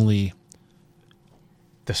operationally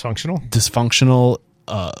dysfunctional,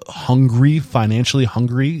 hungry, financially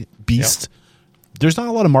hungry beast. Yep. There's not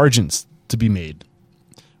a lot of margins to be made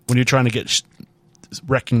when you're trying to get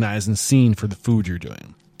recognized and seen for the food you're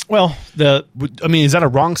doing. Well, is that a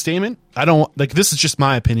wrong statement? I don't like. This is just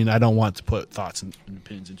my opinion. I don't want to put thoughts and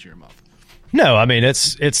opinions into your mouth. No, I mean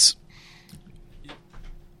it's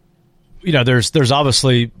there's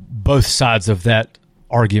obviously both sides of that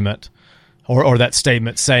argument or that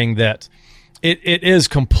statement, saying that it is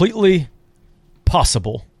completely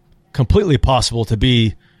possible to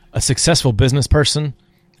be a successful business person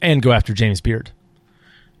and go after James Beard.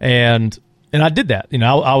 And I did that.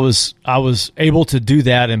 I was able to do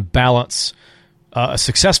that and balance a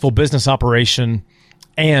successful business operation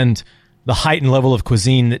and the heightened level of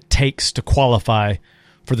cuisine that takes to qualify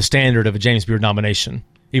for the standard of a James Beard nomination,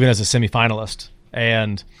 even as a semifinalist.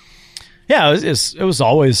 And yeah, it was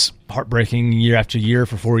always heartbreaking year after year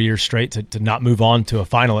for 4 years straight to not move on to a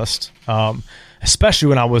finalist, especially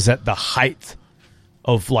when I was at the height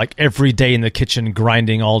of like every day in the kitchen,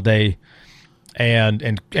 grinding all day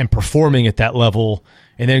and performing at that level,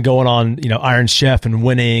 and then going on, Iron Chef and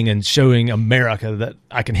winning and showing America that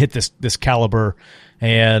I can hit this caliber.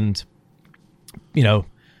 And,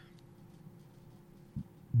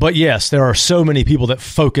 but yes, there are so many people that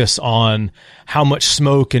focus on how much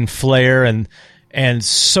smoke and flair and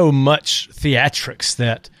so much theatrics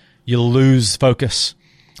that you lose focus,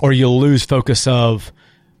 or you lose focus of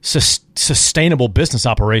sustainable business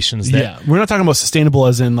operations. We're not talking about sustainable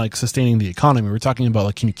as in like sustaining the economy. We're talking about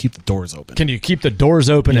like, can you keep the doors open? Can you keep the doors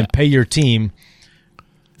open and pay your team?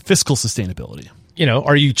 Fiscal sustainability.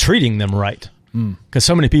 Are you treating them right? Because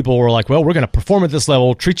so many people were like, well, we're going to perform at this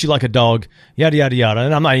level, treat you like a dog, yada, yada, yada.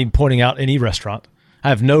 And I'm not even pointing out any restaurant. I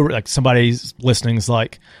have somebody's listening is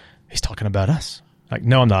like, he's talking about us. Like,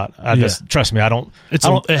 no, I'm not. Trust me, I don't.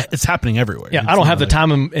 It's happening everywhere. Yeah, I don't have the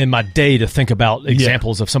time in my day to think about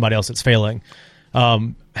examples of somebody else that's failing.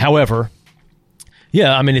 However,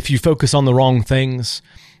 if you focus on the wrong things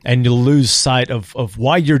and you lose sight of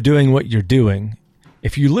why you're doing what you're doing,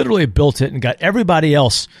 if you literally built it and got everybody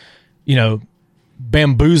else,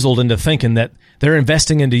 bamboozled into thinking that they're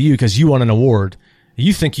investing into you because you won an award,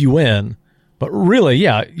 you think you win, but really,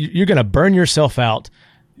 you're going to burn yourself out.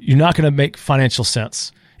 You're not going to make financial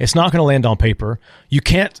sense. It's not going to land on paper. You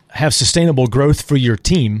can't have sustainable growth for your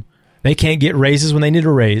team. They can't get raises when they need a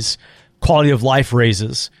raise, quality of life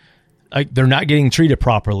raises. Like, they're not getting treated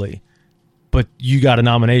properly, but you got a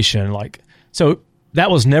nomination. So that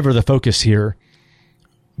was never the focus here.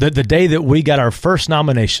 The day that we got our first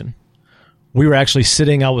nomination, we were actually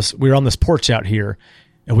sitting, we were on this porch out here,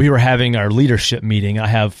 and we were having our leadership meeting. I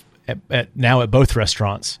have now at both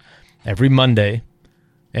restaurants every Monday.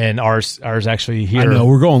 And ours actually here. I know,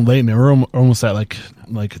 we're going late, man. We're almost at like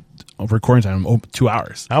recording time, 2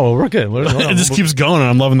 hours. Oh, well, we're good. It just keeps going, and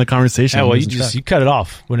I'm loving the conversation. Yeah, well, you cut it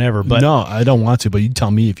off whenever. But no, I don't want to. But you tell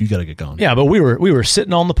me if you got to get going. Yeah, but we were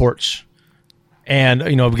sitting on the porch, and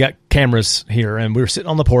we got cameras here, and we were sitting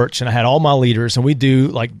on the porch, and I had all my leaders, and we do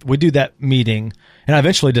that meeting, and I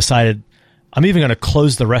eventually decided I'm even going to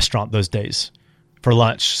close the restaurant those days for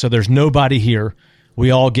lunch, so there's nobody here.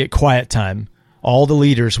 We all get quiet time. All the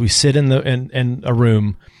leaders, we sit in a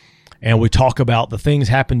room, and we talk about the things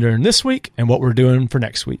happened during this week and what we're doing for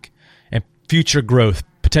next week and future growth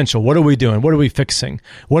potential. What are we doing? What are we fixing?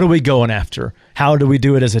 What are we going after? How do we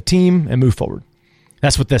do it as a team and move forward?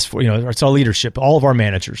 That's what this for. It's our leadership. All of our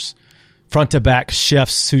managers, front to back,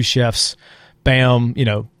 chefs, sous chefs,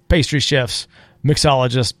 pastry chefs,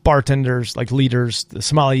 mixologists, bartenders, like leaders, the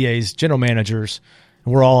sommeliers, general managers.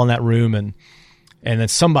 And we're all in that room, and then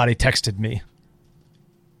somebody texted me,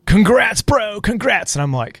 "Congrats, bro, congrats." And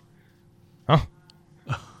I'm like, huh?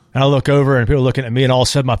 And I look over, and people are looking at me, and all of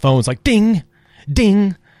a sudden my phone's like, ding,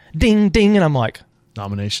 ding, ding, ding. And I'm like,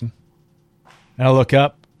 nomination. And I look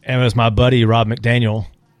up, and it was my buddy, Rob McDaniel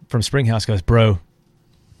from Springhouse, goes, "Bro,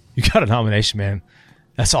 you got a nomination, man.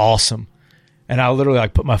 That's awesome." And I literally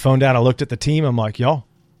put my phone down. I looked at the team. I'm like, y'all,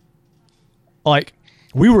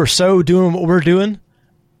 we were so doing what we're doing.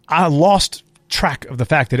 I lost track of the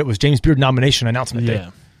fact that it was James Beard nomination announcement day.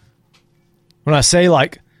 When I say,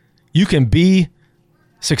 like, you can be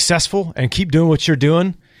successful and keep doing what you're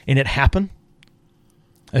doing and it happen.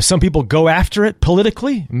 As some people go after it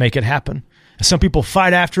politically, make it happen. As some people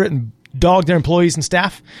fight after it and dog their employees and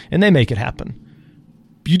staff, and they make it happen.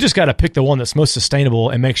 You just got to pick the one that's most sustainable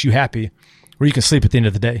and makes you happy, where you can sleep at the end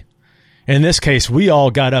of the day. And in this case, we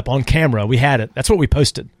all got up on camera. We had it. That's what we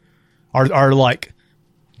posted. Our like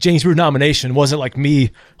James Beard nomination wasn't like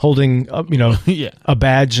me holding a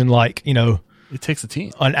badge and like, it takes a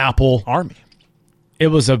team, an Apple army. It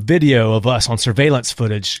was a video of us on surveillance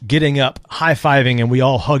footage getting up, high-fiving, and we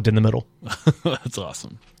all hugged in the middle. That's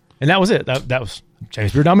awesome. And that was it. That was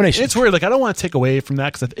James Beard nomination. It's weird. Like, I don't want to take away from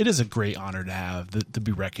that because it is a great honor to have, to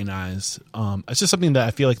be recognized. It's just something that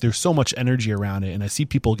I feel like there's so much energy around it, and I see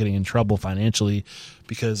people getting in trouble financially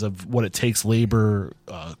because of what it takes, labor,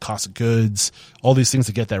 cost of goods, all these things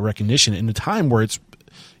to get that recognition in a time where it's,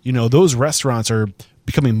 those restaurants are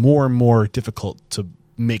becoming more and more difficult to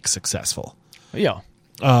make successful. Yeah.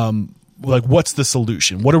 Like, what's the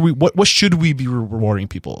solution? What should we be rewarding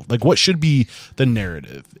people? Like, what should be the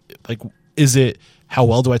narrative? Like, is it, how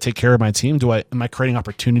well do I take care of my team? Am I creating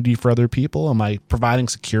opportunity for other people? Am I providing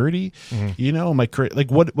security? Am I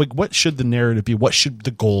what should the narrative be? What should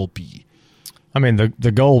the goal be? I mean,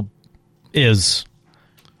 the goal is,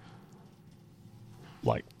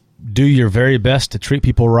 like, do your very best to treat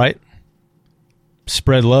people right,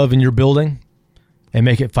 spread love in your building, and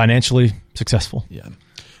make it financially successful. Yeah.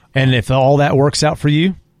 And if all that works out for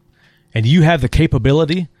you, and you have the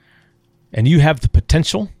capability, and you have the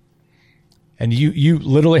potential, and you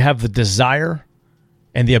literally have the desire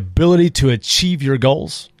and the ability to achieve your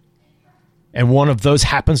goals, and one of those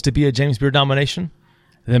happens to be a James Beard nomination,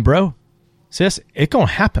 then bro, sis, it's going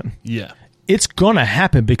to happen. Yeah. It's going to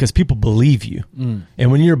happen because people believe you.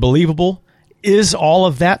 And when you're believable, is all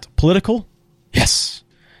of that political? Yes.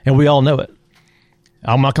 And we all know it.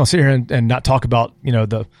 I'm not going to sit here and not talk about,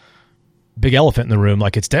 the big elephant in the room.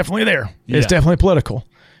 Like, it's definitely there. Yeah. It's definitely political.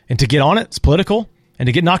 And to get on it, it's political. And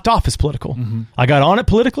to get knocked off is political. I got on it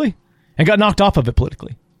politically and got knocked off of it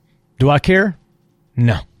politically. Do I care?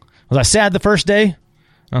 No. Was I sad the first day?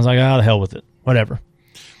 I was like, the hell with it. Whatever. What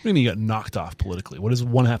do you mean you got knocked off politically? What does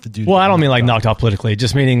one have to do? Well, I don't mean like knocked off politically.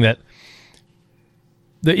 Just meaning that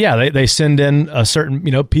they send in a certain,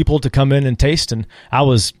 people to come in and taste. And I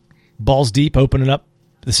was balls deep opening up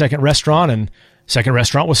the second restaurant, and second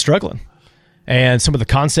restaurant was struggling. And some of the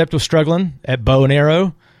concept was struggling at Bow and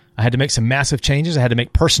Arrow. I had to make some massive changes. I had to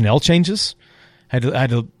make personnel changes. I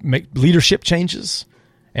had to make leadership changes.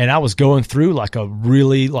 And I was going through like a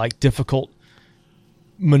really difficult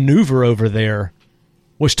maneuver over there,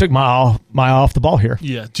 which took my eye off the ball here.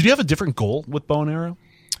 Yeah. Did you have a different goal with Bow and Arrow?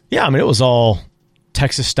 Yeah. I mean, it was all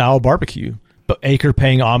Texas style barbecue, but Acre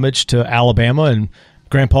paying homage to Alabama and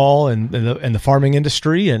Grandpa and the farming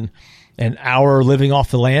industry, and our living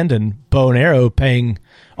off the land, and Bow and Arrow paying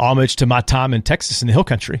homage to my time in Texas in the Hill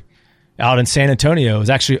Country. Out in San Antonio, it was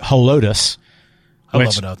actually Helotes. I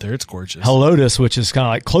love it out there. It's gorgeous. Helotes, which is kind of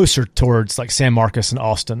like closer towards like San Marcos and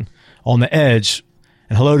Austin on the edge.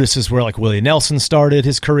 And Helotes is where like Willie Nelson started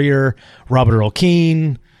his career, Robert Earl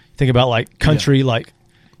Keen. Think about like country, like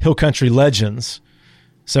hill country legends.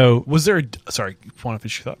 So was there? Sorry, want to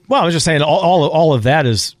finish your thought? Well, I was just saying all of that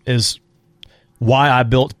is why I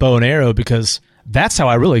built Bow and Arrow, because that's how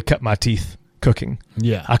I really cut my teeth cooking.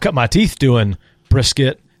 Yeah, I cut my teeth doing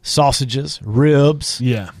brisket, sausages, ribs.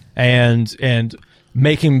 Yeah, and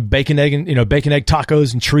making bacon egg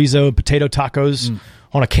tacos and chorizo and potato tacos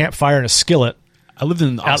on a campfire in a skillet. I lived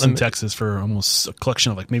in Austin, Texas for almost a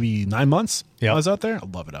collection of like maybe 9 months. Yeah. I was out there. I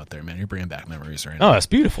love it out there, man. You're bringing back memories right now. Oh, that's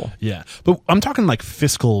beautiful. Yeah. But I'm talking like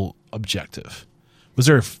fiscal objective. Was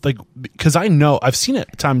there like, because I know I've seen it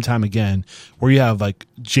time and time again where you have like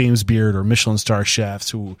James Beard or Michelin star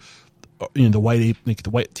chefs who, the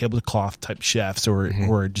white tablecloth type chefs or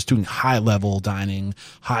are just doing high level dining,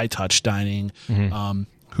 high touch dining,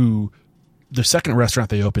 who the second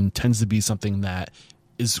restaurant they open tends to be something that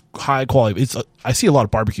is high quality. I see a lot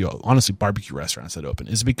of barbecue restaurants that open.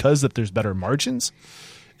 Is it because that there's better margins?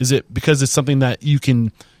 Is it because it's something that you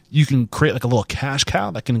can create like a little cash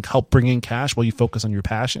cow that can help bring in cash while you focus on your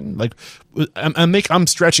passion? Like I'm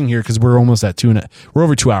stretching here because we're almost at we're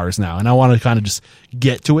over 2 hours now, and I want to kind of just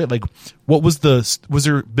get to it. Like, what was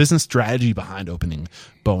there business strategy behind opening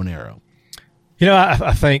Bow and Arrow?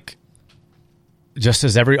 I think just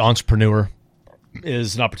as every entrepreneur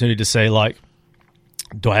is an opportunity to say, like,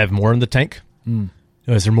 do I have more in the tank?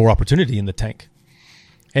 Is there more opportunity in the tank?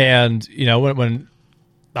 And, when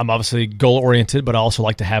I'm obviously goal oriented, but I also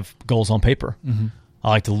like to have goals on paper. I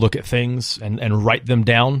like to look at things and write them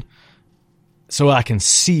down so I can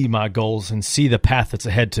see my goals and see the path that's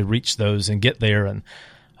ahead to reach those and get there. And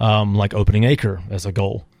like opening Acre as a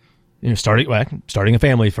goal, starting a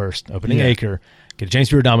family first, opening Acre, get a James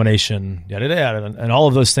Beard nomination, yada, yada, and all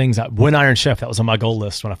of those things. Win Iron Chef, that was on my goal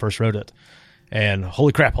list when I first wrote it. And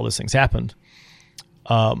holy crap, all those things happened.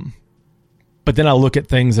 But then I look at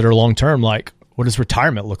things that are long-term, like what does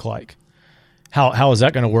retirement look like? How is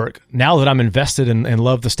that going to work? Now that I'm invested and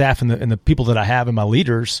love the staff and the people that I have and my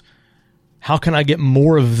leaders, how can I get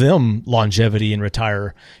more of them longevity and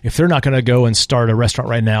retire? If they're not going to go and start a restaurant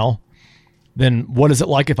right now, then what is it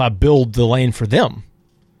like if I build the lane for them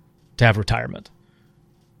to have retirement?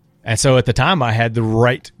 And so at the time I had the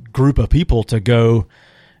right group of people to go,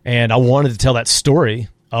 and I wanted to tell that story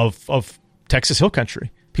of Texas Hill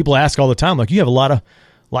Country. People ask all the time, like, you have a lot of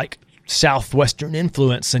like Southwestern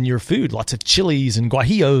influence in your food, lots of chilies and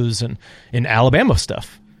guajillos and in Alabama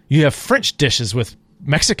stuff. You have French dishes with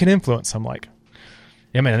Mexican influence. I'm like,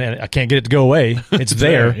 yeah, man, I can't get it to go away. It's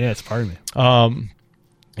there. Yeah, it's part of me.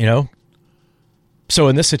 So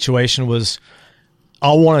in this situation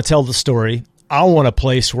I want to tell the story. I want a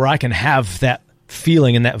place where I can have that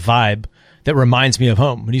feeling and that vibe that reminds me of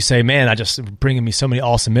home. When you say, man, I just bringing me so many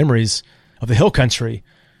awesome memories of the Hill Country,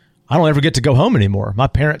 I don't ever get to go home anymore. My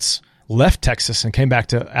parents left Texas and came back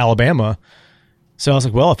to Alabama. So I was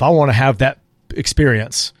like, well, if I want to have that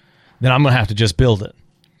experience, then I'm going to have to just build it.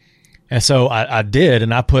 And so I did,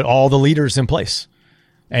 and I put all the leaders in place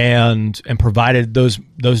and provided those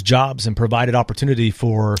jobs and provided opportunity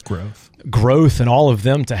for growth and all of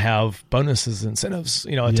them to have bonuses, incentives,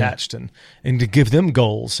 attached and to give them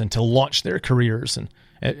goals and to launch their careers and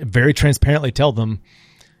very transparently tell them,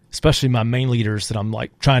 especially my main leaders that I'm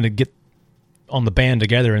like trying to get on the band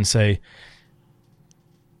together and say,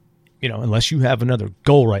 unless you have another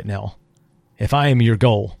goal right now, if I am your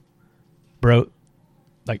goal, bro,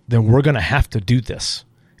 like then we're going to have to do this.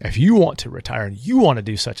 If you want to retire and you want to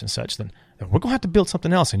do such and such, then we're going to have to build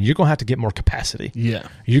something else, and you're going to have to get more capacity. Yeah.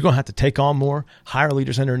 You're going to have to take on more, hire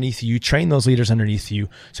leaders underneath you, train those leaders underneath you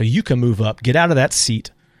so you can move up, get out of that seat,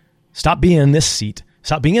 stop being in this seat,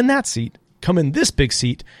 stop being in that seat, come in this big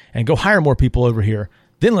seat and go hire more people over here.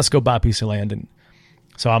 Then let's go buy a piece of land. And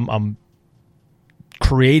so I'm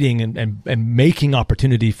creating and making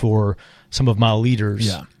opportunity for some of my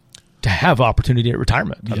leaders to have opportunity at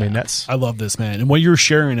retirement. Yeah. I mean, I love this, man. And what you're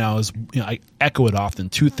sharing now is, I echo it often.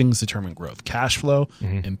 Two things determine growth: cash flow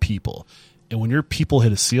and people. And when your people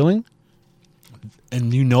hit a ceiling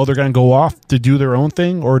and they're going to go off to do their own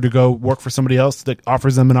thing or to go work for somebody else that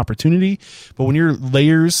offers them an opportunity. But when you're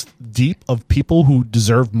layers deep of people who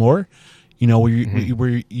deserve more, where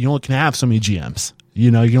you only can have so many GMs, you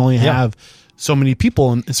can only have so many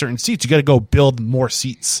people in certain seats. You got to go build more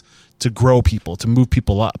seats to grow people, to move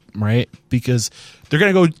people up, right? Because they're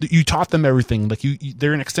going to go, you taught them everything. Like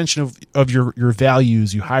they're an extension of your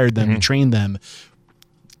values. You hired them, you trained them.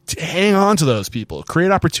 Hang on to those people,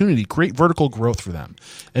 create opportunity, create vertical growth for them.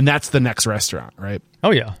 And that's the next restaurant, right? Oh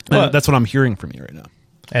yeah. That's what I'm hearing from you right now.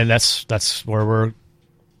 And that's where we're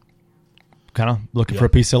kind of looking for a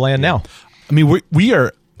piece of land now. I mean, we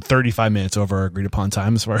are 35 minutes over our agreed upon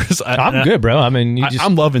time as far as I'm good, bro. I mean,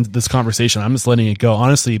 I'm loving this conversation. I'm just letting it go.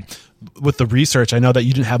 Honestly, with the research, I know that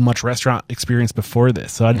you didn't have much restaurant experience before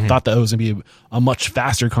this. So I thought that it was going to be a much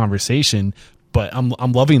faster conversation, but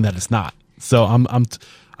I'm loving that it's not. So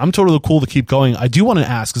I'm totally cool to keep going. I do want to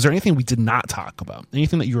ask, is there anything we did not talk about?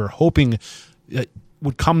 Anything that you were hoping that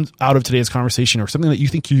would come out of today's conversation, or something that you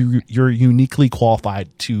think you're uniquely qualified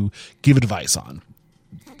to give advice on?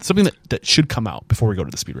 Something that should come out before we go to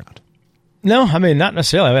the speed round. No, I mean, not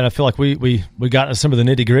necessarily. I mean, I feel like we got into some of the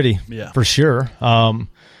nitty gritty for sure.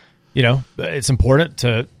 It's important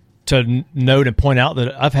to note and point out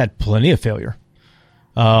that I've had plenty of failure.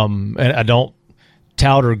 And I don't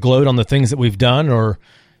tout or gloat on the things that we've done, or,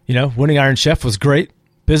 winning Iron Chef was great.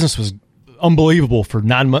 Business was unbelievable for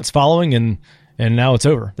 9 months following, and now it's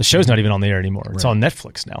over. The show's not even on the air anymore. It's on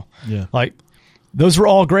Netflix now. Yeah. Like, those were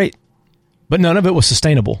all great, but none of it was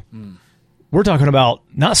sustainable. We're talking about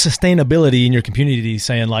not sustainability in your community,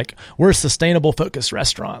 saying like, we're a sustainable focused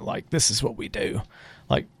restaurant. Like, this is what we do.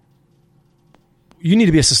 Like, you need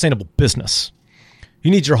to be a sustainable business.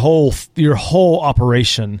 You need your whole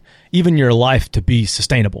operation, even your life, to be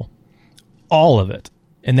sustainable. All of it.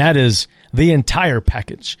 And that is the entire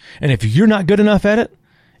package. And if you're not good enough at it,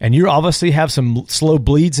 and you obviously have some slow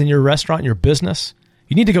bleeds in your restaurant, your business,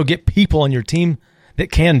 you need to go get people on your team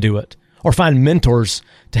that can do it, or find mentors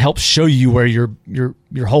to help show you where your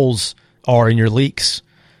holes are and your leaks.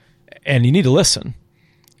 And you need to listen.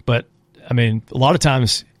 But I mean, a lot of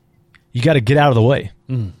times you got to get out of the way.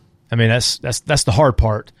 I mean, that's the hard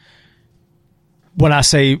part. When I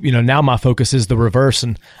say, now my focus is the reverse,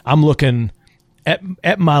 and I'm looking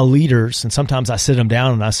at my leaders, and sometimes I sit them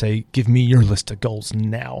down and I say, give me your list of goals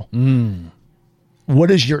now.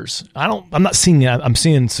 What is yours? I'm not seeing that. I'm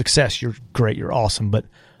seeing success. You're great. You're awesome. But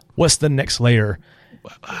what's the next layer?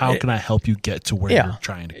 How can I help you get to where you're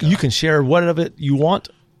trying to go? You can share what of it you want,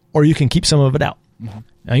 or you can keep some of it out.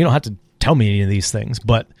 Now, you don't have to tell me any of these things,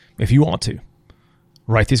 but if you want to,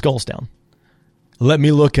 write these goals down. Let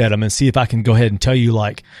me look at them and see if I can go ahead and tell you,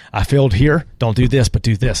 like, I failed here. Don't do this, but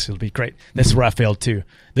do this. It'll be great. This is where I failed too.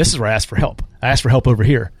 This is where I asked for help. I asked for help over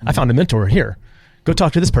here. I found a mentor here. Go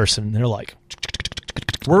talk to this person. And they're like,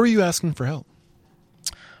 where were you asking for help?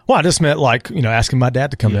 Well, I just meant like, asking my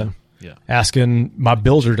dad to come in. Yeah. Asking my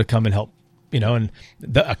builder to come and help, and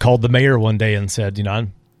I called the mayor one day and said, I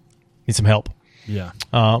need some help. Yeah.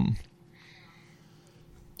 I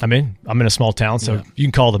mean, I'm in a small town, so you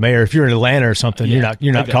can call the mayor. If you're in Atlanta or something, you're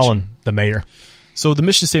not calling the mayor. So the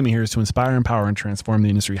mission statement here is to inspire, empower, and transform the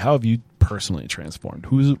industry. How have you personally transformed?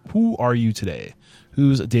 Who are you today?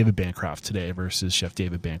 Who's David Bancroft today versus Chef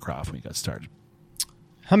David Bancroft when you got started?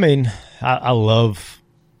 I mean, I love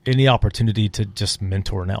any opportunity to just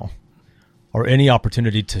mentor now, or any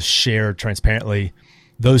opportunity to share transparently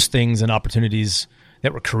those things and opportunities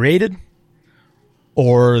that were created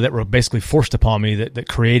or that were basically forced upon me that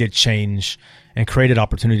created change and created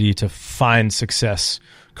opportunity to find success,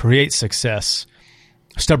 create success,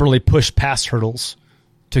 stubbornly push past hurdles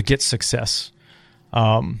to get success.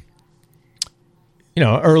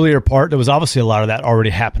 Earlier part, there was obviously a lot of that already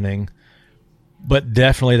happening, but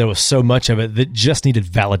definitely there was so much of it that just needed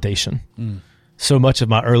validation. So much of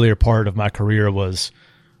my earlier part of my career was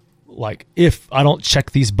like, if I don't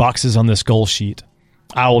check these boxes on this goal sheet,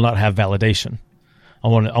 I will not have validation. I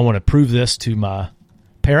want to prove this to my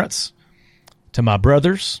parents, to my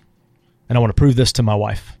brothers, and I want to prove this to my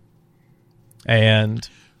wife. And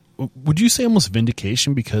would you say almost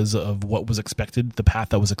vindication because of what was expected, the path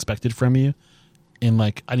that was expected from you? And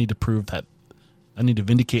like, I need to prove that, I need to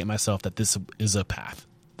vindicate myself that this is a path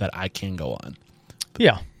that I can go on.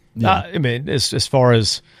 Yeah. I mean, as far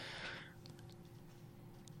as,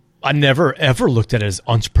 I never ever looked at it as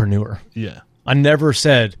entrepreneur. Yeah. I never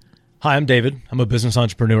said, hi, I'm David. I'm a business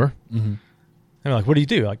entrepreneur. And they're like, what do you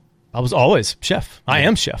do? Like, I was always chef. I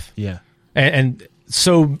am chef. Yeah. And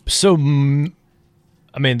so, I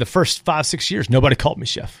mean, the first 5-6 years, nobody called me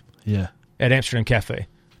chef. Yeah. At Amsterdam Cafe.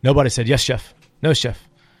 Nobody said, yes, chef. No, chef.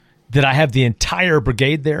 Did I have the entire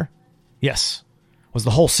brigade there? Yes. Was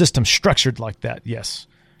the whole system structured like that? Yes.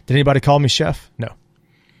 Did anybody call me chef? No.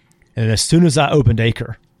 And as soon as I opened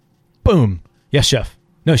Acre, boom, yes, chef.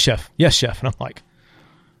 No, chef. Yes, chef. And I'm like,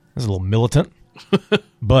 that's a little militant,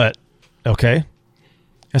 but okay.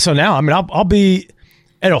 And so now, I mean, I'll be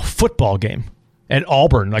at a football game at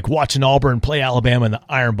Auburn, like watching Auburn play Alabama in the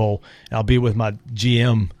Iron Bowl, and I'll be with my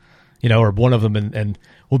GM, or one of them, and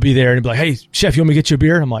we'll be there and be like, hey, chef, you want me to get you a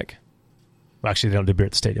beer? I'm like, well, actually, they don't do beer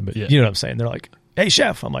at the stadium, but you know what I'm saying? They're like, hey,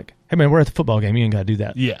 chef. I'm like, hey, man, we're at the football game. You ain't got to do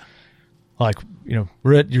that. Yeah. Like,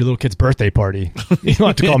 we're at your little kid's birthday party. You don't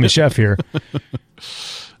have to call me chef here.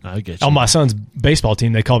 I get you. On my son's baseball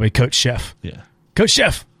team, they call me Coach Chef. Yeah. Coach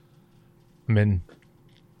Chef. I mean,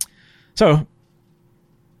 so,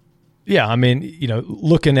 yeah, I mean,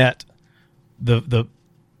 looking at the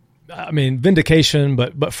vindication,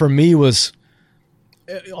 but for me was,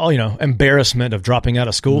 embarrassment of dropping out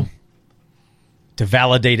of school to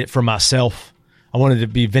validate it for myself. I wanted to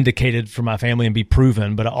be vindicated for my family and be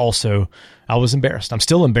proven, but I was embarrassed. I'm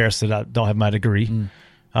still embarrassed that I don't have my degree.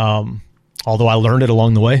 Although I learned it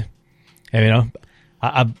along the way. And,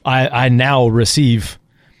 I now receive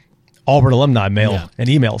Auburn alumni mail and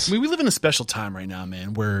emails. I mean, we live in a special time right now,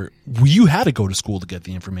 man, where you had to go to school to get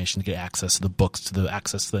the information, to get access to the books, to the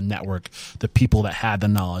access to the network, the people that had the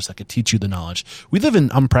knowledge, that could teach you the knowledge. We live in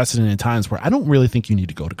unprecedented times where I don't really think you need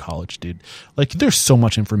to go to college, dude. Like, there's so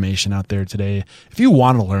much information out there today. If you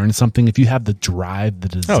want to learn something, if you have the drive, the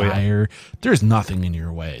desire, there's nothing in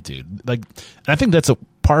your way, dude. Like, and I think that's a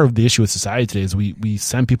part of the issue with society today is we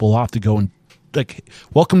send people off to go and, like,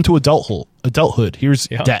 welcome to adulthood. Here's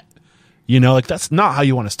debt. Like, that's not how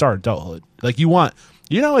you want to start adulthood. Like, you want,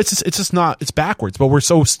 it's just not, it's backwards, but we're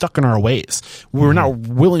so stuck in our ways. We're not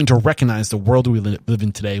willing to recognize the world we live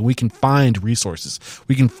in today. We can find resources.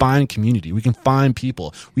 We can find community. We can find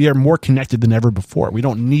people. We are more connected than ever before. We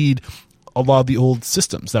don't need a lot of the old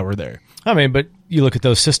systems that were there. I mean, but you look at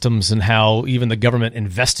those systems and how even the government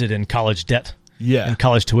invested in college debt and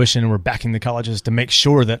college tuition, and we're backing the colleges to make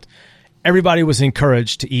sure that everybody was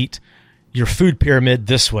encouraged to eat your food pyramid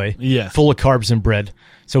this way, full of carbs and bread,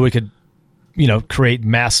 so we could create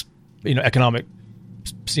mass, economic,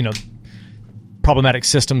 problematic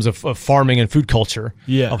systems of farming and food culture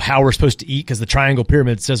of how we're supposed to eat, because the triangle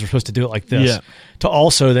pyramid says we're supposed to do it like this, to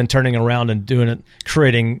also then turning around and doing it,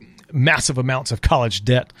 creating massive amounts of college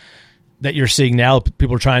debt that you're seeing now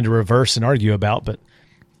people are trying to reverse and argue about. But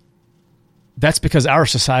that's because our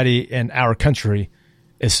society and our country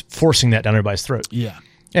is forcing that down everybody's throat. Yeah.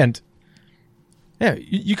 And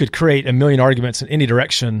you could create a million arguments in any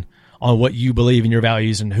direction on what you believe in your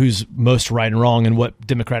values and who's most right and wrong and what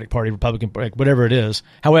Democratic Party, Republican Party, whatever it is.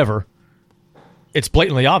 However, it's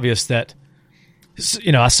blatantly obvious that,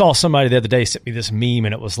 I saw somebody the other day sent me this meme,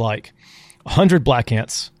 and it was like 100 black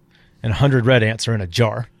ants and 100 red ants are in a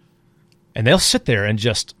jar, and they'll sit there and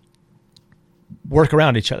just work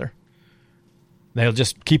around each other. They'll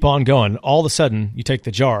just keep on going. All of a sudden, you take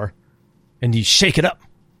the jar and you shake it up.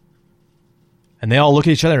 And they all look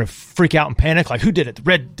at each other and freak out and panic, like, who did it? The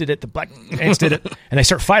red did it, the black ants did it. And they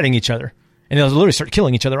start fighting each other. And they'll literally start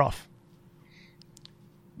killing each other off.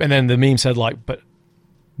 And then the meme said, but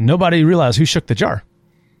nobody realized who shook the jar.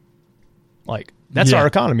 Like, that's our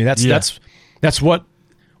economy. That's what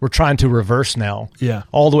we're trying to reverse now. Yeah.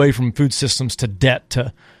 All the way from food systems to debt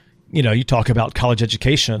to, you talk about college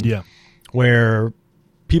education. Yeah. Where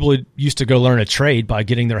people used to go learn a trade by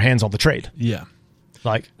getting their hands on the trade. Yeah.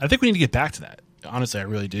 Like, I think we need to get back to that. Honestly, I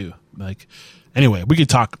really do. Anyway, we could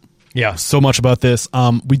talk so much about this.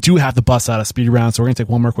 We do have to bust out a speed round, so we're going to take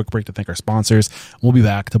one more quick break to thank our sponsors. We'll be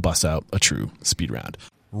back to bust out a true speed round.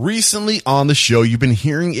 Recently on the show, you've been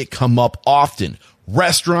hearing it come up often.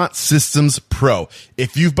 Restaurant Systems Pro.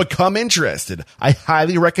 If you've become interested, I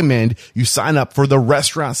highly recommend you sign up for the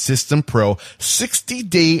Restaurant System Pro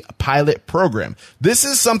 60-day pilot program. This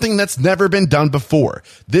is something that's never been done before.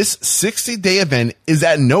 This 60-day event is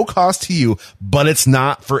at no cost to you, but it's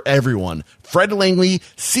not for everyone. Fred Langley,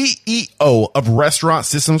 CEO of Restaurant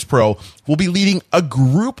Systems Pro, will be leading a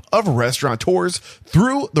group of restaurateurs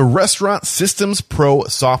through the Restaurant Systems Pro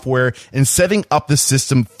software and setting up the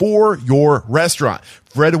system for your restaurant.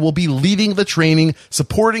 Fred will be leading the training,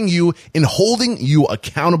 supporting you, and holding you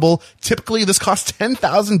accountable. Typically, this costs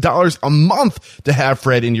 $10,000 a month to have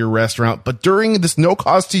Fred in your restaurant, but during this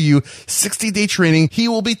no-cost to you 60-day training, he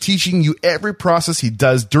will be teaching you every process he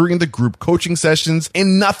does during the group coaching sessions,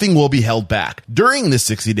 and nothing will be held back. During the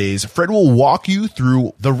 60 days, Fred will walk you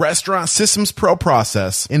through the Restaurant Systems Pro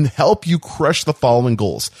process and help you crush the following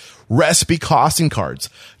goals: recipe costing cards,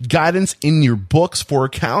 guidance in your books for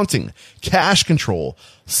accounting, cash control,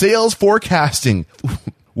 sales forecasting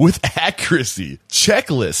with accuracy,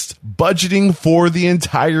 checklist, budgeting for the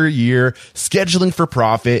entire year, scheduling for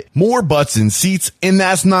profit, more butts in seats, and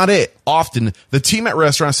that's not it. Often, the team at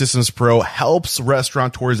Restaurant Systems Pro helps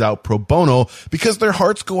restaurateurs out pro bono because their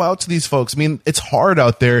hearts go out to these folks. I mean, it's hard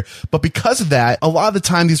out there, but because of that, a lot of the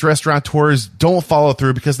time these restaurateurs don't follow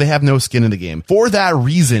through because they have no skin in the game. For that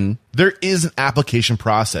reason, there is an application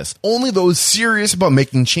process. Only those serious about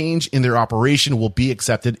making change in their operation will be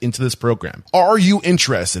accepted into this program. Are you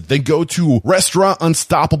interested? Then go to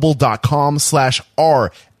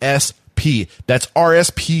restaurantunstoppable.com/RSP. That's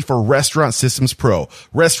RSP for Restaurant Systems Pro.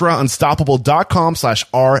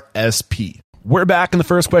 Restaurantunstoppable.com/RSP. We're back, and the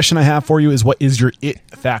first question I have for you is, what is your it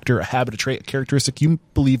factor, a habit, a trait, a characteristic you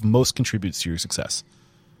believe most contributes to your success?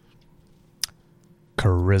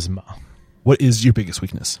 Charisma. What is your biggest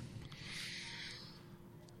weakness?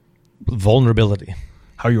 Vulnerability.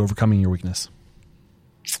 How are you overcoming your weakness?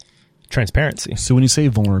 Transparency. So when you say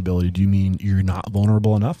vulnerability, do you mean you're not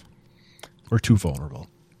vulnerable enough or too vulnerable?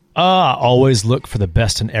 I always look for the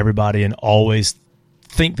best in everybody and always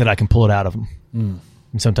think that I can pull it out of them. And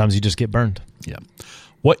sometimes you just get burned. Yeah.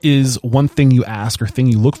 What is one thing you ask or thing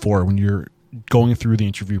you look for when you're going through the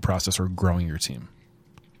interview process or growing your team?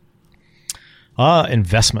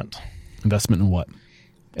 Investment. Investment in what?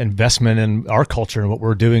 Investment in our culture and what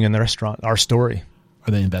we're doing in the restaurant, our story.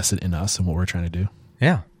 Are they invested in us and what we're trying to do?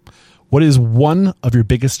 Yeah. What is one of your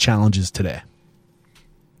biggest challenges today?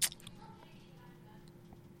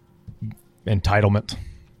 Entitlement.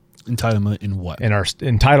 Entitlement in what? In our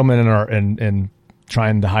entitlement in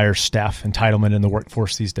trying to hire staff. Entitlement in the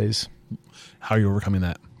workforce these days. How are you overcoming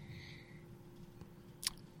that?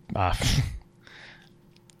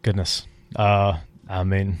 Goodness. I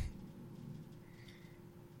mean,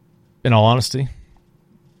 in all honesty,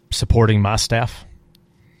 supporting my staff,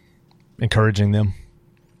 encouraging them.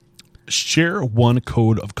 Share one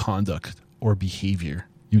code of conduct or behavior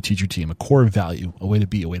you teach your team, a core value, a way to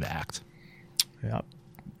be, a way to act. Yeah.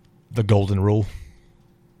 The golden rule.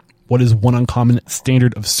 What is one uncommon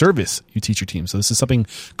standard of service you teach your team? So this is something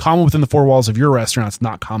common within the four walls of your restaurant. It's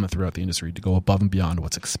not common throughout the industry, to go above and beyond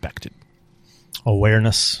what's expected.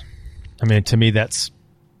 Awareness. I mean, to me, that's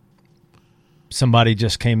somebody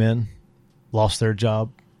just came in, lost their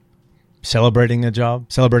job, celebrating a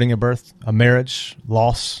job, celebrating a birth, a marriage,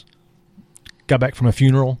 loss, got back from a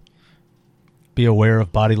funeral. Be aware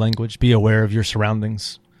of body language. Be aware of your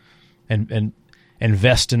surroundings, and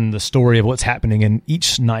invest in the story of what's happening. And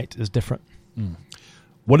each night is different.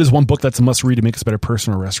 What is one book that's a must read to make us a better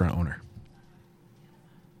person or restaurant owner?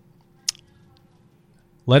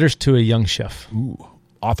 Letters to a Young Chef. Ooh.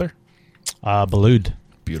 Author? Balud.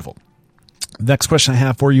 Beautiful. Next question I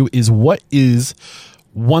have for you is, what is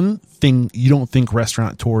one thing you don't think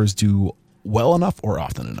restaurateurs do well enough or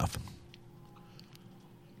often enough?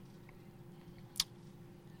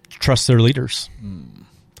 Trust their leaders.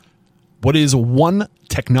 What is one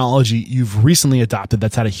technology you've recently adopted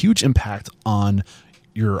that's had a huge impact on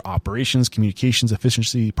your operations, communications,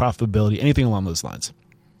 efficiency, profitability, anything along those lines?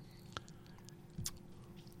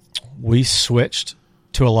 We switched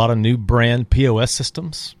to a lot of new brand POS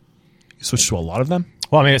systems. You switched to a lot of them?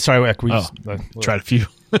 Well, I mean, sorry, we Tried a few.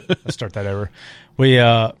 Let's start that over. We,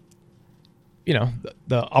 the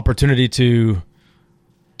opportunity to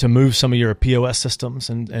move some of your POS systems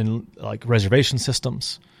and like reservation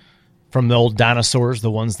systems from the old dinosaurs,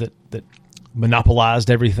 the ones that monopolized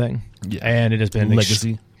everything. Yeah. And it has been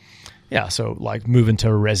legacy. So like moving to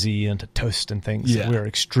Resi and to Toast and things. Yeah. We are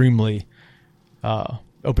extremely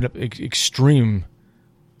opened up extreme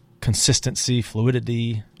consistency,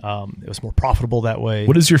 fluidity. It was more profitable that way.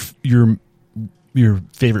 What is your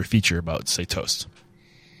favorite feature about, say, Toast?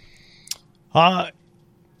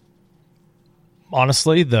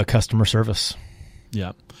 Honestly, the customer service.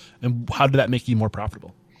 Yeah. And how did that make you more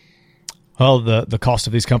profitable? Well, the cost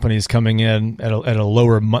of these companies coming in at a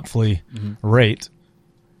lower monthly rate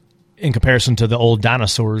in comparison to the old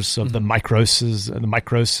dinosaurs of the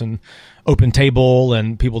Micros and Open Table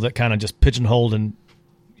and people that kind of just pigeonholed, and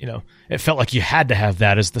it felt like you had to have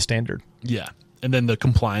that as the standard. Yeah. And then the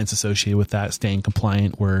compliance associated with that, staying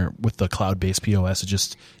compliant, where with the cloud-based POS, it's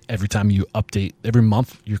just every time you update, every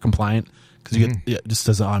month you're compliant, because you get it just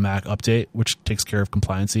does an automatic update, which takes care of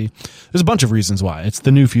compliancy. There's a bunch of reasons why. It's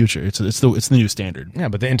the new future. It's the new standard. Yeah,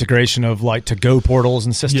 but the integration of like to-go portals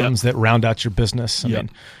and systems that round out your business. I mean,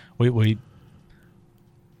 when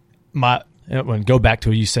go back to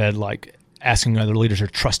what you said, like asking other leaders or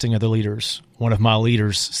trusting other leaders. One of my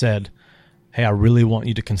leaders said, hey, I really want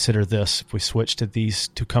you to consider this. If we switch to these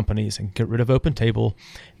two companies and get rid of Open Table,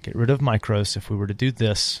 get rid of Micros, if we were to do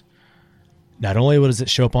this, not only does it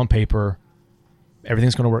show up on paper,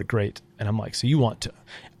 everything's going to work great. And I'm like, so you want to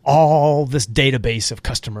all this database of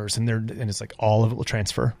customers, and it's like all of it will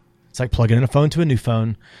transfer. It's like plugging in a phone to a new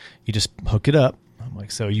phone. You just hook it up. I'm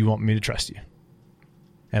like, so you want me to trust you?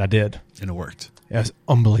 And I did. And it worked. It was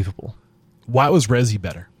unbelievable. Why was Resi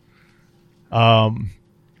better? I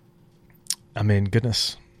mean,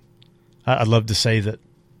 goodness. I'd love to say that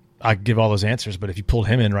I could give all those answers, but if you pulled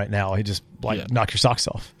him in right now, he'd just knock your socks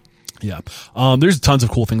off. Yeah. There's tons of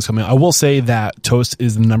cool things coming. I will say that Toast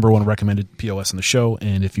is the number one recommended POS in the show.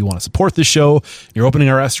 And if you want to support this show, you're opening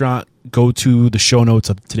a restaurant, go to the show notes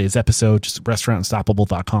of today's episode, just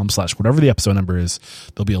restaurantunstoppable.com/whatever the episode number is.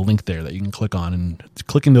 There'll be a link there that you can click on, and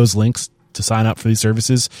clicking those links to sign up for these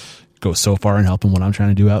services goes so far in helping what I'm trying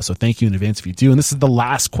to do out. So thank you in advance if you do. And this is the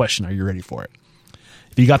last question. Are you ready for it?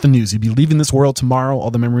 If you got the news, you'd be leaving this world tomorrow. All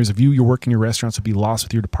the memories of you, your work, and your restaurants would be lost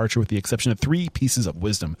with your departure, with the exception of 3 pieces of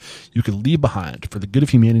wisdom you could leave behind for the good of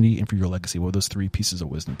humanity and for your legacy. What would those 3 pieces of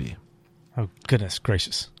wisdom be? Oh, goodness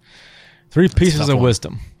gracious. 3 pieces of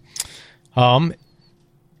wisdom. I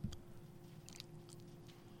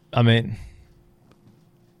mean,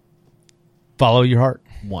 follow your heart.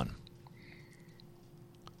 1.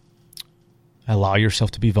 Allow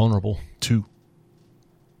yourself to be vulnerable. 2.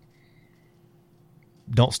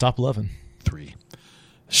 Don't stop loving. 3.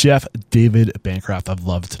 Chef David Bancroft, I've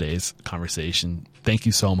loved today's conversation. Thank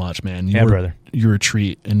you so much, man. Brother. You're a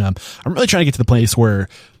treat. And I'm really trying to get to the place where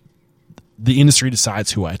the industry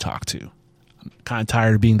decides who I talk to. I'm kind of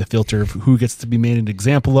tired of being the filter of who gets to be made an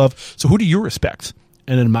example of. So who do you respect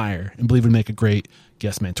and admire and believe would make a great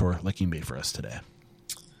guest mentor like you made for us today?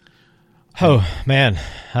 Oh, man.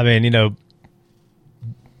 I mean,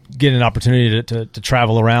 getting an opportunity to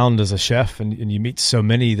travel around as a chef, and you meet so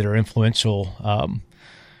many that are influential.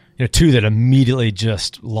 2 that immediately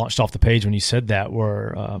just launched off the page when you said that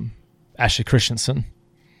were Ashley Christensen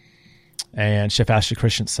and Chef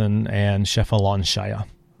Alon Shaya.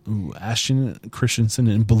 Ooh, Ashton Christensen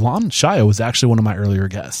and Balon Shaya was actually one of my earlier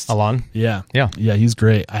guests. Alon? Yeah, he's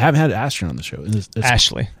great. I haven't had Ashton on the show.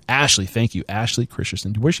 Ashley, thank you, Ashley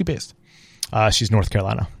Christensen. Where's she based? She's North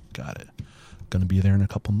Carolina. Got it. Going to be there in a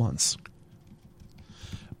couple months.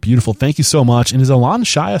 Beautiful. Thank you so much. And is Alon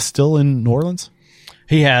Shaya still in New Orleans?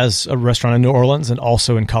 He has a restaurant in New Orleans and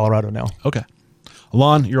also in Colorado now. Okay.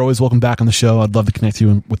 Alon, you're always welcome back on the show. I'd love to connect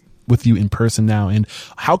you with you in person now. And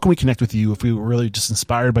how can we connect with you if we were really just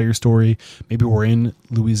inspired by your story? Maybe we're in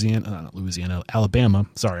Alabama.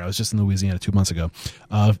 Sorry, I was just in Louisiana 2 months ago.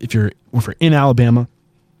 If we're in Alabama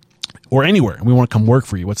or anywhere and we want to come work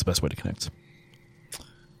for you, what's the best way to connect?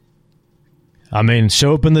 I mean,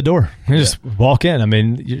 show up in the door. Just walk in. I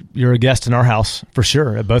mean, you're a guest in our house for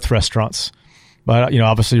sure at both restaurants. But,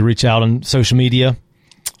 obviously reach out on social media.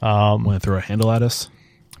 Want to throw a handle at us?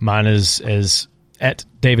 Mine is at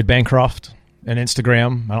David Bancroft and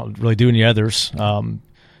Instagram. I don't really do any others.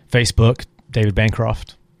 Facebook, David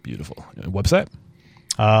Bancroft. Beautiful. Website?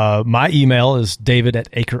 My email is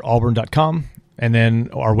david@acreauburn.com. And then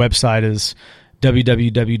our website is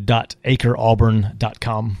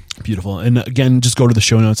www.acreauburn.com. Beautiful. And again, just go to the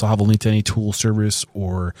show notes. I'll have a link to any tool, service,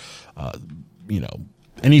 or,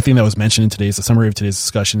 anything that was mentioned in the summary of today's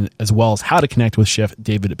discussion, as well as how to connect with Chef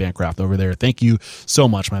David Bancroft over there. Thank you so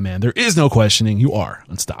much, my man. There is no questioning. You are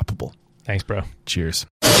unstoppable. Thanks, bro. Cheers.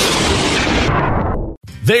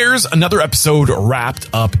 There's another episode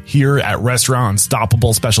wrapped up here at Restaurant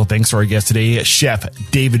Unstoppable. Special thanks to our guest today, Chef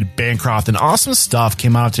David Bancroft. And awesome stuff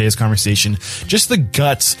came out of today's conversation. Just the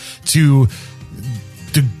guts to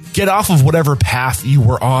get off of whatever path you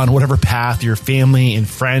were on, whatever path your family and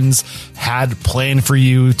friends had planned for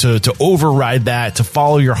you, to override that, to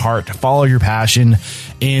follow your heart, to follow your passion,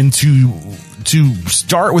 and to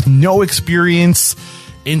start with no experience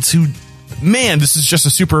into... Man, this is just a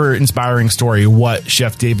super inspiring story, what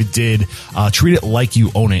Chef David did. Treat it like you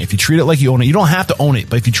own it. If you treat it like you own it, you don't have to own it,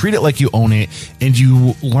 but if you treat it like you own it and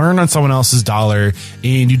you learn on someone else's dollar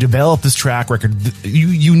and you develop this track record,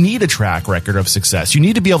 you need a track record of success. You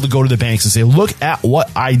need to be able to go to the banks and say, look at what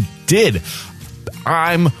I did.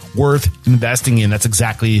 I'm worth investing in. That's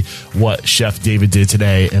exactly what Chef David did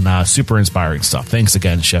today, and super inspiring stuff. Thanks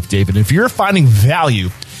again, Chef David. If you're finding value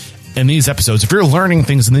in these episodes, if you're learning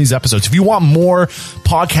things in these episodes, if you want more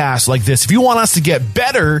podcasts like this, if you want us to get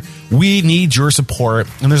better, we need your support.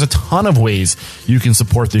 And there's a ton of ways you can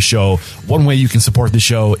support the show. One way you can support the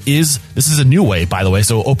show is, this is a new way, by the way,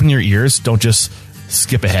 so open your ears. Don't just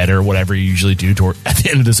skip ahead or whatever you usually do at the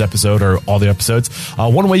end of this episode or all the episodes.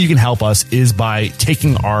 One way you can help us is by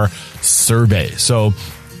taking our survey. So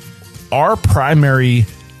our primary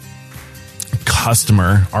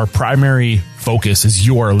customer, our primary focus is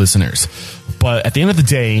your listeners. But at the end of the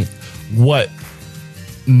day, what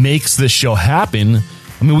makes this show happen,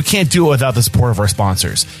 I mean, we can't do it without the support of our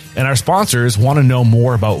sponsors. And our sponsors want to know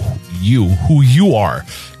more about you, who you are.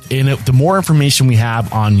 And the more information we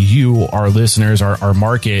have on you, our listeners, our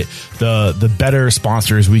market, the better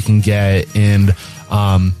sponsors we can get. And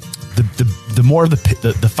the more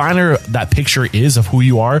the finer that picture is of who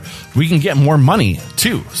you are, we can get more money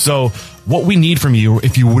too. So what we need from you,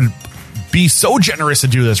 if you would be so generous to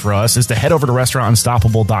do this for us, is to head over to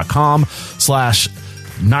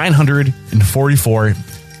restaurantunstoppable.com/944.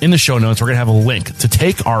 In the show notes, we're going to have a link to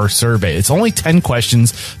take our survey. It's only 10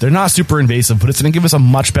 questions. They're not super invasive, but it's going to give us a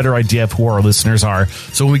much better idea of who our listeners are.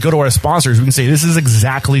 So when we go to our sponsors, we can say, this is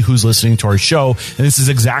exactly who's listening to our show, and this is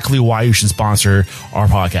exactly why you should sponsor our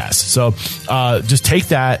podcast. So just take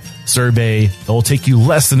that survey. It will take you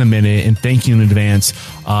less than a minute, and thank you in advance.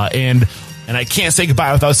 And I can't say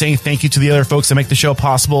goodbye without saying thank you to the other folks that make the show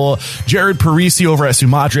possible. Jared Parisi over at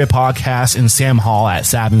Sumadre Podcast and Sam Hall at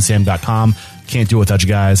sabandsam.com. Can't do it without you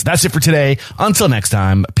guys. That's it for today. Until next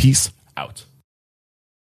time, peace out.